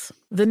class.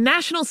 The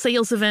national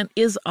sales event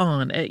is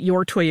on at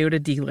your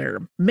Toyota dealer,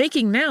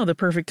 making now the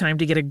perfect time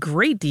to get a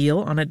great deal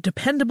on a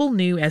dependable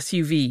new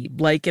SUV,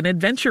 like an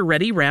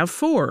adventure-ready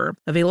RAV4.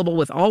 Available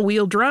with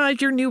all-wheel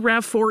drive, your new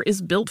RAV4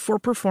 is built for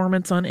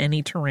performance on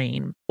any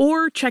terrain.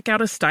 Or check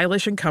out a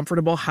stylish and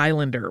comfortable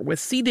Highlander with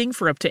seating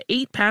for up to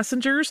 8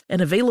 passengers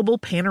and available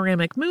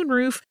panoramic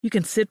moonroof. You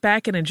can sit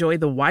back and enjoy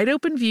the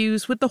wide-open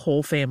views with the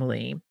whole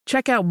family.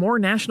 Check out more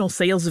national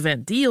sales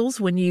event deals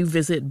when you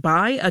visit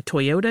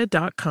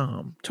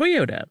buyatoyota.com.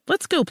 Toyota,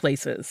 let's go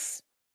places.